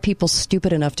there are people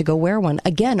stupid enough to go wear one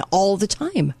again all the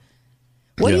time.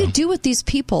 What do you do with these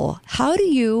people? How do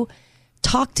you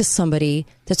talk to somebody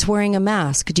that's wearing a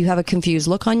mask? Do you have a confused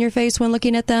look on your face when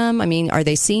looking at them? I mean, are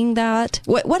they seeing that?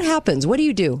 What happens? What do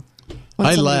you do?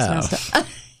 I laugh.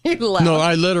 You laugh. No,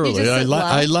 I literally,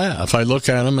 I laugh. I look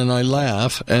at them and I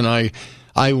laugh, and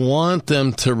I want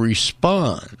them to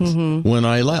respond when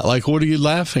I laugh. Like, what are you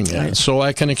laughing at? Right. So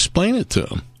I can explain it to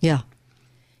them. Yeah.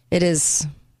 It is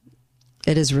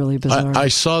really bizarre. I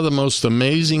saw the most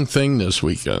amazing thing this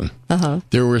weekend.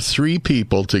 There were 3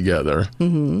 people together.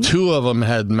 2 of them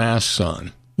had masks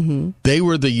on. They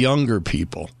were the younger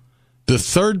people. The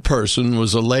third person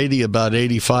was a lady about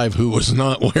 85 who was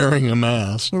not wearing a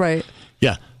mask. Right.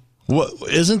 Yeah. What,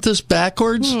 isn't this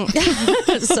backwards?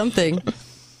 Something.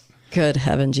 Good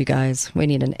heavens, you guys. We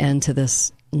need an end to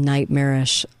this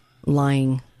nightmarish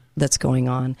lying that's going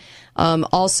on.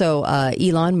 Also,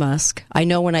 Elon Musk. I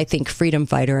know when I think freedom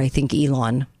fighter, I think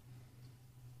Elon.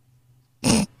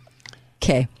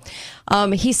 Okay.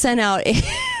 He sent out...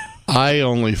 I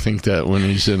only think that when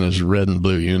he's in his red and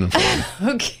blue uniform.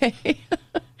 Okay.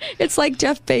 It's like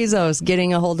Jeff Bezos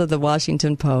getting a hold of the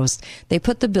Washington Post. They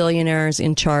put the billionaires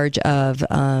in charge of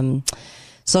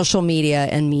social media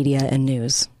and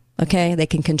news. Okay? They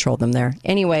can control them there.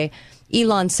 Anyway,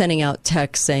 Elon sending out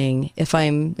text saying, if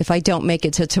I don't make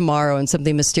it to tomorrow and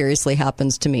something mysteriously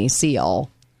happens to me, see y'all.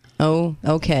 Oh,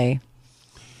 okay.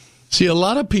 See, a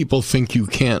lot of people think you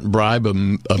can't bribe a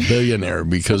billionaire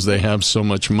because they have so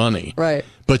much money. Right.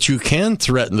 But you can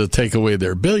threaten to take away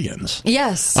their billions.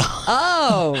 Yes.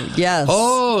 Oh, yes.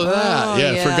 Oh, that.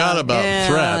 Yeah, forgot about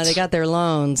threats. They got their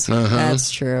loans.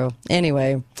 That's true.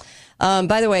 Anyway.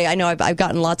 By the way, I know I've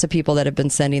gotten lots of people that have been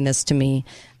sending this to me.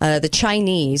 The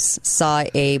Chinese saw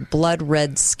a blood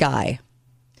red sky.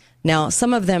 Now,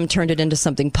 some of them turned it into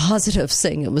something positive,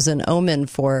 saying it was an omen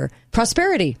for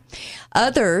prosperity.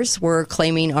 Others were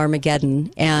claiming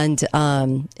Armageddon. And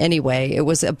anyway, it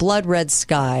was a blood red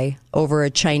sky over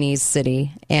a Chinese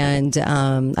city. And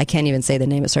I can't even say the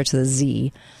name. It starts with a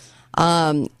Z.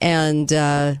 And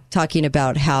talking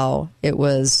about how it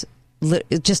was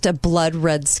just a blood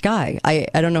red sky. I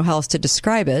don't know how else to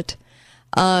describe it.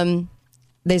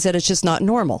 They said it's just not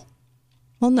normal.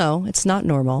 Well, no, it's not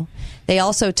normal. They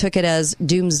also took it as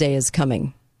doomsday is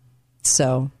coming.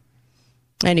 So,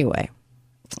 anyway,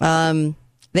 so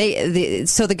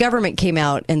the government came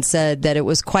out and said that it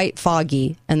was quite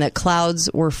foggy and that clouds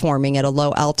were forming at a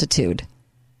low altitude,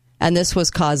 and this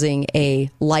was causing a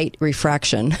light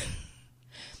refraction.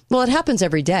 Well, it happens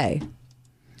every day.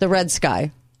 The red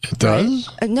sky. It does?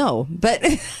 Right? No, but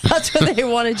that's what they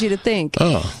wanted you to think.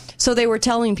 Oh. So they were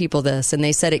telling people this, and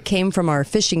they said it came from our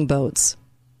fishing boats.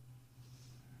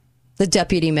 The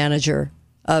deputy manager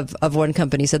of one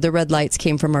company said the red lights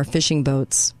came from our fishing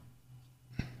boats.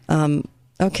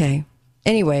 Okay.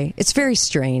 Anyway, it's very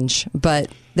strange, but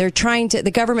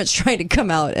the government's trying to come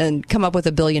out and come up with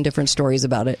a billion different stories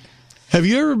about it. Have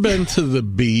you ever been to the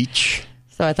beach?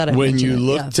 So I thought I'd when you mention it,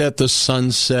 looked at the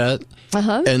sunset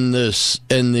and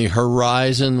the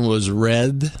horizon was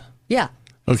red? Yeah.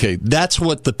 Okay, that's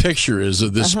what the picture is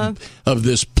of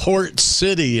this port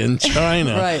city in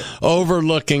China right.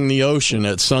 overlooking the ocean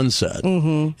at sunset.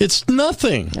 Mm-hmm. It's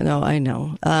nothing. No, I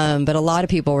know. But a lot of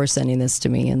people were sending this to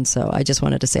me, and so I just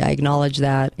wanted to say I acknowledge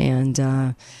that.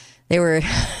 And they were,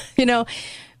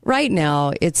 right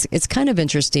now it's kind of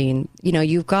interesting.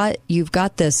 You've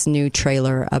got this new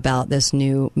trailer about this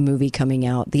new movie coming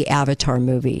out, the Avatar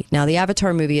movie. Now, the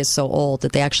Avatar movie is so old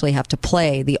that they actually have to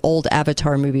play the old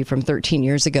Avatar movie from 13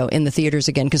 years ago in the theaters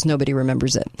again because nobody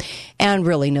remembers it. And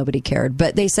really, nobody cared.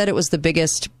 But they said it was the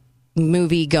biggest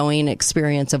movie-going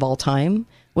experience of all time,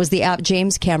 was the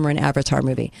James Cameron Avatar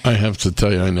movie. I have to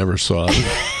tell you, I never saw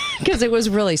it. Because it was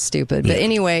really stupid. But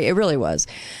anyway, it really was.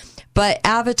 But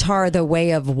Avatar, The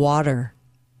Way of Water,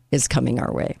 is coming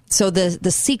our way. So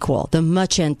the sequel, the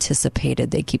much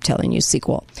anticipated, they keep telling you,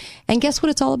 sequel. And guess what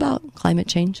it's all about? Climate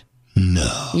change.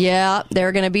 No. Yeah,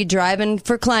 they're going to be driving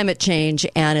for climate change,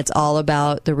 and it's all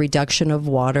about the reduction of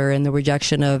water and the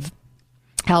reduction of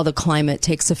how the climate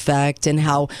takes effect and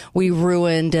how we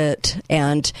ruined it.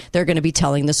 And they're going to be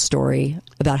telling the story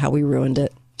about how we ruined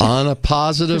it. On a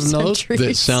positive note,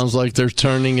 that sounds like they're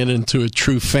turning it into a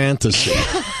true fantasy.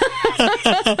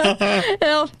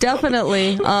 Well,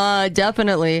 definitely.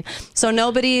 So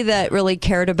nobody that really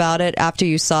cared about it after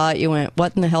you saw it, you went,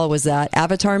 what in the hell was that?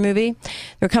 Avatar movie?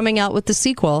 They're coming out with the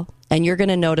sequel, and you're going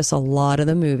to notice a lot of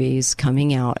the movies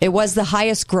coming out. It was the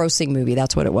highest grossing movie.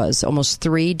 That's what it was. Almost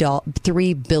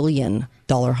 $3 billion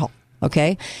haul.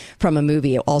 Okay, from a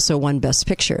movie. It also won Best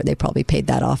Picture. They probably paid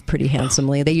that off pretty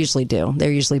handsomely. They usually do.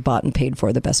 They're usually bought and paid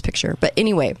for the Best Picture. But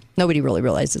anyway, nobody really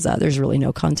realizes that. There's really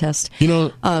no contest.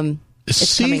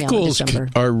 Sequels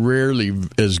are rarely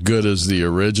as good as the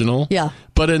original. Yeah.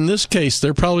 But in this case,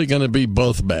 they're probably going to be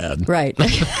both bad. Right.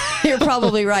 You're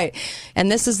probably right.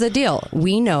 And this is the deal.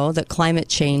 We know that climate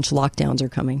change lockdowns are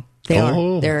coming. They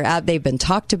are. They've been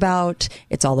talked about.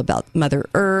 It's all about Mother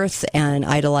Earth and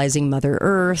idolizing Mother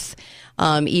Earth.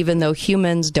 Even though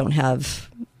humans don't have,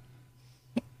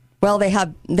 well, they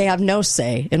have no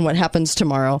say in what happens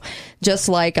tomorrow. Just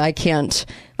like I can't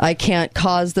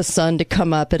cause the sun to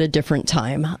come up at a different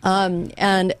time.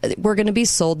 And we're going to be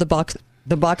sold the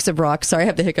box of rocks. Sorry, I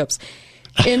have the hiccups.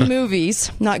 In movies,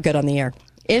 not good on the air.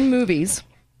 In movies,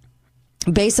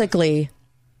 basically,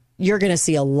 you're going to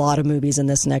see a lot of movies in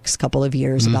this next couple of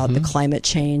years about the climate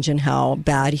change and how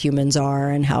bad humans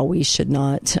are and how we should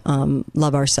not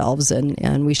love ourselves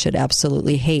and we should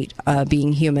absolutely hate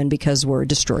being human because we're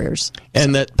destroyers.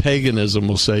 And that paganism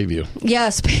will save you.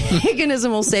 Yes,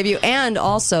 paganism will save you. And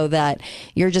also that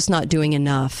you're just not doing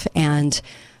enough. And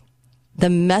the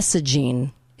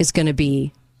messaging is going to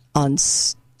be on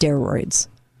steroids.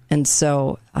 And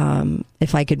so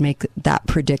if I could make that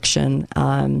prediction,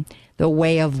 the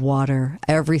way of water,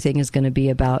 everything is going to be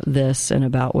about this and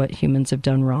about what humans have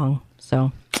done wrong.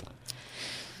 So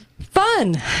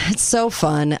fun. It's so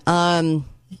fun.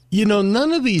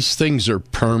 None of these things are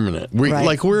permanent.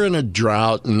 We're in a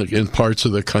drought in parts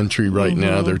of the country right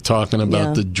now. They're talking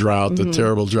about the drought, the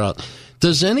terrible drought.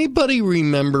 Does anybody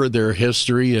remember their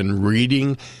history and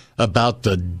reading about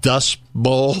the Dust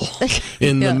Bowl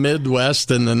in the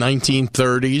Midwest in the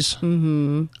 1930s?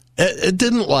 Mm-hmm. It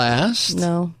didn't last.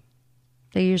 No,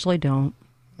 they usually don't.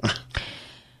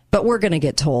 But we're going to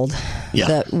get told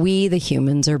that we, the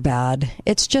humans, are bad.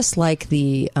 It's just like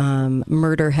the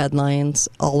murder headlines.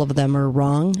 All of them are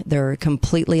wrong. They're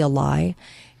completely a lie.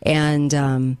 And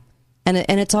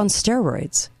it's on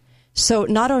steroids. So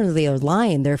not only are they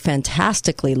lying, they're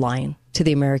fantastically lying to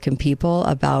the American people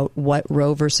about what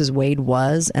Roe versus Wade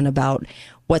was and about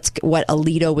what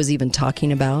Alito was even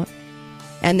talking about.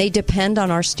 And they depend on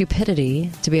our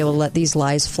stupidity to be able to let these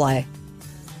lies fly.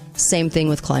 Same thing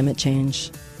with climate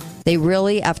change. They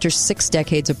really, after 6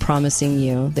 decades of promising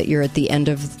you that you're at the end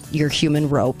of your human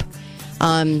rope,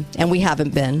 and we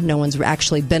haven't been. No one's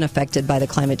actually been affected by the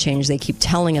climate change they keep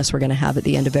telling us we're going to have at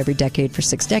the end of every decade for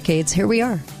 6 decades. Here we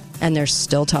are. And they're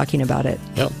still talking about it.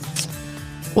 Yep.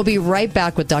 We'll be right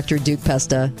back with Dr. Duke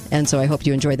Pesta. And so I hope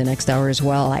you enjoy the next hour as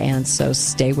well. And so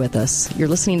stay with us. You're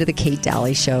listening to The Kate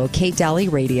Daly Show,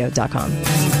 KateDalyRadio.com.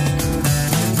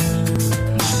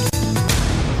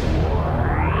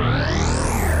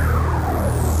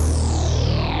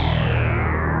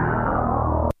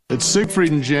 It's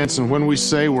Siegfried and Jensen. When we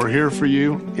say we're here for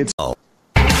you, it's...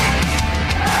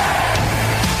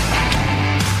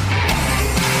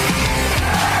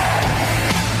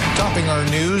 Topping our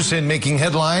news and making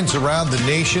headlines around the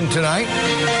nation tonight,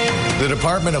 the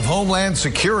Department of Homeland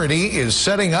Security is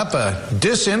setting up a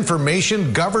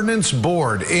disinformation governance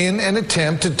board in an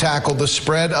attempt to tackle the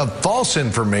spread of false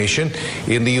information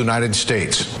in the United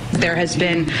States. There has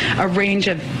been a range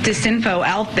of disinfo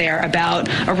out there about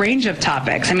a range of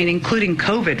topics, including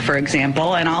COVID, for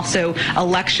example, and also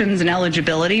elections and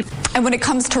eligibility. And when it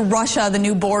comes to Russia, the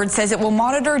new board says it will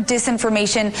monitor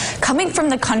disinformation coming from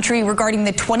the country regarding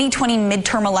the 2020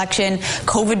 midterm election,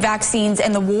 COVID vaccines,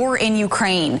 and the war in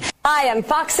Ukraine. Hi, I'm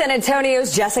Fox San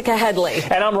Antonio's Jessica Headley.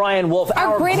 And I'm Ryan Wolf.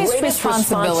 Our greatest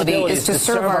responsibility is to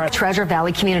serve our Treasure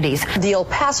Valley communities, the El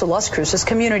Paso, Las Cruces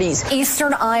communities,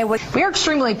 Eastern Iowa. We are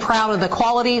extremely proud of the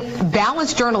quality,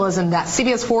 balanced journalism that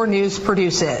CBS 4 News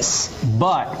produces.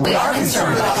 But we are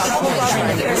concerned about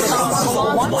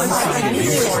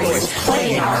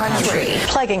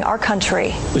plaguing our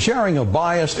country. The sharing of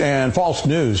biased and false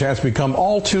news has become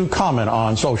all too common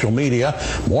on social media.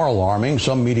 More alarming,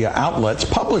 some media outlets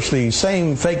publish these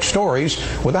same fake stories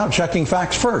without checking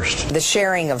facts first. The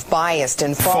sharing of biased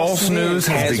and false news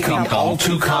has become all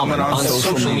too common on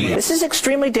social media. This is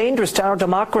extremely dangerous to our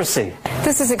democracy.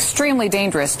 This is extremely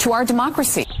dangerous to our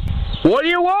democracy. What do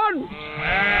you want?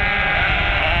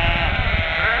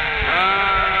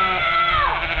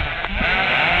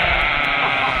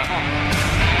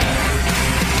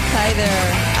 Hi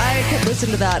there. I could listen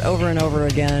to that over and over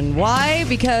again. Why?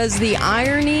 Because the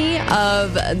irony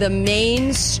of the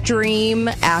mainstream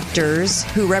actors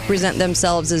who represent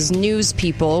themselves as news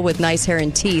people with nice hair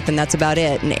and teeth, and that's about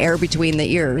it, and air between the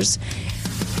ears,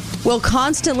 will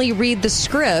constantly read the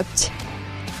script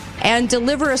and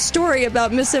deliver a story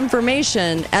about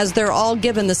misinformation as they're all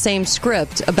given the same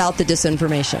script about the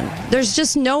disinformation. There's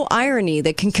just no irony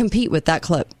that can compete with that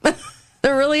clip.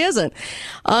 There really isn't.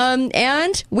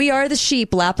 And we are the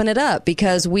sheep lapping it up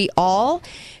because we all,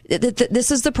 this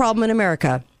is the problem in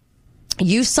America.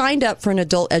 You signed up for an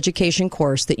adult education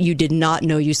course that you did not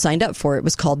know you signed up for. It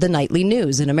was called the Nightly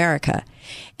News in America.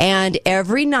 And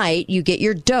every night you get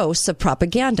your dose of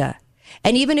propaganda.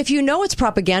 And even if you know it's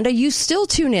propaganda, you still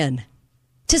tune in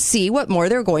to see what more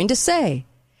they're going to say.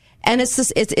 And it's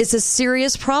a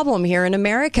serious problem here in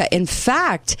America. In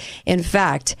fact,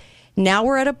 now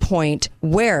we're at a point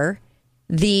where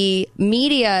the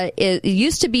media it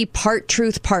used to be part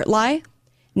truth, part lie.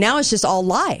 Now it's just all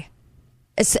lie.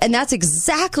 And that's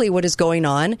exactly what is going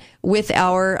on with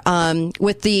our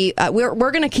we're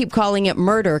going to keep calling it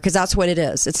murder because that's what it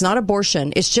is. It's not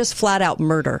abortion. It's just flat out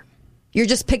murder. You're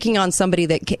just picking on somebody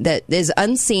that is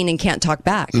unseen and can't talk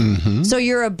back. Mm-hmm. So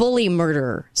you're a bully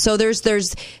murderer. So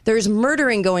there's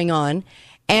murdering going on.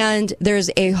 And there's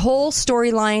a whole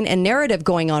storyline and narrative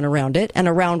going on around it and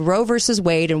around Roe versus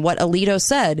Wade and what Alito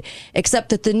said, except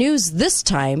that the news this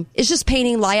time is just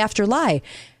painting lie after lie.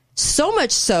 So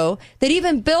much so that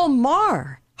even Bill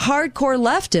Maher, hardcore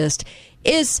leftist,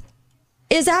 is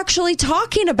is actually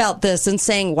talking about this and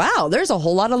saying, wow, there's a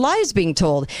whole lot of lies being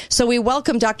told. So we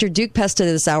welcome Dr. Duke Pesta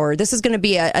this hour. This is going to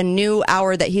be a new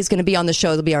hour that he's going to be on the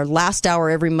show. It'll be our last hour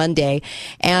every Monday.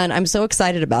 And I'm so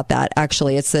excited about that,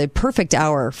 actually. It's the perfect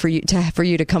hour for you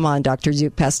to come on, Dr.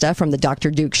 Duke Pesta from the Dr.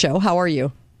 Duke Show. How are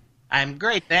you? I'm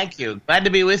great, thank you. Glad to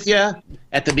be with you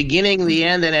at the beginning, the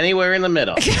end, and anywhere in the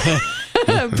middle.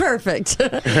 Perfect.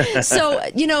 So,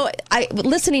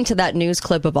 listening to that news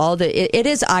clip of it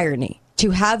is irony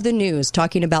to have the news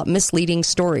talking about misleading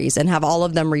stories and have all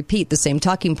of them repeat the same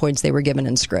talking points they were given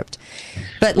in script.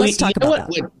 But let's talk about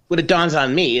that. What it dawns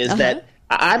on me is that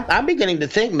I'm beginning to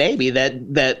think maybe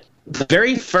that the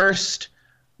very first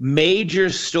major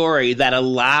story that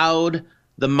allowed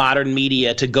the modern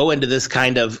media to go into this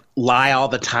kind of lie all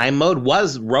the time mode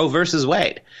was Roe versus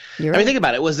Wade. I mean, think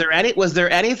about it. Was there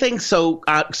anything so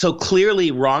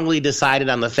clearly wrongly decided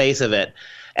on the face of it?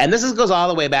 And this goes all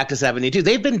the way back to 72.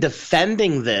 They've been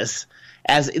defending this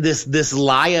as this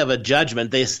lie of a judgment,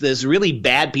 this really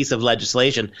bad piece of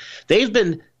legislation. They've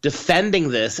been defending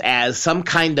this as some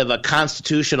kind of a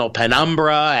constitutional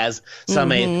penumbra, as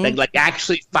like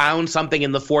actually found something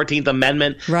in the 14th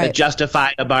Amendment that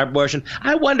justified abortion.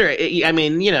 I wonder, I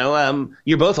mean,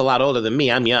 you're both a lot older than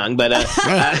me. I'm young, but I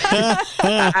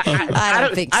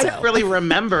don't think so. I don't really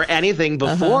remember anything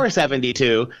before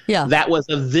 72 that was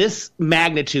of this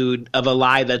magnitude of a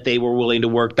lie that they were willing to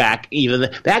work back.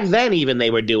 Back then,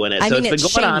 they were doing it. I mean, it's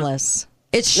been going shameless.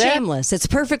 It's shameless. It's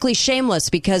perfectly shameless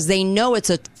because they know it's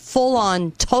a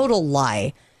full-on total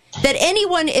lie that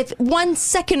anyone, if 1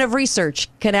 second of research,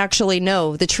 can actually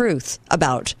know the truth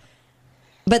about.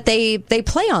 But they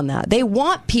play on that. They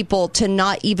want people to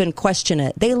not even question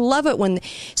it. They love it when...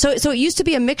 So it used to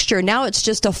be a mixture. Now it's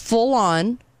just a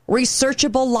full-on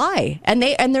researchable lie. And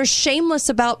they're shameless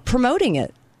about promoting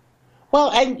it.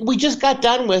 Well, and we just got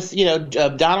done with,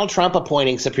 Donald Trump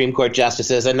appointing Supreme Court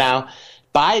justices, and now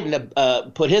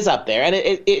Biden put his up there, and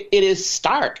it is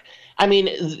stark. I mean,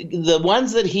 the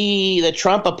ones that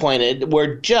Trump appointed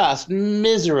were just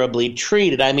miserably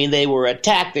treated. I mean, they were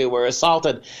attacked, they were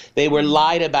assaulted, they were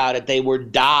lied about it, they were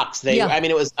doxxed. I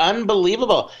mean, it was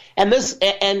unbelievable. And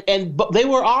but they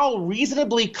were all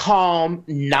reasonably calm,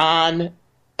 non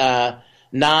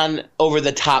over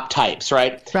the top types,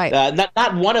 right? Right.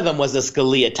 Not one of them was a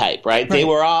Scalia type, right? They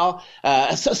were all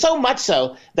so much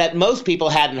so that most people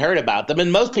hadn't heard about them,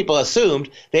 and most people assumed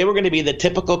they were going to be the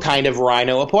typical kind of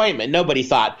rhino appointment. Nobody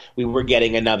thought we were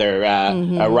getting another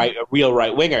a real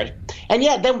right winger, and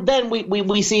yet then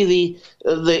we see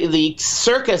the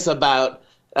circus about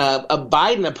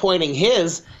Biden appointing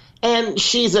his. And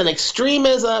she's an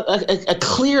extremist, a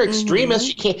clear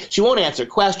extremist. She won't answer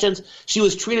questions. She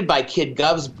was treated by kid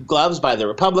gloves by the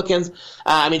Republicans.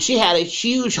 I mean, she had has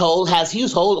huge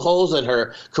holes in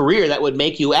her career that would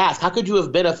make you ask, how could you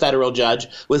have been a federal judge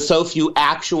with so few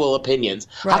actual opinions?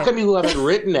 Right. How come you haven't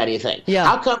written anything?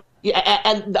 How come?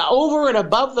 And over and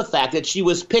above the fact that she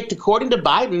was picked, according to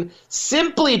Biden,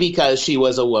 simply because she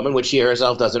was a woman, which she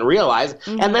herself doesn't realize,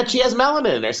 and that she has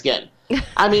melanin in her skin.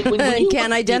 I mean, when you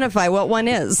can't identify what one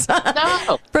is.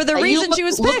 No, for the reason she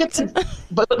was picked.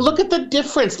 But look at the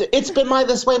difference. It's been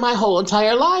this way my whole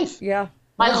entire life. Yeah.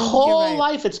 My whole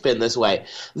life it's been this way,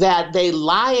 that they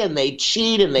lie and they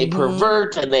cheat and they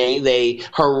pervert and they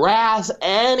harass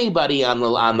anybody on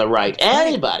the right,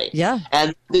 anybody. Yeah.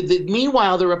 And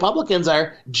meanwhile, the Republicans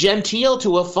are genteel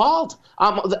to a fault.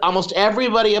 Almost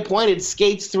everybody appointed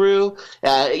skates through,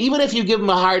 even if you give them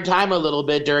a hard time a little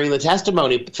bit during the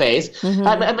testimony phase.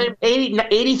 I mean,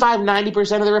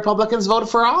 85-90% of the Republicans voted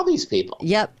for all these people.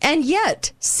 Yep. And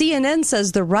yet, CNN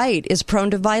says the right is prone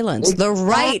to violence. Exactly. The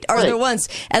right are the ones.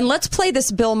 And let's play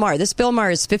this Bill Maher. This Bill Maher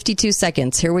is 52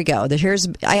 seconds. Here we go.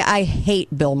 I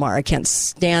hate Bill Maher. I can't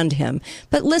stand him.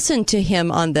 But listen to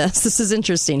him on this. This is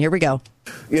interesting. Here we go.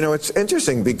 It's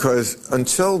interesting because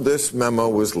until this memo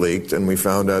was leaked and we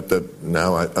found out that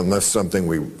now, unless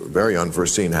something very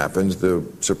unforeseen happens, the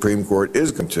Supreme Court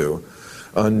is going to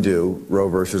undo Roe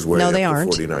versus Wade after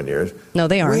 49 years. No,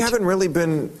 they aren't. We haven't really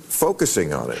been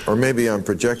focusing on it, or maybe I'm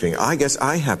projecting. I guess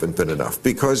I haven't been enough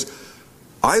because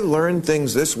I learned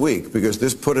things this week, because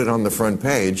this put it on the front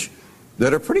page,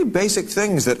 that are pretty basic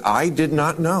things that I did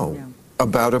not know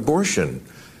about abortion.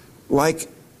 Like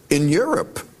in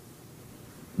Europe,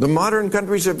 the modern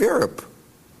countries of Europe,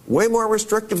 way more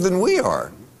restrictive than we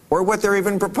are, or what they're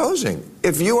even proposing.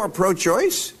 If you are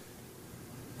pro-choice,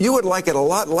 you would like it a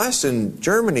lot less in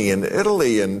Germany and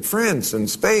Italy and France and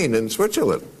Spain and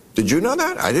Switzerland. Did you know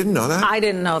that? I didn't know that. I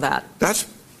didn't know that.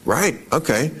 That's right.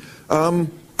 Okay.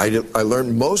 I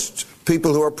learned most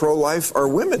people who are pro-life are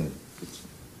women.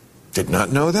 Did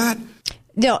not know that.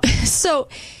 No. So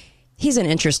He's an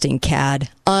interesting cad.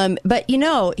 But,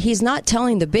 he's not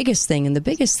telling the biggest thing. And the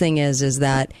biggest thing is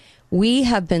that we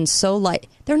have been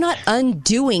they're not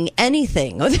undoing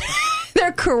anything.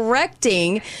 They're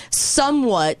correcting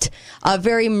somewhat a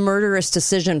very murderous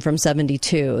decision from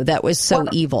 72 that was so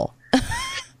evil.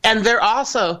 And they're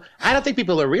also, I don't think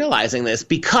people are realizing this,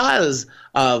 because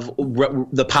of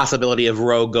the possibility of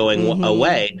Roe going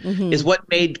away, is what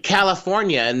made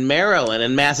California and Maryland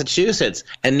and Massachusetts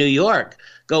and New York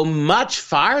go much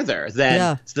farther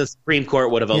than the Supreme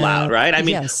Court would have allowed, right? I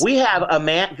mean, we have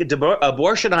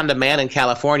abortion on demand in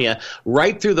California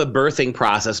right through the birthing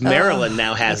process. Maryland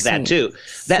now has that too.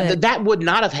 That would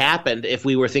not have happened if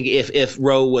we were thinking if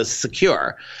Roe was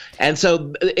secure. And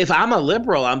so if I'm a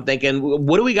liberal, I'm thinking,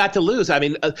 what do we got to lose? I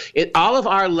mean, all of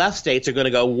our left states are going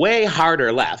to go way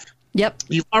harder left. Yep.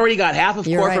 You've already got half of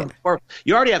you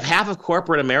already have half of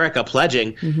corporate America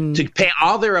pledging to pay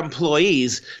all their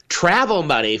employees travel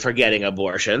money for getting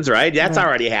abortions, right? That's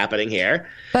already happening here.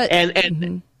 But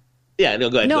yeah,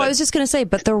 no, go ahead. No, go ahead. I was just going to say,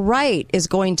 but the right is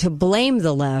going to blame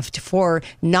the left for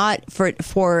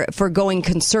going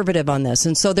conservative on this.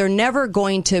 And so they're never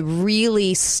going to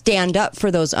really stand up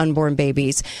for those unborn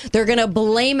babies. They're going to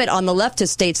blame it on the leftist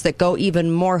states that go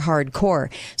even more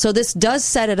hardcore. So this does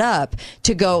set it up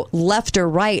to go left or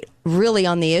right really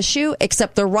on the issue,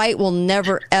 except the right will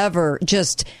never, ever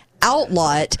just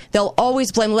outlaw it. They'll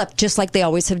always blame the left, just like they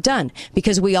always have done,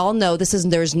 because we all know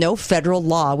there's no federal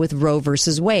law with Roe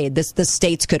versus Wade. The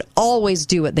states could always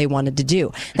do what they wanted to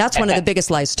do. That's one of the biggest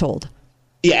lies told.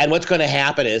 Yeah, and what's going to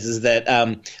happen is that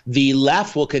the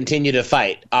left will continue to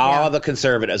fight all the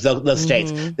conservatives, the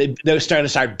states. They're starting to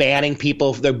start banning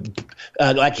people. They're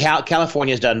like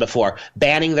California's done before,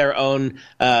 banning their own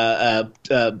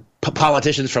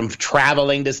politicians from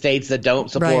traveling to states that don't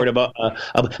support but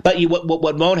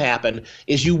what won't happen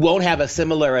is you won't have a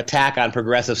similar attack on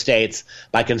progressive states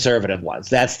by conservative ones.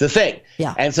 That's the thing.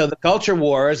 Yeah. And so the culture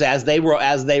wars as they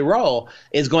roll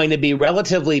is going to be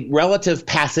relative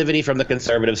passivity from the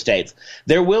conservative states.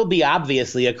 There will be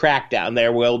obviously a crackdown.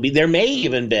 There may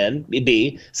even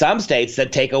be some states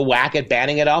that take a whack at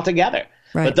banning it altogether.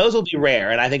 Right. But those will be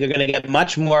rare, and I think are going to get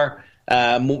much more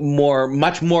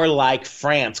like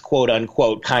France, quote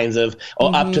unquote, kinds of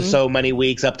up to so many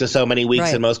weeks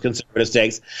in most conservative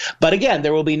states. But again,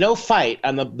 there will be no fight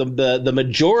on the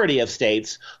majority of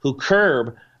states who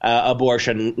curb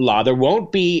abortion law. There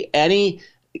won't be any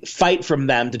fight from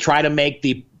them to try to make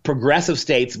the progressive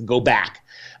states go back.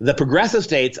 The progressive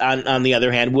states, on the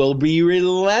other hand, will be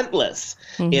relentless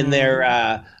in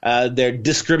their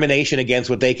discrimination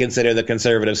against what they consider the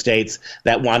conservative states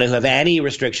that want to have any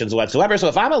restrictions whatsoever. So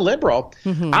if I'm a liberal,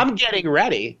 I'm getting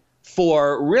ready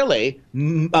for really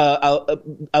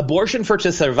abortion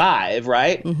to survive,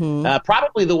 right?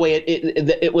 Probably the way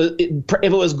if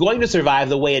it was going to survive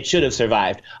the way it should have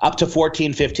survived, up to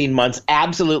 14, 15 months,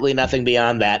 absolutely nothing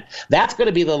beyond that. That's going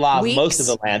to be the law of most of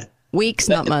the land. Weeks,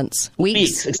 not months.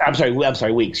 Weeks. I'm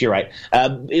sorry, weeks. You're right.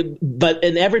 But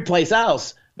in every place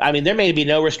else, I mean, there may be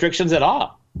no restrictions at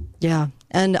all. Yeah.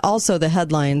 And also the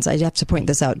headlines, I have to point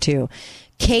this out too.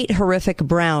 Kate Horrific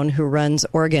Brown, who runs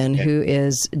Oregon, who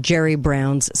is Jerry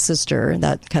Brown's sister.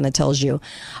 That kind of tells you.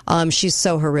 She's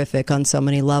so horrific on so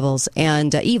many levels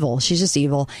and evil. She's just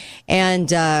evil. And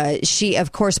she,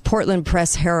 of course, Portland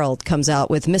Press Herald comes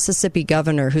out with Mississippi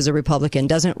governor, who's a Republican,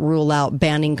 doesn't rule out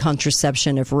banning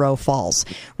contraception if Roe falls.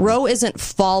 Roe isn't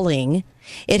falling.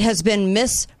 It has been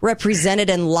misrepresented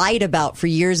and lied about for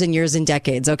years and years and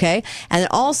decades, okay? And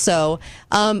also,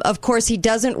 of course, he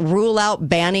doesn't rule out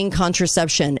banning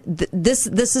contraception. This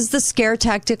is the scare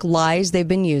tactic lies they've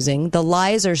been using. The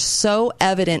lies are so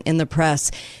evident in the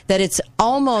press that it's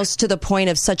almost to the point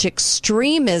of such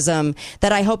extremism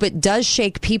that I hope it does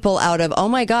shake people out of, oh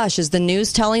my gosh, is the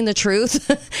news telling the truth?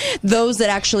 Those that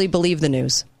actually believe the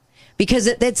news. Because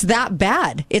it's that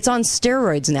bad. It's on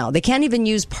steroids now. They can't even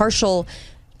use partial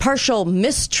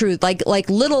mistruth, like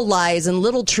little lies and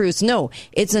little truths. No,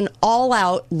 it's an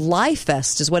all-out lie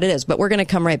fest is what it is. But we're going to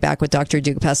come right back with Dr.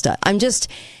 Duke Pesta.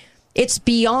 It's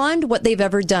beyond what they've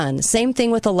ever done. Same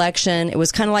thing with election. It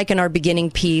was kind of like in our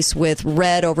beginning piece with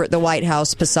Red over at the White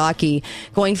House, Psaki,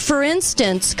 going, for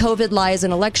instance, COVID lies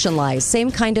and election lies.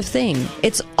 Same kind of thing.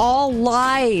 It's all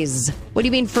lies. What do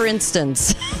you mean, for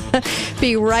instance?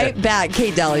 Be right back.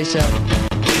 Kate Daly Show.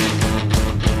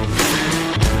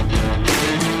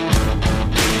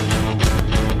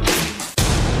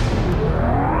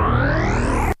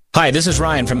 Hi, this is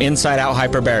Ryan from Inside Out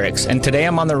Hyperbarics, and today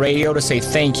I'm on the radio to say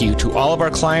thank you to all of our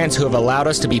clients who have allowed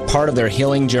us to be part of their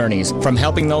healing journeys, from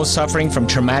helping those suffering from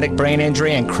traumatic brain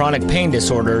injury and chronic pain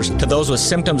disorders to those with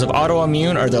symptoms of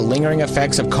autoimmune or the lingering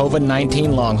effects of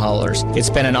COVID-19 long haulers.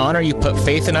 It's been an honor you put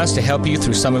faith in us to help you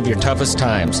through some of your toughest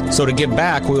times. So to give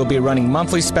back, we will be running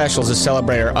monthly specials to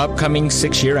celebrate our upcoming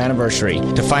 6-year anniversary.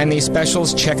 To find these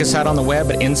specials, check us out on the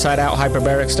web at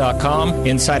InsideOutHyperbarics.com.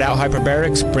 Inside Out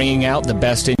Hyperbarics, bringing out the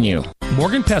best in you.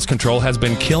 Morgan Pest Control has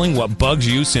been killing what bugs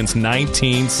you since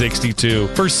 1962.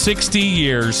 For 60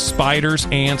 years, spiders,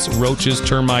 ants, roaches,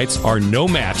 termites are no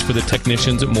match for the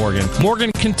technicians at Morgan.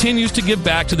 Morgan continues to give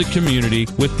back to the community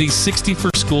with the 60 for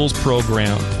Schools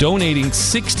program, donating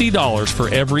 $60 for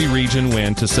every region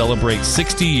win to celebrate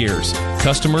 60 years.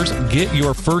 Customers, get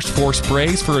your first 4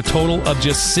 sprays for a total of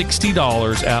just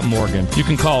 $60 at Morgan. You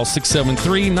can call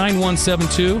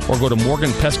 673-9172 or go to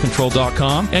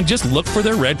morganpestcontrol.com and just look for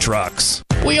their red trucks.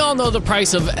 We all know the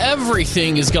price of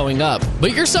everything is going up,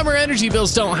 but your summer energy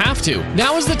bills don't have to.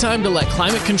 Now is the time to let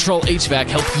Climate Control HVAC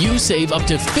help you save up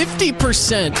to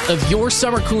 50% of your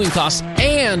summer cooling costs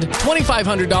and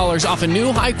 $2,500 off a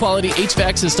new high-quality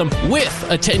HVAC system with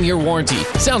a 10-year warranty.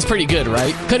 Sounds pretty good,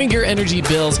 right? Cutting your energy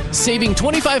bills, saving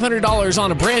 $2,500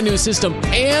 on a brand new system,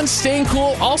 and staying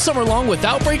cool all summer long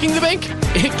without breaking the bank?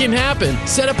 It can happen.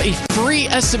 Set up a free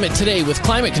estimate today with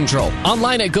Climate Control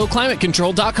online at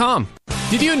goclimatecontrol.com.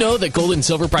 Did you know that gold and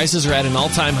silver prices are at an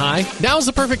all-time high? Now is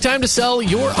the perfect time to sell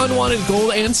your unwanted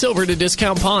gold and silver to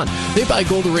Discount Pawn. They buy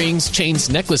gold rings, chains,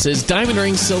 necklaces, diamond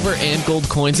rings, silver, and gold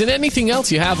coins, and anything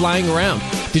else you have lying around.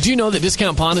 Did you know that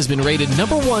Discount Pawn has been rated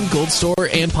 #1 gold store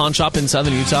and pawn shop in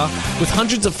Southern Utah? With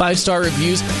hundreds of 5-star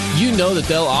reviews, you know that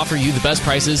they'll offer you the best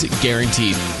prices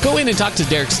guaranteed. Go in and talk to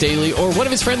Derek Staley or one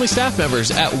of his friendly staff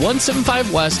members at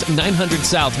 175 West, 900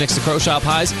 South next to Crow Shop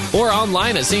Highs, or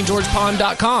online at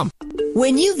stgeorgepawn.com.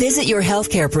 When you visit your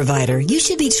healthcare provider, you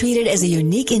should be treated as a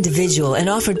unique individual and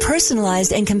offered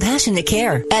personalized and compassionate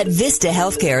care. At Vista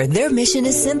Healthcare, their mission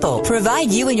is simple.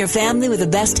 Provide you and your family with the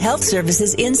best health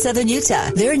services in Southern Utah.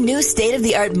 Their new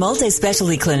state-of-the-art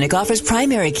multi-specialty clinic offers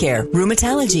primary care,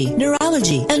 rheumatology,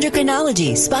 neurology,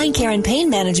 endocrinology, spine care, and pain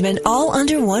management all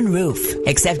under one roof.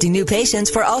 Accepting new patients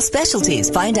for all specialties.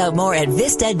 Find out more at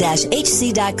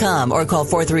vista-hc.com or call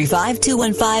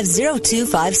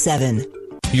 435-215-0257.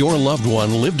 Your loved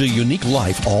one lived a unique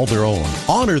life all their own.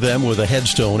 Honor them with a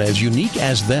headstone as unique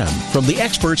as them from the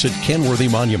experts at Kenworthy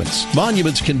Monuments.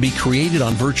 Monuments can be created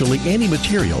on virtually any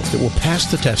material that will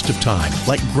pass the test of time,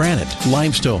 like granite,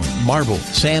 limestone, marble,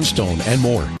 sandstone, and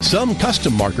more. Some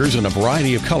custom markers in a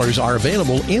variety of colors are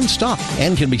available in stock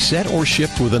and can be set or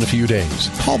shipped within a few days.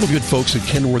 Call the good folks at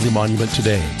Kenworthy Monument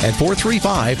today at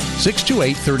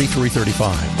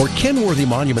 435-628-3335 or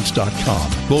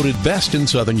kenworthymonuments.com. Voted best in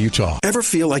Southern Utah. Ever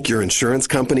feel like your insurance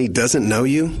company doesn't know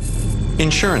you?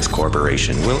 Insurance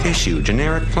Corporation will issue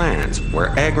generic plans where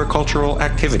agricultural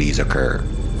activities occur.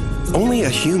 Only a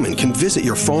human can visit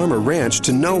your farm or ranch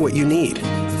to know what you need.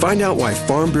 Find out why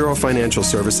Farm Bureau Financial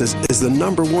Services is the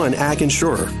 #1 ag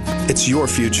insurer. It's your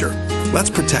future.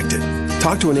 Let's protect it.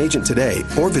 Talk to an agent today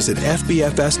or visit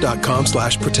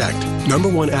fbfs.com/protect.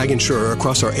 #1 ag insurer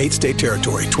across our 8-state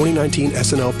territory. 2019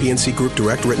 SNL PNC Group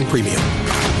Direct Written Premium.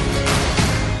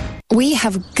 We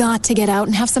have got to get out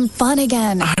and have some fun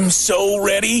again. I'm so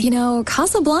ready. You know,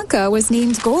 Casablanca was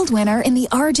named gold winner in the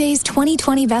RJ's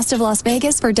 2020 Best of Las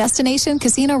Vegas for Destination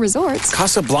Casino Resorts.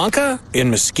 Casablanca? In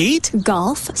Mesquite?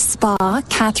 Golf, spa,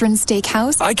 Catherine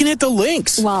Steakhouse. I can hit the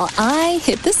links. While I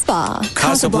hit the spa.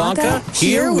 Casablanca,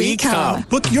 here we come.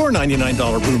 Book your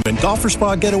 $99 room and golf or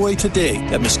spa getaway today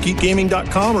at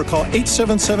mesquitegaming.com or call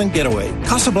 877-GETAWAY.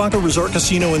 Casablanca Resort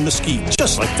Casino in Mesquite,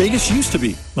 just like Vegas used to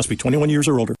be. Must be 21 years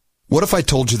or older. What if I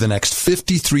told you the next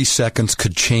 53 seconds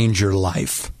could change your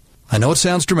life? I know it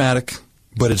sounds dramatic,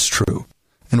 but it's true.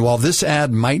 And while this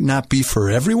ad might not be for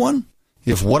everyone,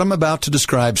 if what I'm about to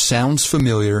describe sounds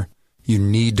familiar, you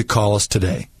need to call us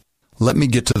today. Let me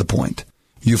get to the point.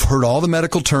 You've heard all the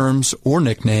medical terms or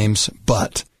nicknames,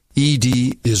 but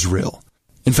ED is real.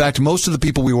 In fact, most of the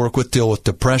people we work with deal with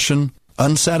depression,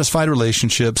 unsatisfied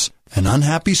relationships, an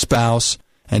unhappy spouse,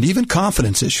 and even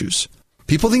confidence issues.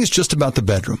 People think it's just about the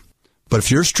bedroom. But if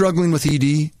you're struggling with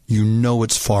ED, you know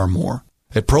it's far more.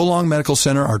 At Prolong Medical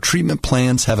Center, our treatment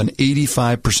plans have an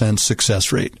 85%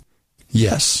 success rate.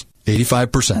 Yes,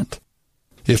 85%.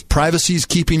 If privacy is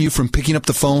keeping you from picking up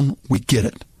the phone, we get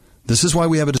it. This is why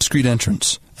we have a discreet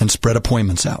entrance and spread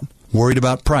appointments out. Worried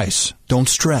about price? Don't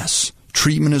stress.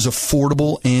 Treatment is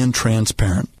affordable and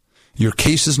transparent. Your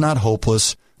case is not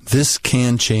hopeless. This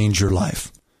can change your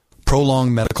life.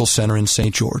 Prolong Medical Center in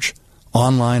St. George.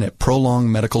 Online at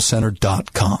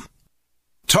prolongmedicalcenter.com.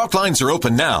 Talk lines are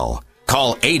open now.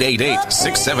 Call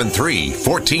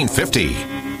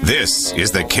 888-673-1450. This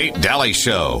is the Kate Daly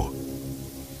Show.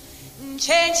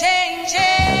 Change, change,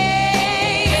 change.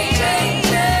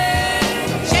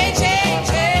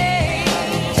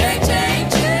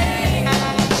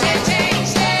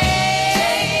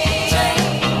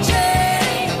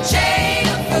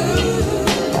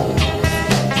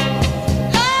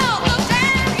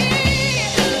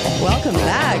 Welcome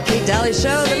back. Kate Daly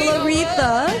Show, little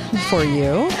Aretha for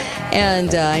you.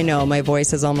 And I know my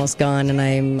voice is almost gone, and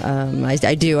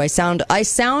I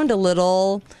sound a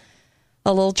little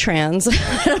trans.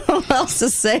 I don't know what else to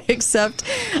say except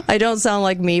I don't sound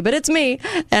like me, but it's me.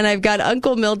 And I've got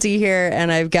Uncle Milty here,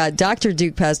 and I've got Dr.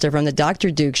 Duke Pesta from the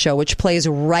Dr. Duke Show, which plays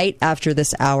right after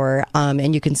this hour,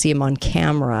 and you can see him on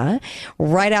camera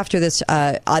right after this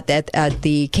at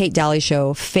the Kate Daly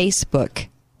Show Facebook.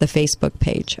 The Facebook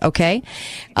page. Okay.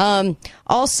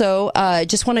 Also,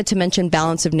 just wanted to mention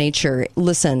Balance of Nature.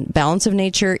 Listen, Balance of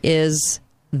Nature is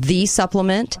the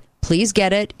supplement. Please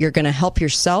get it. You're going to help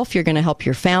yourself. You're going to help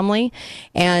your family,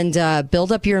 and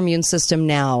build up your immune system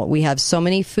now. We have so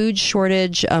many food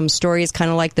shortage stories, kind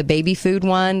of like the baby food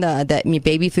one, that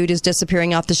baby food is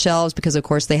disappearing off the shelves because, of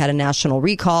course, they had a national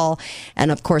recall. And,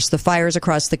 of course, the fires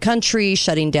across the country,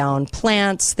 shutting down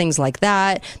plants, things like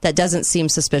that. That doesn't seem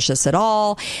suspicious at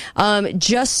all.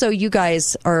 Just so you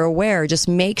guys are aware, just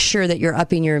make sure that you're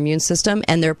upping your immune system.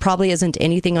 And there probably isn't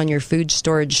anything on your food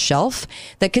storage shelf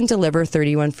that can deliver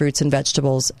 31 fruits and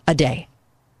vegetables a day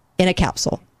in a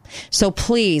capsule. So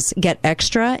please get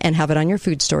extra and have it on your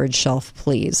food storage shelf,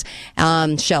 please.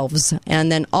 Shelves. And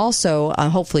then also,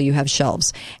 hopefully you have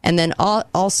shelves. And then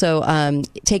also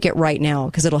take it right now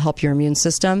because it'll help your immune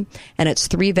system. And it's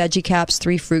 3 veggie caps,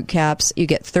 3 fruit caps. You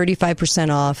get 35%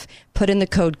 off. Put in the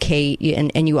code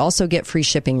KATE, and you also get free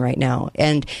shipping right now.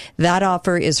 And that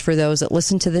offer is for those that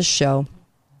listen to this show.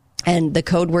 And the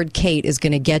code word Kate is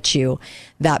going to get you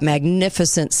that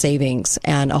magnificent savings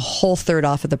and a whole third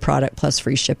off of the product plus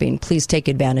free shipping. Please take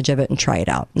advantage of it and try it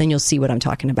out. And then you'll see what I'm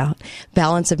talking about.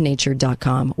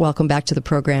 Balanceofnature.com. Welcome back to the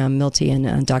program, Milty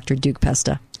and Dr. Duke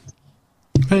Pesta.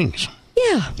 Thanks.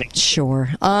 Yeah, sure.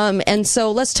 And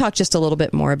so let's talk just a little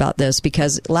bit more about this,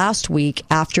 because last week,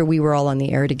 after we were all on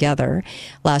the air together,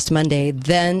 last Monday,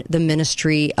 then the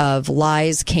Ministry of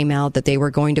Lies came out that they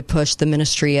were going to push the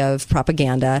Ministry of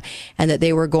Propaganda, and that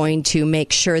they were going to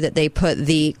make sure that they put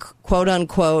the quote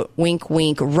unquote, wink,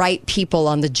 wink, right people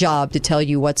on the job to tell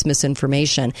you what's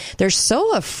misinformation. They're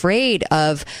so afraid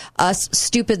of us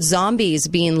stupid zombies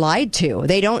being lied to.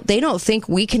 They don't think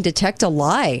we can detect a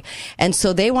lie. And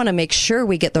so they want to make sure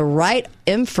we get the right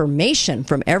information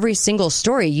from every single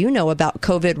story you know about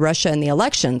COVID, Russia, and the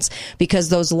elections, because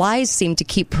those lies seem to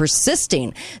keep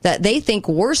persisting, that they think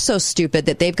we're so stupid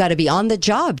that they've got to be on the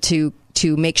job to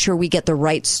make sure we get the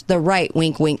right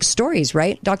wink wink stories,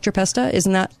 right, Dr. Pesta?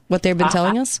 Isn't that what they've been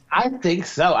telling us? I think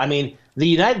so. I mean,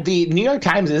 the New York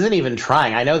Times isn't even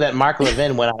trying. I know that Mark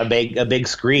Levin went on a big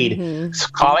screed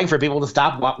calling for people to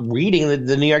stop reading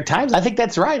the New York Times. I think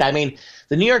that's right. I mean,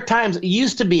 the New York Times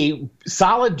used to be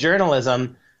solid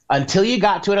journalism until you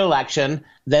got to an election.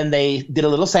 Then they did a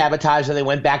little sabotage and they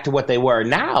went back to what they were.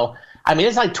 Now, I mean,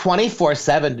 it's like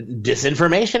 24/7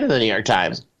 disinformation in the New York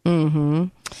Times. Mm-hmm.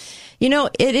 You know,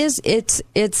 it's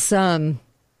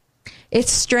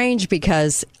strange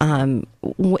because in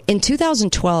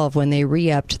 2012, when they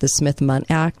re-upped the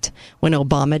Smith-Mundt Act, when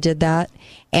Obama did that,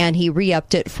 and he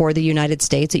re-upped it for the United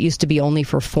States, it used to be only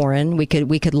for foreign. We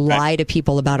could lie to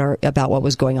people about what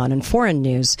was going on in foreign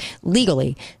news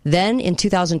legally. Then in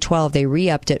 2012, they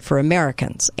re-upped it for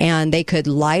Americans, and they could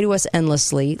lie to us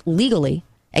endlessly legally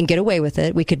and get away with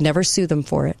it. We could never sue them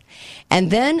for it.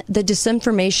 And then the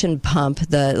disinformation pump,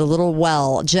 the little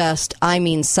well,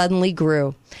 suddenly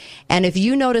grew. And if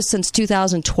you notice since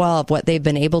 2012 what they've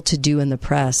been able to do in the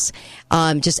press,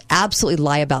 just absolutely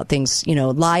lie about things,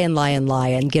 lie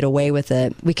and get away with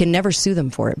it. We can never sue them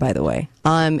for it, by the way.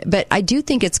 But I do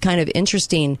think it's kind of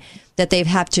interesting that they've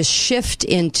had to shift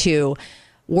into,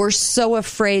 we're so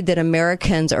afraid that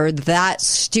Americans are that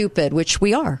stupid, which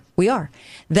we are,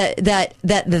 that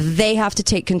they have to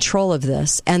take control of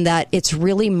this, and that it's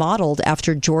really modeled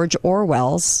after George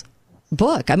Orwell's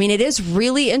book. I mean, it is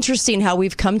really interesting how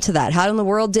we've come to that. How in the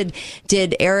world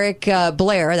did Eric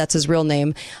Blair, that's his real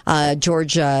name,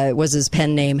 George was his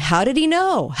pen name, how did he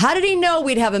know? How did he know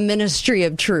we'd have a Ministry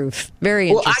of Truth? Very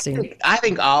interesting. Well, I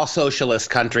think all socialist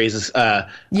countries are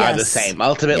the same.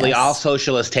 Ultimately, all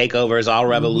socialist takeovers, all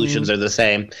revolutions are the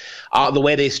same. The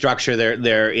way they structure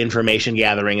their information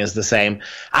gathering is the same.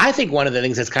 I think one of the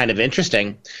things that's kind of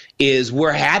interesting is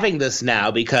we're having this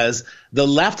now because the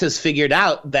left has figured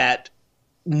out that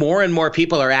more and more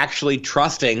people are actually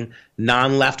trusting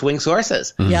non-left-wing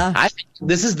sources. Yeah. I think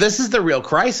this is the real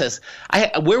crisis.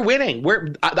 We're winning.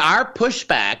 Our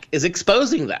pushback is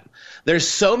exposing them. There's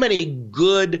so many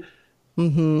good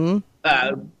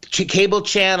cable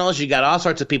channels. You got all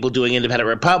sorts of people doing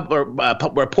independent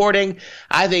reporting.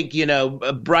 I think,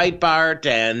 Breitbart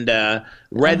and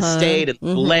Red State and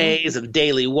Blaze and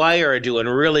Daily Wire are doing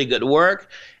really good work.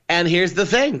 And here's the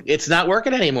thing. It's not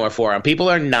working anymore for them. People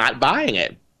are not buying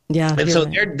it. Yeah. And so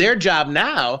their job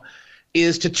now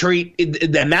is to treat,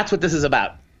 and that's what this is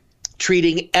about,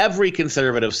 treating every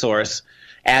conservative source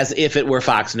as if it were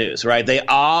Fox News, right? They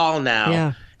all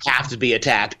now have to be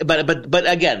attacked. But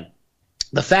again,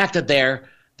 the fact that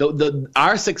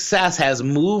our success has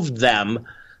moved them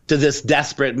to this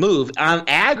desperate move on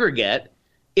aggregate,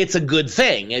 it's a good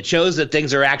thing. It shows that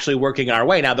things are actually working our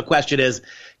way. Now the question is,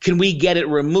 can we get it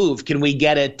removed? Can we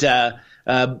get it?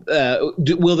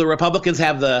 Will the Republicans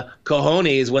have the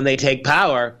cojones when they take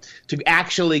power to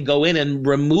actually go in and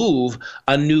remove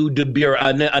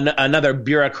another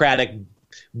bureaucratic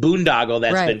boondoggle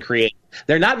that's been created?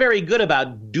 They're not very good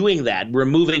about doing that,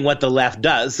 removing what the left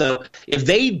does. So if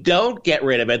they don't get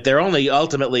rid of it, they're only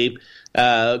ultimately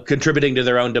contributing to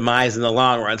their own demise in the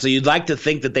long run. So you'd like to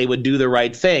think that they would do the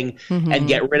right thing and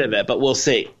get rid of it, but we'll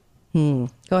see. Go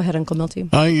ahead, Uncle Milty.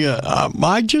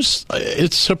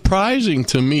 It's surprising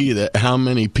to me that how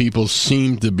many people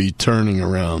seem to be turning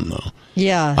around, though.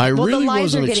 Yeah. I really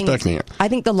wasn't expecting it. I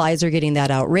think the lies are getting that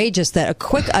outrageous that a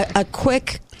quick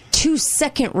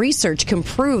 2-second research can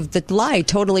prove the lie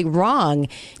totally wrong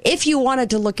if you wanted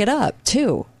to look it up,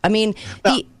 too. I mean,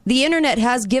 the internet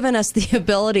has given us the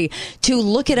ability to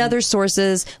look at other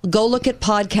sources, go look at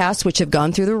podcasts, which have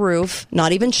gone through the roof,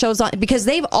 not even shows on, because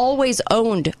they've always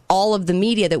owned all of the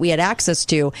media that we had access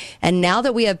to. And now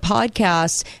that we have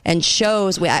podcasts and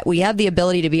shows, we have the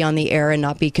ability to be on the air and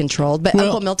not be controlled. But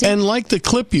Uncle Milty? And like the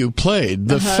clip you played,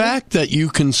 the fact that you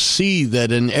can see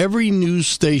that in every news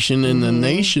station in the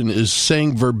nation is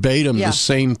saying verbatim the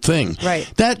same thing. Right.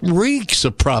 That reeks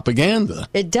of propaganda.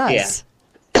 It does. Yeah.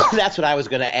 That's what I was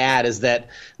going to add, is that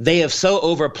they have so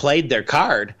overplayed their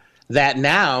card that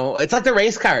now it's like the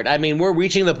race card. I mean, we're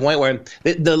reaching the point where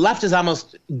the left is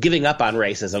almost giving up on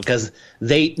racism because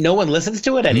no one listens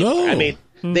to it anymore. No. I mean,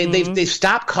 they've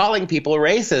stopped calling people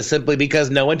racist simply because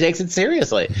no one takes it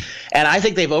seriously. And I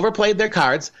think they've overplayed their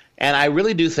cards. And I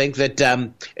really do think that,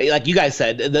 like you guys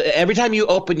said, every time you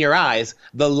open your eyes,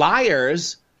 the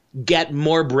liars get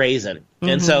more brazen.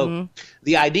 And so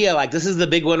the idea, like, this is the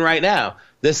big one right now.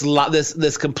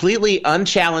 This completely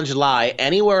unchallenged lie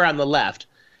anywhere on the left,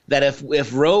 that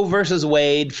if Roe versus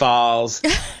Wade falls,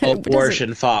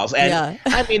 abortion falls. And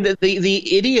I mean,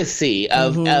 the idiocy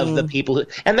of the people.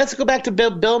 And let's go back to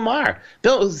Bill Maher.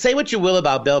 Say what you will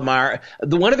about Bill Maher.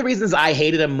 One of the reasons I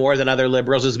hated him more than other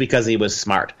liberals is because he was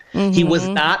smart. He was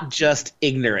not just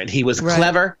ignorant. He was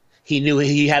clever. He knew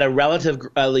he had a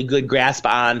relatively good grasp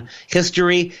on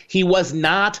history. He was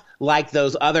not like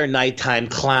those other nighttime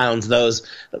clowns, those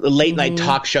late night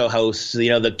talk show hosts, the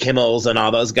Kimmels and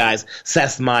all those guys,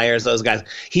 Seth Meyers, those guys.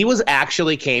 He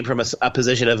came from a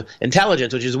position of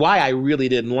intelligence, which is why I really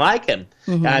didn't like him.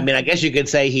 I mean, I guess you could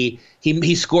say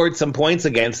he scored some points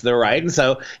against the right, and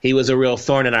so he was a real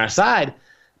thorn in our side.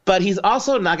 But he's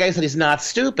also not, like I said, he's not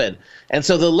stupid. And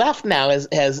so the left now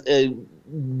has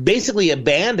basically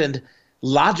abandoned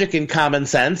logic and common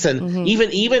sense, and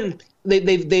even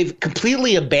they've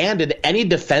completely abandoned any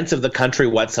defense of the country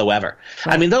whatsoever.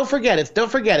 Right. I mean, don't forget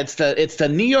it's the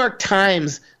New York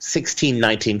Times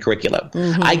 1619 curriculum.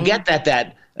 I get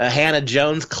that Hannah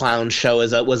Jones clown show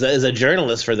is a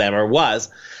journalist for them, or was.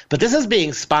 But this is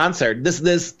being sponsored.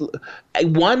 This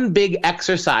one big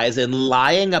exercise in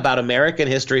lying about American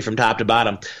history from top to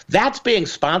bottom, that's being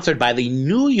sponsored by the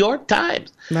New York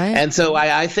Times. Right. And so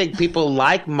I think people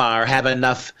like Maher have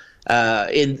enough.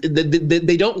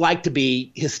 They don't like to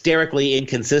be hysterically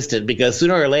inconsistent, because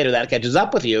sooner or later that catches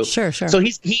up with you. Sure. So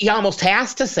he almost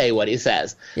has to say what he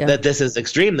says, that this is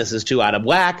extreme, this is too out of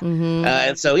whack.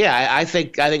 And so I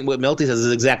think what Milty says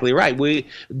is exactly right.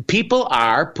 People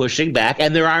are pushing back,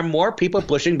 and there are more people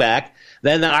pushing back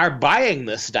than are buying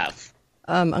this stuff.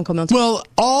 Uncle Milton? Well,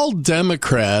 all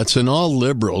Democrats and all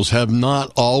liberals have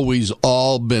not always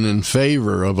all been in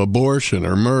favor of abortion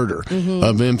or murder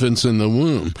of infants in the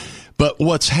womb. But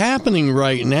what's happening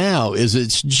right now is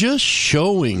it's just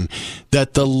showing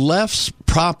that the left's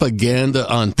propaganda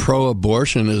on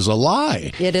pro-abortion is a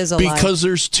lie. It is a lie. Because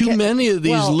there's too many of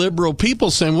these liberal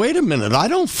people saying, wait a minute, I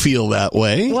don't feel that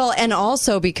way. Well, and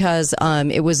also because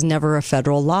it was never a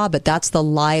federal law, but that's the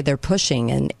lie they're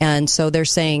pushing. And so they're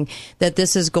saying that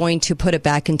this is going to put it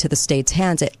back into the state's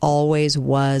hands. It always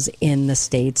was in the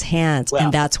state's hands.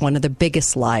 And that's one of the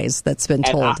biggest lies that's been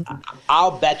told.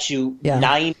 I'll bet you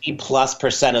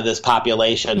 90+% of this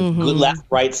population, good, left,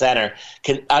 right, center,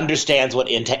 understands what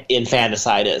infanticide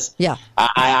is. Yeah.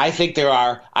 I think there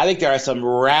are some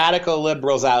radical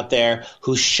liberals out there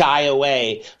who shy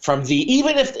away from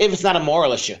even if it's not a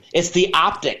moral issue, it's the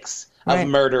optics of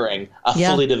murdering a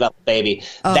fully developed baby.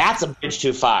 That's a bridge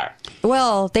too far.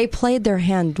 Well, they played their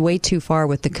hand way too far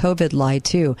with the COVID lie,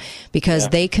 too, because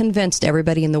they convinced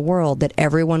everybody in the world that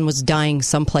everyone was dying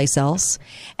someplace else.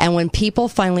 And when people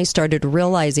finally started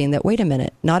realizing that, wait a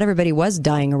minute, not everybody was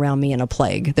dying around me in a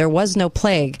plague. There was no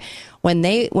plague. When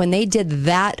they did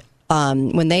that,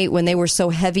 when they were so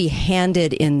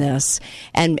heavy-handed in this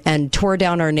and tore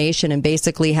down our nation and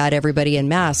basically had everybody in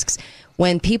masks,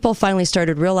 when people finally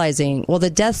started realizing, well, the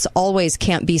deaths always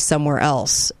can't be somewhere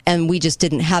else, and we just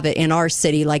didn't have it in our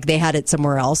city like they had it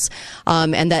somewhere else,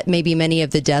 and that maybe many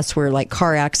of the deaths were like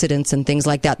car accidents and things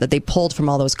like that they pulled from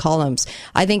all those columns.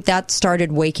 I think that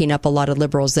started waking up a lot of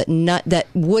liberals that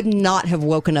would not have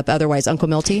woken up otherwise. Uncle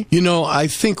Milty? You know, I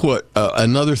think what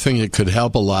another thing that could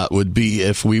help a lot would be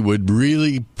if we would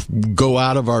really go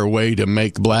out of our way to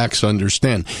make blacks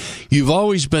understand. You've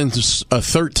always been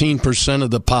 13%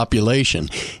 of the population.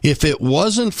 If it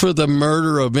wasn't for the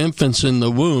murder of infants in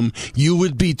the womb, you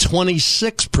would be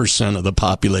 26% of the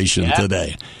population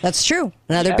today. That's true.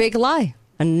 Another big lie.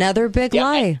 Another big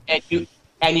lie.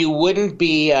 And you wouldn't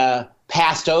be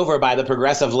passed over by the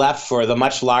progressive left for the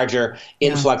much larger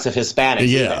influx of Hispanics.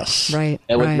 Yes. Either. Right.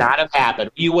 It would not have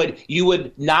happened. You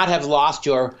would not have lost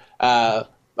your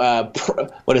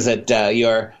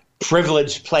your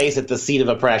privileged place at the seat of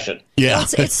oppression. Yeah.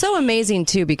 It's so amazing,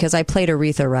 too, because I played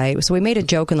Aretha, right? So we made a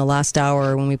joke in the last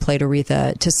hour when we played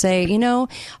Aretha to say, you know,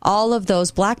 all of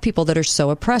those black people that are so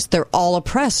oppressed, they're all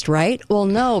oppressed, right? Well,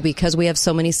 no, because we have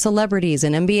so many celebrities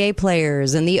and NBA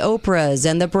players and the Oprahs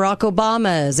and the Barack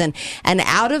Obamas. And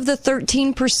out of the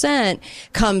 13%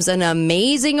 comes an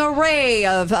amazing array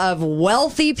of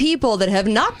wealthy people that have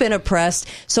not been oppressed.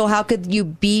 So how could you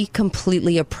be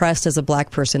completely oppressed as a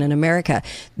black person in America?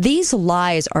 These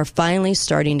lies are finally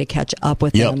starting to catch up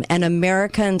with them, and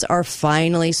Americans are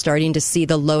finally starting to see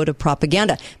the load of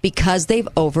propaganda because they've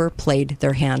overplayed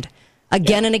their hand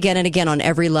again and again and again on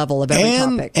every level of every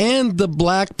topic. And the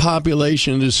black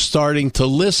population is starting to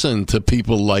listen to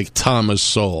people like Thomas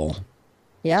Sowell.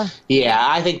 Yeah,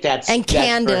 I think that's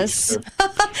Candace,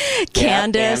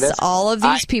 Candace, all of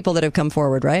these people that have come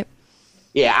forward, right?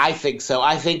 Yeah, I think so.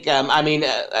 I think,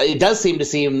 it does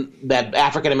seem that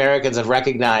African Americans have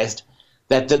recognized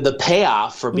that the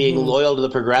payoff for being loyal to the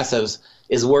progressives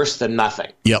is worse than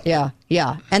nothing. Yep. Yeah.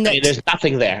 And that, there's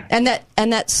nothing there. And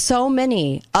that so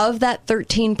many of that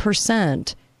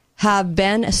 13% have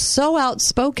been so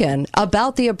outspoken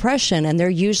about the oppression, and they're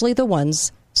usually the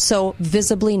ones so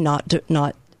visibly not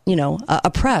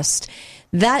oppressed,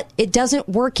 that it doesn't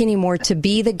work anymore to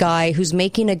be the guy who's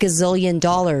making $1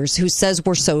 gazillion who says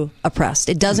we're so oppressed.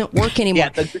 It doesn't work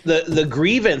anymore. The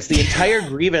grievance, the entire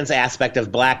grievance aspect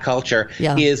of black culture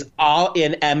is all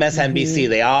in MSNBC.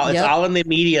 It's all in the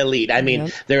media elite. I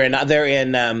mean, they're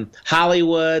in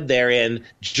Hollywood, they're in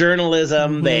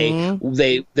journalism,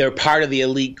 they're part of the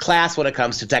elite class when it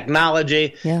comes to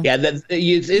technology.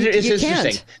 It's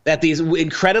interesting that these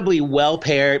incredibly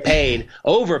well-paid,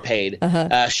 overpaid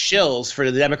shills for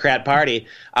the Democrat Party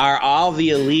are all the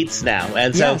elites now.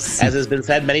 And so, as has been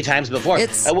said many times before,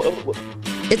 it's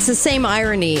the same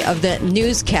irony of the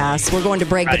newscast. We're going to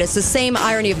break, but it's the same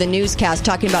irony of the newscast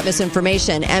talking about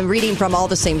misinformation and reading from all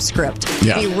the same script.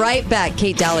 Be right back.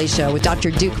 Kate Daly Show with Dr.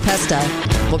 Duke Pesta.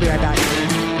 We'll be right back.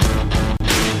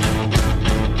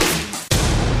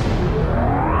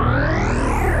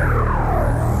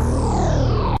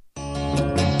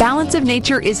 Balance of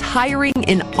Nature is hiring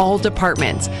in all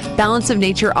departments. Balance of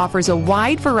Nature offers a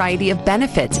wide variety of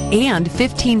benefits and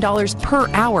 $15 per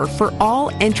hour for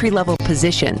all entry-level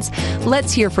positions.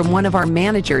 Let's hear from one of our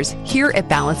managers here at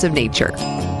Balance of Nature.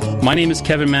 My name is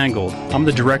Kevin Mangold. I'm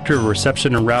the Director of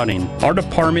Reception and Routing. Our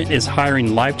department is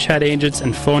hiring live chat agents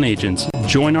and phone agents.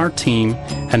 Join our team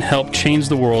and help change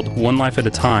the world one life at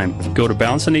a time. Go to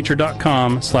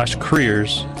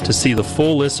balanceofnature.com/careers to see the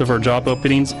full list of our job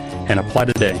openings and apply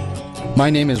today. My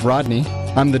name is Rodney.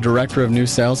 I'm the Director of New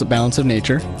Sales at Balance of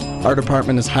Nature. Our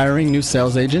department is hiring new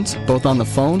sales agents, both on the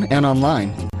phone and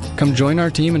online. Come join our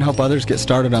team and help others get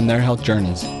started on their health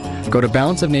journeys. Go to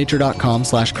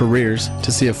balanceofnature.com/careers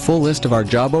to see a full list of our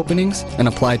job openings and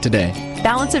apply today.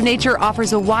 Balance of Nature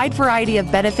offers a wide variety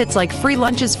of benefits like free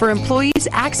lunches for employees,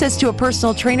 access to a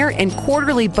personal trainer, and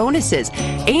quarterly bonuses,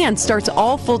 and starts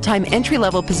all full-time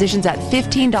entry-level positions at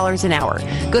 $15 an hour.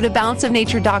 Go to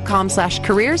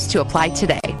balanceofnature.com/careers to apply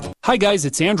today. Hi guys,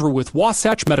 it's Andrew with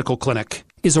Wasatch Medical Clinic.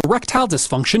 Is erectile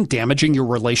dysfunction damaging your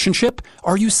relationship?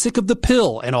 Are you sick of the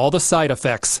pill and all the side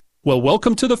effects? Well,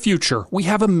 welcome to the future. We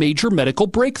have a major medical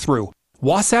breakthrough.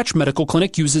 Wasatch Medical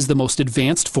Clinic uses the most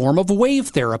advanced form of wave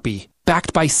therapy.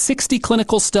 Backed by 60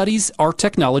 clinical studies, our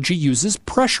technology uses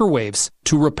pressure waves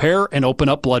to repair and open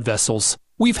up blood vessels.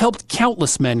 We've helped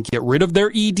countless men get rid of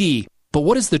their ED. But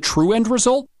what is the true end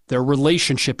result? Their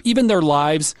relationship, even their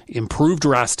lives, improve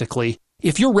drastically.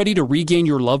 If you're ready to regain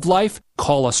your love life,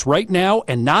 call us right now,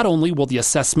 and not only will the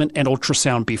assessment and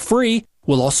ultrasound be free,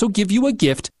 we'll also give you a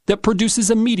gift that produces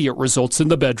immediate results in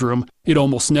the bedroom. It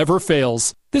almost never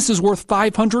fails. This is worth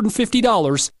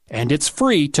 $550, and it's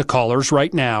free to callers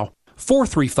right now.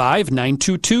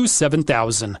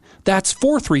 435-922-7000. That's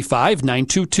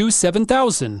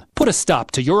 435-922-7000. Put a stop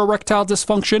to your erectile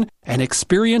dysfunction and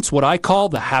experience what I call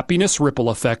the happiness ripple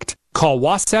effect. Call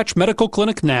Wasatch Medical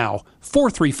Clinic now.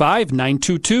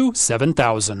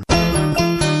 435-922-7000.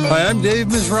 Hi, I'm Dave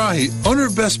Mizrahi, owner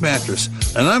of Best Mattress,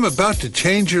 and I'm about to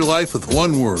change your life with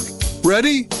one word.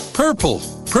 Ready? Purple.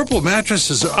 Purple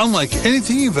mattresses are unlike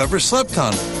anything you've ever slept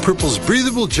on. Purple's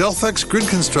breathable GelFlex grid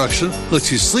construction lets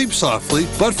you sleep softly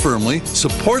but firmly,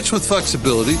 supports with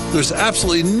flexibility. There's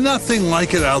absolutely nothing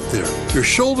like it out there. Your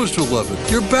shoulders will love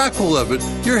it. Your back will love it.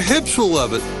 Your hips will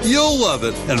love it. You'll love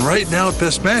it. And right now at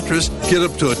Best Mattress, get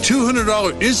up to a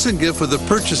 $200 instant gift with the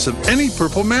purchase of any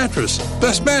Purple mattress.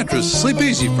 Best Mattress. Sleep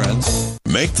easy, friends.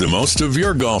 Make the most of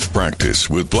your golf practice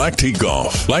with Black Tee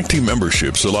Golf. Black Tee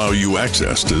memberships allow you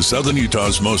access to Southern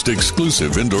Utah's most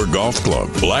exclusive indoor golf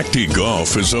club. Black Tee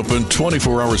Golf is open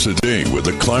 24 hours a day with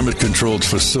a climate-controlled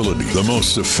facility, the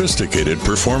most sophisticated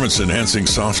performance-enhancing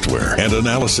software, and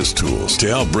analysis tools to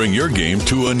help bring your game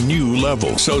to a new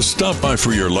level. So stop by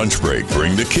for your lunch break,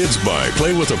 bring the kids by,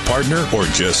 play with a partner, or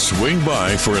just swing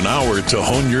by for an hour to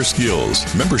hone your skills.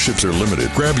 Memberships are limited.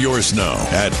 Grab yours now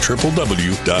at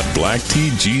www.blacktgc.com.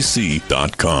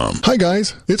 Hi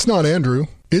guys, it's not Andrew.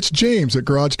 It's James at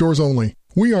Garage Doors Only.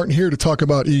 We aren't here to talk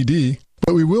about ED,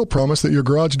 but we will promise that your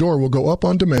garage door will go up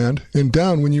on demand and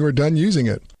down when you are done using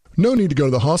it. No need to go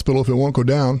to the hospital if it won't go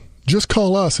down. Just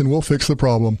call us and we'll fix the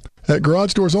problem. At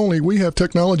Garage Doors Only, we have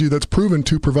technology that's proven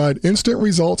to provide instant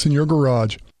results in your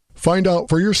garage. Find out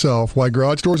for yourself why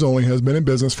Garage Doors Only has been in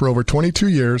business for over 22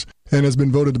 years and has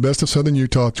been voted the best of Southern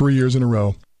Utah 3 years in a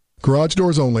row. Garage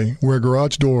Doors Only, where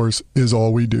garage doors is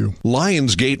all we do.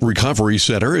 Lionsgate Recovery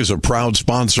Center is a proud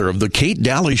sponsor of the Kate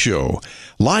Daly Show.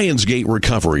 Lionsgate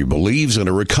Recovery believes in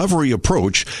a recovery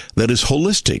approach that is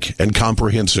holistic and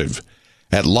comprehensive.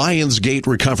 At Lionsgate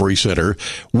Recovery Center,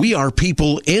 we are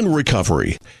people in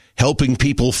recovery, helping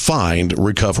people find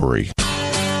recovery.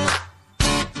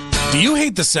 Do you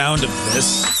hate the sound of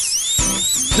this?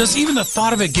 Does even the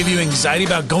thought of it give you anxiety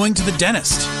about going to the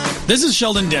dentist? This is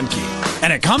Sheldon Demke,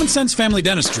 and at Common Sense Family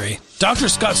Dentistry, Dr.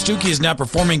 Scott Stuckey is now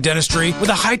performing dentistry with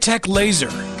a high-tech laser.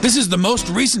 This is the most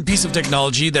recent piece of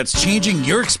technology that's changing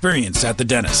your experience at the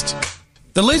dentist.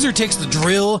 The laser takes the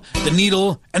drill, the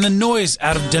needle, and the noise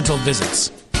out of dental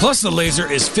visits. Plus, the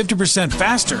laser is 50%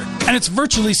 faster, and it's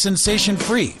virtually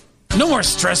sensation-free. No more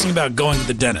stressing about going to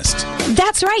the dentist.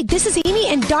 That's right. This is Amy,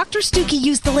 and Dr. Stuckey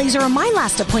used the laser on my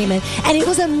last appointment, and it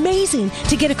was amazing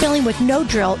to get a feeling with no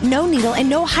drill, no needle, and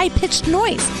no high-pitched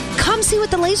noise. Come see what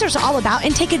the laser's all about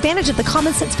and take advantage of the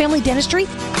Common Sense Family Dentistry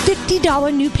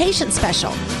 $50 new patient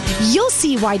special. You'll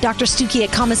see why Dr. Stuckey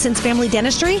at Common Sense Family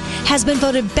Dentistry has been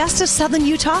voted Best of Southern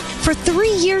Utah for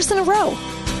 3 years in a row.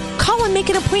 Call and make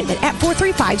an appointment at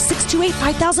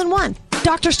 435-628-5001.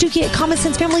 Dr. Stuckey at Common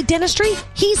Sense Family Dentistry,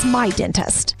 he's my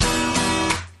dentist.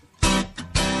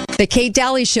 The Kate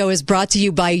Daly Show is brought to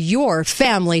you by Your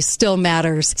Family Still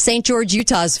Matters, St. George,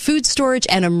 Utah's food storage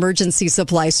and emergency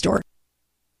supply store.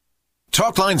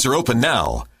 Talk lines are open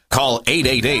now. Call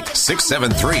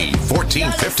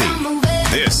 888-673-1450.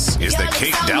 This is the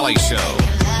Kate Daly Show.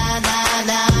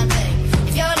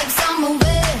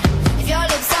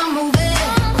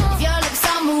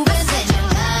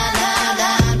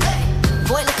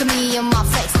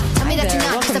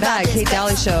 Back, Kate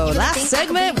Daly Show. Last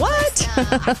segment, what?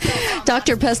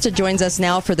 Dr. Pesta joins us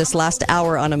now for this last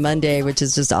hour on a Monday, which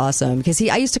is just awesome because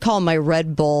I used to call him my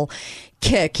Red Bull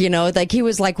kick, you know, like he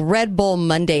was like Red Bull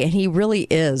Monday, and he really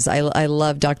is. I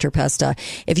love Dr. Pesta.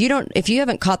 If you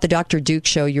haven't caught the Dr. Duke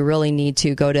Show, you really need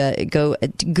to go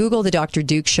Google the Dr.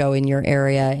 Duke Show in your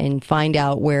area and find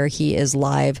out where he is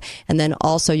live. And then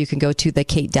also you can go to the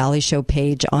Kate Daly Show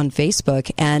page on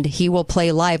Facebook, and he will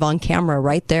play live on camera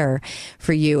right there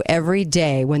for you every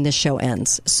day when the show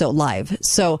ends. So live.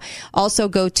 So also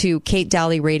go to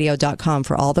KateDalyRadio.com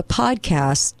for all the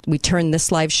podcasts. We turn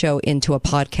this live show into a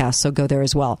podcast, so go there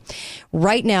as well.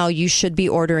 Right now, you should be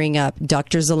ordering up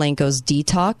Dr. Zelenko's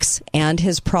Detox and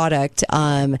his product,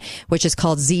 which is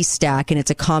called Z-Stack, and it's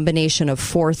a combination of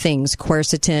 4 things: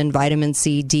 quercetin, vitamin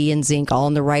C, D, and zinc, all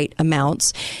in the right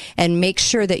amounts. And make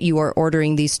sure that you are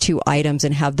ordering these 2 items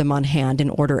and have them on hand,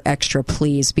 and order extra,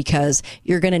 please, because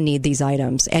you're going to need these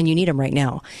items, and you need them right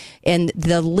now. And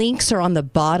the links are on the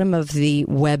bottom of the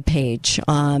webpage,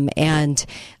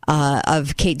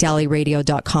 of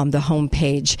KateDalyRadio.com, the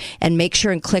homepage, and make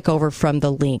sure and click over from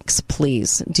the links.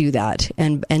 Please do that,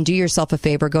 and do yourself a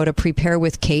favor. Go to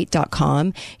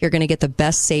preparewithkate.com. You're going to get the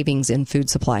best savings in food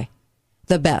supply,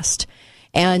 the best.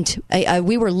 And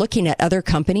we were looking at other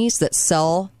companies that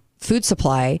sell food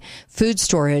supply, food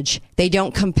storage. They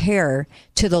don't compare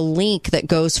to the link that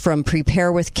goes from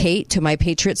Prepare with Kate to My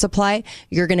Patriot Supply.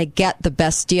 You're going to get the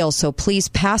best deal. So please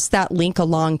pass that link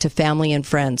along to family and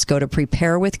friends. Go to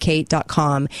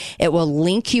preparewithkate.com. It will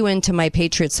link you into My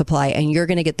Patriot Supply, and you're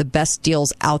going to get the best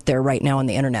deals out there right now on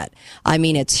the internet. I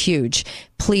mean, it's huge.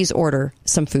 Please order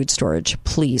some food storage.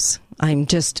 Please. I'm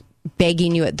just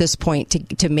begging you at this point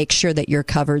to make sure that you're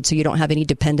covered, so you don't have any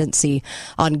dependency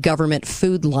on government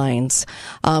food lines,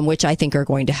 which I think are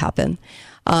going to happen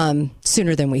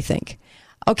sooner than we think.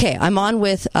 Okay, I'm on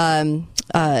with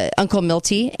Uncle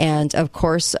Milty and, of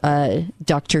course,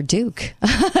 Dr. Duke,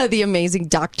 the amazing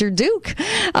Dr. Duke.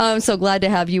 I'm so glad to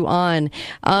have you on.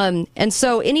 And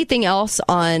so anything else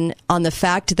on the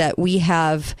fact that we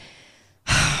have...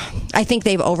 I think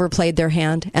they've overplayed their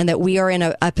hand, and that we are in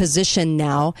a position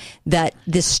now that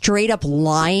this straight up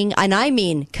lying, and I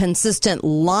mean consistent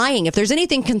lying. If there's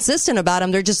anything consistent about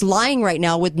them, they're just lying right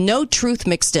now with no truth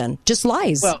mixed in, just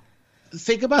lies. Well,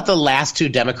 think about the last 2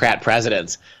 Democrat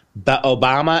presidents,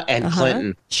 Obama and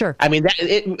Clinton. Sure. I mean,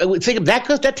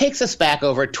 that takes us back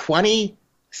over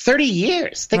 30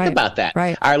 years. Think about that.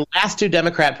 Right. Our last 2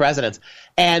 Democrat presidents.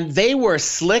 And they were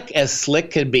slick as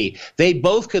slick could be. They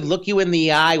both could look you in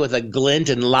the eye with a glint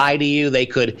and lie to you. They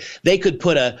could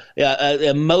put a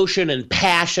emotion and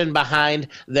passion behind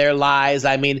their lies.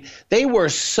 I mean, they were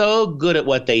so good at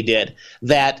what they did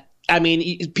that, I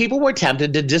mean, people were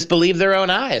tempted to disbelieve their own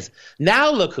eyes.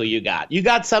 Now look who you got. You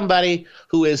got somebody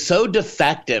who is so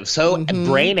defective, so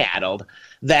brain-addled,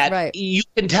 that you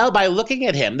can tell by looking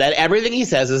at him that everything he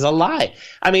says is a lie.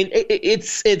 I mean,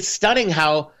 it's stunning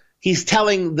how he's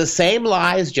telling the same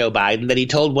lies, Joe Biden, that he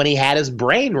told when he had his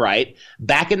brain right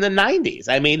back in the 90s.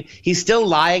 I mean, he's still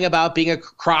lying about being a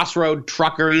crossroad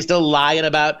trucker. He's still lying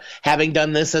about having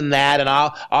done this and that, and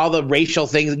all the racial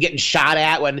things, getting shot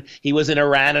at when he was in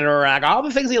Iran and Iraq. All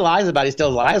the things he lies about, he still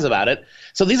lies about it.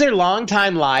 So these are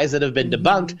long-time lies that have been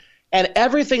debunked. And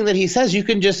everything that he says, you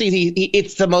can just see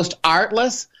it's the most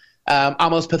artless,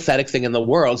 almost pathetic thing in the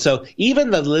world. So even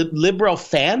the liberal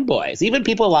fanboys, even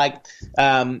people like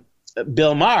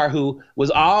Bill Maher, who was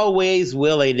always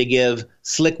willing to give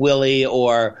Slick Willie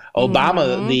or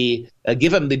Obama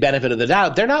give him the benefit of the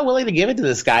doubt, they're not willing to give it to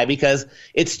this guy because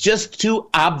it's just too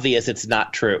obvious it's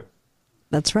not true.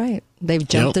 That's right. They've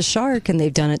jumped the shark, and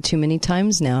they've done it too many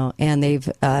times now. And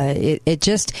they've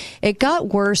it got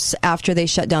worse after they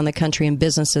shut down the country, and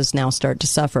businesses now start to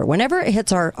suffer. Whenever it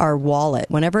hits our wallet,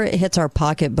 whenever it hits our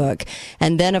pocketbook,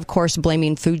 and then, of course,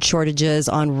 blaming food shortages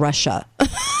on Russia,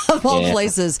 of all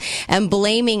places, and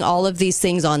blaming all of these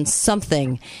things on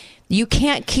something. You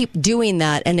can't keep doing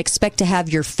that and expect to have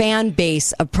your fan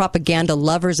base of propaganda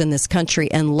lovers in this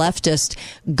country and leftists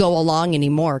go along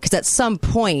anymore. Because at some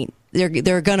point,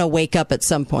 they're going to wake up at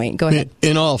some point. Go ahead.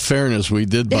 In all fairness, we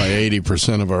did buy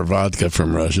 80% of our vodka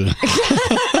from Russia.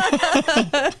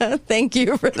 Thank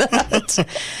you for that.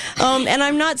 And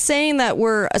I'm not saying that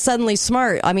we're suddenly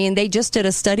smart. I mean, they just did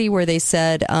a study where they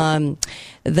said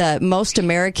that most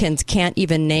Americans can't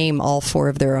even name all 4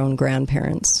 of their own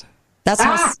grandparents. That's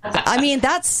how, I mean,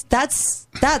 that's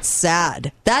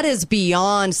sad. That is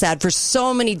beyond sad for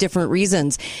so many different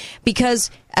reasons. Because,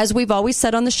 as we've always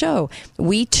said on the show,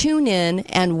 we tune in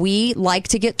and we like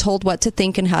to get told what to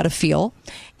think and how to feel,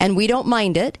 and we don't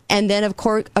mind it. And then, of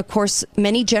course,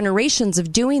 many generations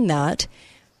of doing that,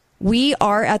 we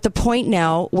are at the point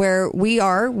now where we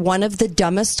are one of the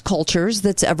dumbest cultures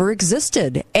that's ever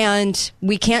existed. And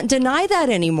we can't deny that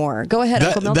anymore. Go ahead,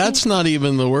 Uncle Milton. That's not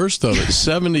even the worst of it.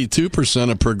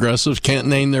 72% of progressives can't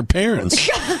name their parents.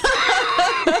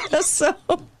 So...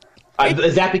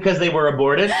 is that because they were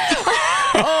aborted?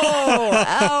 Oh,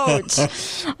 ouch.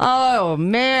 Oh,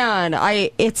 man.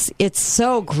 It's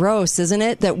so gross, isn't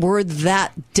it? That we're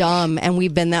that dumb and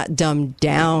we've been that dumbed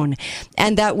down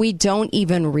and that we don't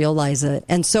even realize it.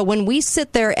 And so when we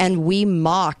sit there and we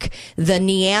mock the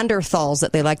Neanderthals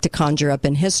that they like to conjure up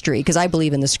in history, because I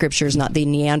believe in the scriptures, not the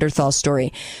Neanderthal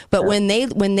story. But when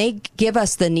they give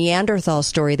us the Neanderthal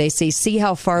story, they say, see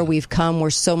how far we've come. We're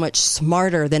so much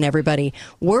smarter than everybody.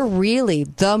 We're really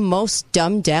the most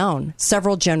dumbed down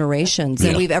several generations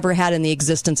than we've ever had in the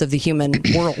existence of the human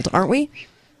world, aren't we?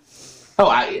 Oh,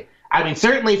 I mean,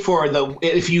 certainly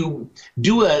if you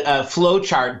do a flow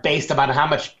chart based upon how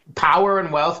much power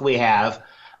and wealth we have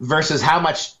versus how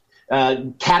much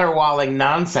caterwauling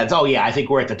nonsense. Oh yeah, I think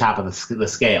we're at the top of the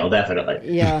scale,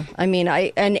 definitely. Yeah, I mean,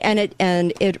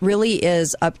 it really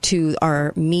is up to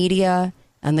our media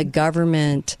and the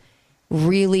government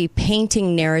really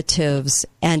painting narratives,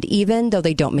 and even though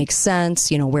they don't make sense,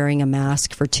 wearing a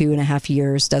mask for 2.5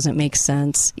 years doesn't make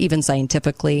sense, even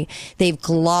scientifically, they've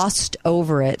glossed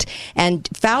over it. And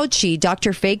Fauci,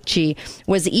 Dr. Fauci,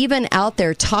 was even out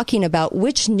there talking about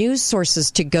which news sources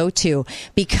to go to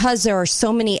because there are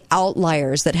so many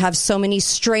outliers that have so many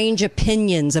strange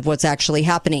opinions of what's actually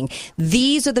happening.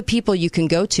 These are the people you can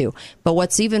go to. But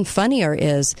what's even funnier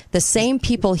is the same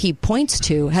people he points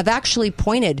to have actually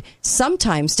pointed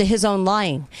sometimes to his own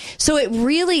lying. So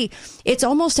it's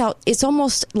almost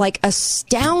like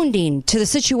astounding to the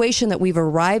situation that we've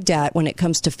arrived at when it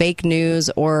comes to fake news,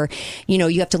 or,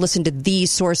 you have to listen to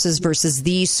these sources versus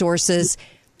these sources.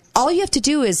 All you have to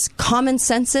do is common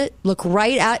sense it, look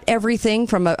right at everything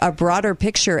from a broader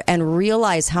picture and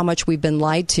realize how much we've been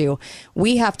lied to.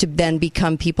 We have to then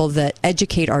become people that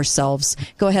educate ourselves.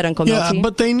 Go ahead, Uncle Milty. Yeah,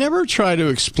 but they never try to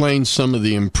explain some of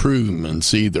the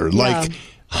improvements either. Like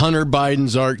Hunter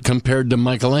Biden's art compared to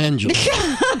Michelangelo.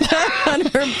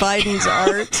 Hunter Biden's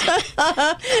art.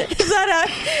 Is that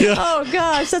Oh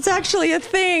gosh, that's actually a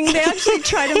thing. They actually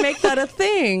try to make that a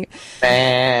thing.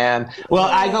 Man, well,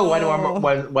 I go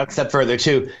one step further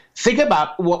too. Think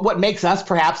about what makes us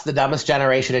perhaps the dumbest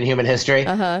generation in human history.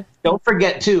 Don't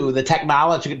forget too the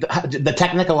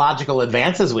technological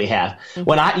advances we have.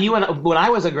 When I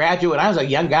was a graduate, when I was a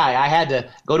young guy, I had to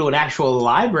go to an actual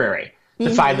library to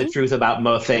find the truth about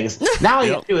most things. Now all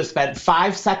you have to do is spend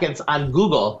 5 seconds on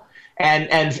Google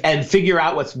and figure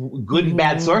out what's good and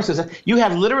bad sources. You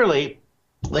have literally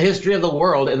the history of the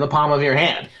world in the palm of your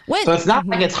hand. So it's not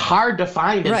like it's hard to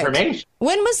find information.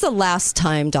 When was the last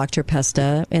time, Dr.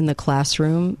 Pesta, in the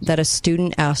classroom that a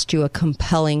student asked you a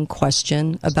compelling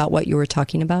question about what you were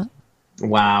talking about?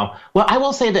 Wow. Well, I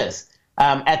will say this.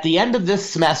 At the end of this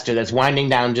semester that's winding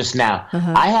down just now,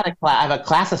 I have a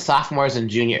class of sophomores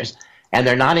and juniors. And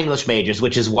they're non-English majors,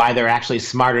 which is why they're actually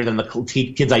smarter than the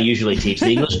kids I usually teach.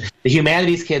 The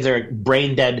humanities kids are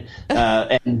brain-dead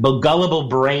and gullible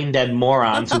brain-dead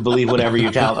morons who believe whatever you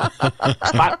tell them.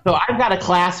 So I've got a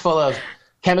class full of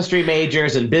chemistry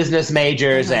majors and business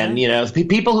majors and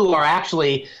people who are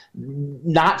actually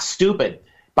not stupid.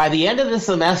 By the end of the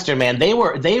semester, man, they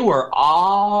were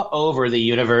all over the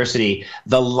university.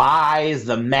 The lies,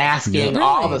 the masking,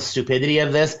 all the stupidity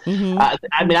of this. I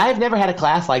mean, I've never had a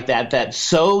class like that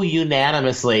so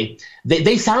unanimously.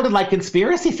 They sounded like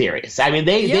conspiracy theories. I mean,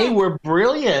 they were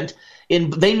brilliant.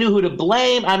 They knew who to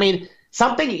blame. I mean,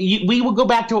 we will go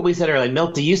back to what we said earlier.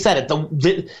 Milty, you said it.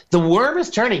 The worm is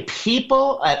turning.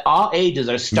 People at all ages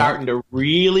are starting to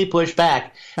really push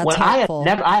back. That's I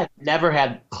have never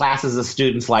had classes of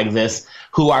students like this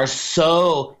who are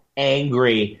so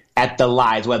angry at the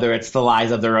lies, whether it's the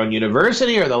lies of their own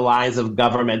university or the lies of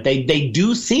government. They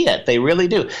do see it. They really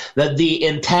do. The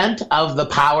intent of the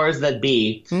powers that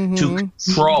be to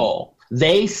control.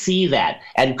 They see that,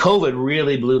 and COVID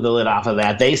really blew the lid off of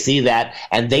that. They see that,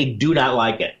 and they do not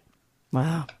like it.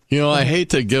 Wow. I hate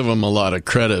to give him a lot of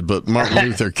credit, but Martin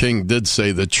Luther King did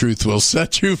say the truth will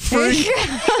set you free.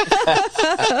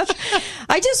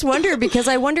 I just wonder, because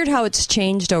I wondered how it's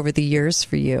changed over the years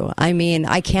for you. I mean,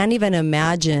 I can't even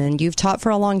imagine. You've taught for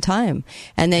a long time,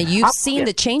 and then you've seen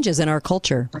the changes in our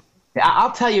culture.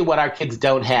 I'll tell you what our kids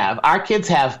don't have. Our kids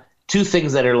have two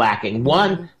things that are lacking.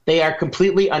 One, they are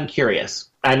completely uncurious.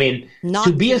 I mean,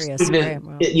 to be a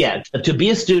student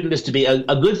is to be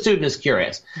a good student is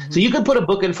curious. So you can put a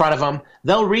book in front of them,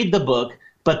 they'll read the book,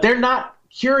 but they're not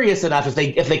curious enough,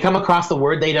 if they come across the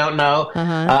word they don't know,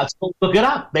 so look it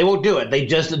up. They won't do it. They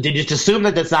just assume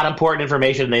that that's not important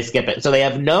information and they skip it. So they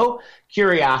have no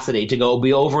curiosity to go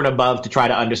be over and above to try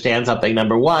to understand something,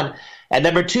 number one. And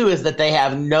number two is that they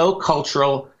have no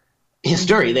cultural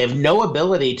history. They have no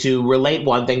ability to relate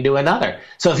one thing to another.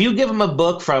 So if you give them a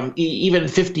book from even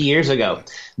 50 years ago,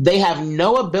 they have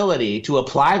no ability to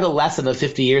apply the lesson of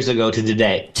 50 years ago to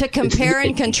today. To compare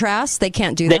and contrast, they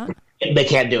can't do that? They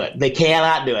can't do it. They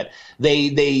cannot do it.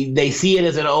 They see it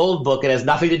as an old book. It has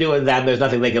nothing to do with them. There's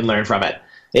nothing they can learn from it.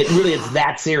 It really is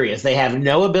that serious. They have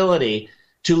no ability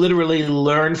to literally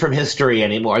learn from history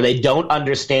anymore. They don't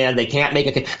understand. They can't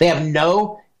they have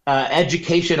no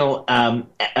educational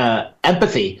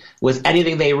empathy with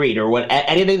anything they read or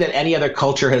anything that any other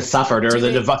culture has suffered or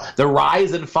the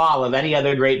rise and fall of any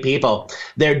other great people.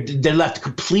 They're left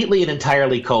completely and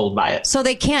entirely cold by it. So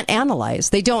they can't analyze.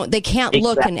 They can't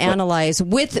look and analyze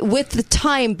with the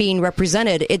time being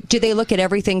represented. Do they look at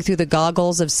everything through the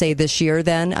goggles of, say, this year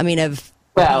then? I mean,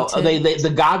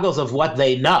 the goggles of what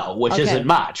they know, which isn't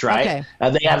much, right?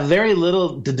 Okay. They have very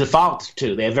little to default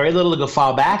to. They have very little to go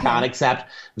fall back on,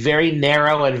 except very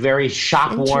narrow and very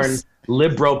shop-worn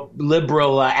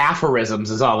liberal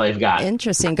aphorisms is all they've got.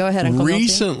 Interesting. Go ahead, Uncle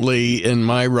Recently, in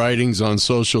my writings on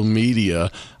social media,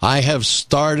 I have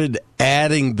started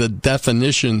adding the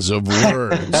definitions of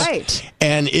words. Right.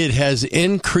 And it has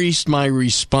increased my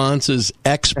responses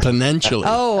exponentially.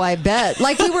 Oh, I bet.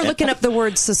 Like we were looking up the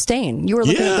word sustain. You were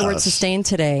looking up the word sustain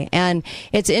today. And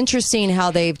it's interesting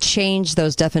how they've changed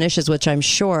those definitions, which I'm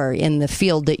sure in the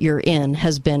field that you're in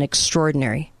has been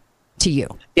extraordinary to you.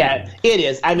 Yeah, it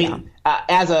is. I mean,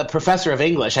 as a professor of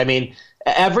English, I mean,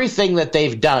 everything that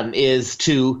they've done is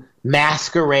to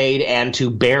masquerade and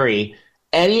to bury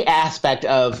any aspect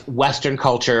of Western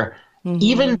culture,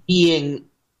 even being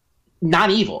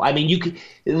not evil. I mean,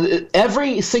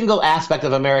 every single aspect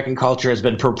of American culture has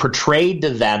been portrayed to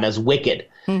them as wicked.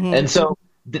 And so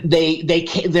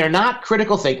they're not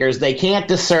critical thinkers. They can't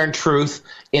discern truth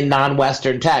in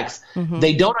non-Western texts.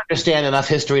 They don't understand enough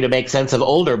history to make sense of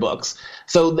older books.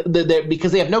 So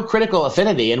because they have no critical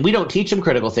affinity, and we don't teach them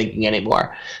critical thinking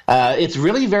anymore, it's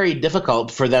really very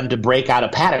difficult for them to break out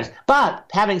of patterns. But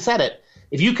having said it,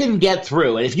 if you can get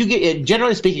through, and if you get,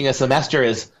 generally speaking, a semester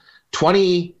is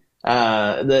 20.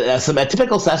 A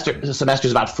typical semester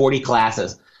is about 40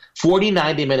 classes, 40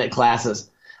 90-minute classes.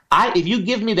 If you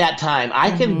give me that time,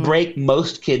 I can break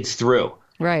most kids through.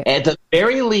 Right. At the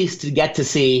very least, to get to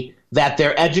see that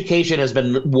their education has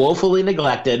been woefully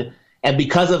neglected, and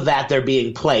because of that, they're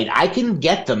being played. I can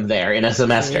get them there in a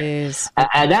semester.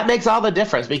 And that makes all the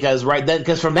difference because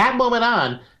from that moment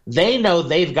on, they know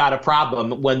they've got a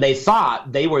problem when they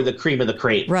thought they were the cream of the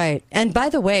crop. Right. And by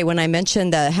the way, when I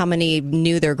mentioned how many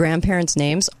knew their grandparents'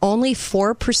 names, only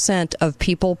 4% of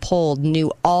people polled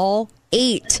knew all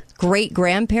 8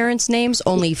 great-grandparents' names,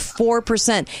 only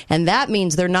 4%. And that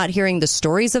means they're not hearing the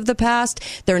stories of the past.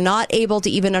 They're not able to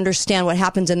even understand what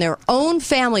happens in their own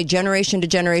family generation to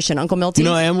generation. Uncle Milty?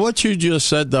 And what you just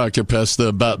said, Dr. Pesta,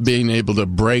 about being able to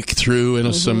break through in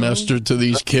a semester to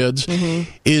these kids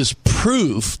is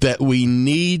proof that we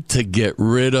need to get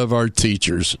rid of our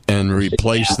teachers and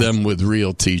replace them with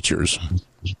real teachers.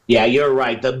 Yeah, you're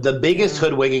right. The biggest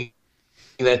hoodwinking,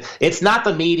 it's not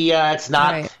the media, it's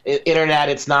not internet,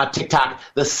 it's not TikTok.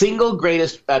 The single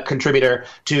greatest contributor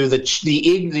to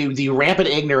the rampant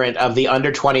ignorance of the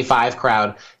under 25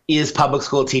 crowd is public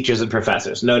school teachers and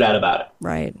professors, no doubt about it.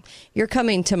 Right. You're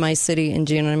coming to my city in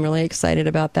June, and I'm really excited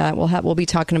about that. We'll be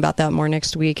talking about that more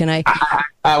next week. And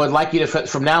I would like you to,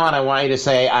 from now on, I want you to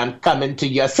say, I'm coming to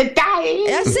your city.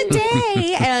 Yes,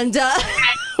 today. And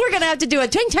we're going to have to do a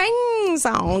ting-ting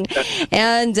song.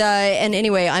 And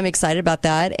anyway, I'm excited about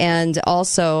that. And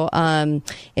also,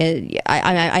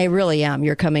 I really am.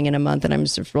 You're coming in a month, and I'm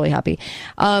just really happy.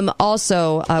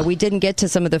 Also, we didn't get to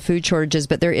some of the food shortages,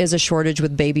 but there is a shortage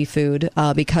with baby food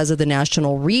because of the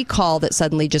national recall that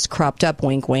suddenly just cropped up,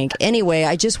 wink, wink. Anyway,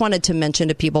 I just wanted to mention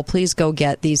to people, please go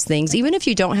get these things. Even if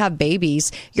you don't have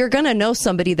babies, you're going to know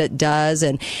somebody that does.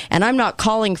 And I'm not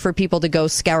calling for people to go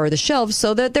scour the shelves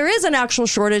so that there is an actual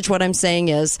shortage. What I'm saying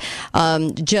is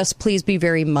just please be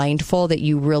very mindful that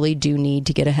you really do need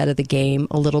to get ahead of the game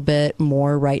a little bit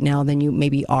more right now than you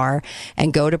maybe are,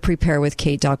 and go to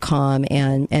preparewithkate.com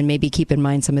and maybe keep in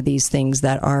mind some of these things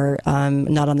that are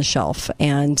not on the shelf.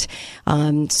 And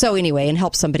so anyway, and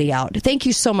help somebody out. Thank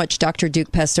you so much, Dr.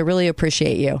 Duke Pesta. Really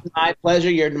appreciate you. My pleasure.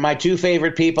 You're my two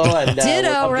favorite people. And,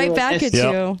 ditto. Right back at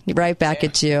you. Right back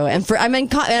at you. And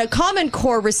a Common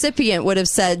Core recipient would have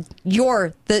said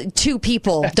you're the two people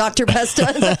faithful Dr. Pesta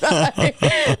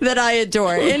that I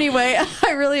adore. Anyway,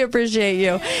 I really appreciate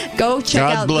you. Go check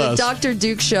out the Dr.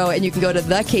 Duke Show, and you can go to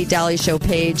the Kate Daly Show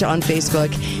page on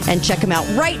Facebook and check him out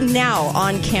right now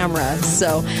on camera.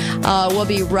 So we'll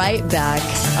be right back.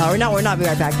 Or no, we're not be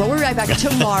right back, but we'll be right back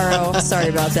tomorrow. Sorry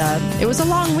about that. It was a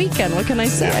long weekend. What can I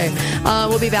say?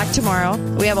 We'll be back tomorrow.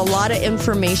 We have a lot of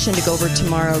information to go over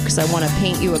tomorrow because I want to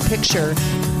paint you a picture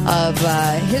of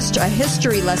a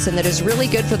history lesson that is really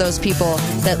good for those people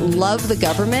that love the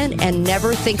government and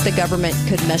never think the government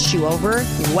could mess you over.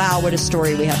 Wow, what a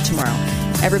story we have tomorrow.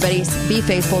 Everybody, be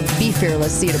faithful, be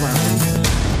fearless. See you tomorrow.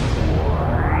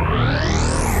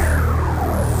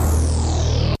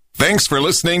 Thanks for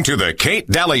listening to The Kate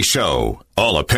Daly Show. All opinions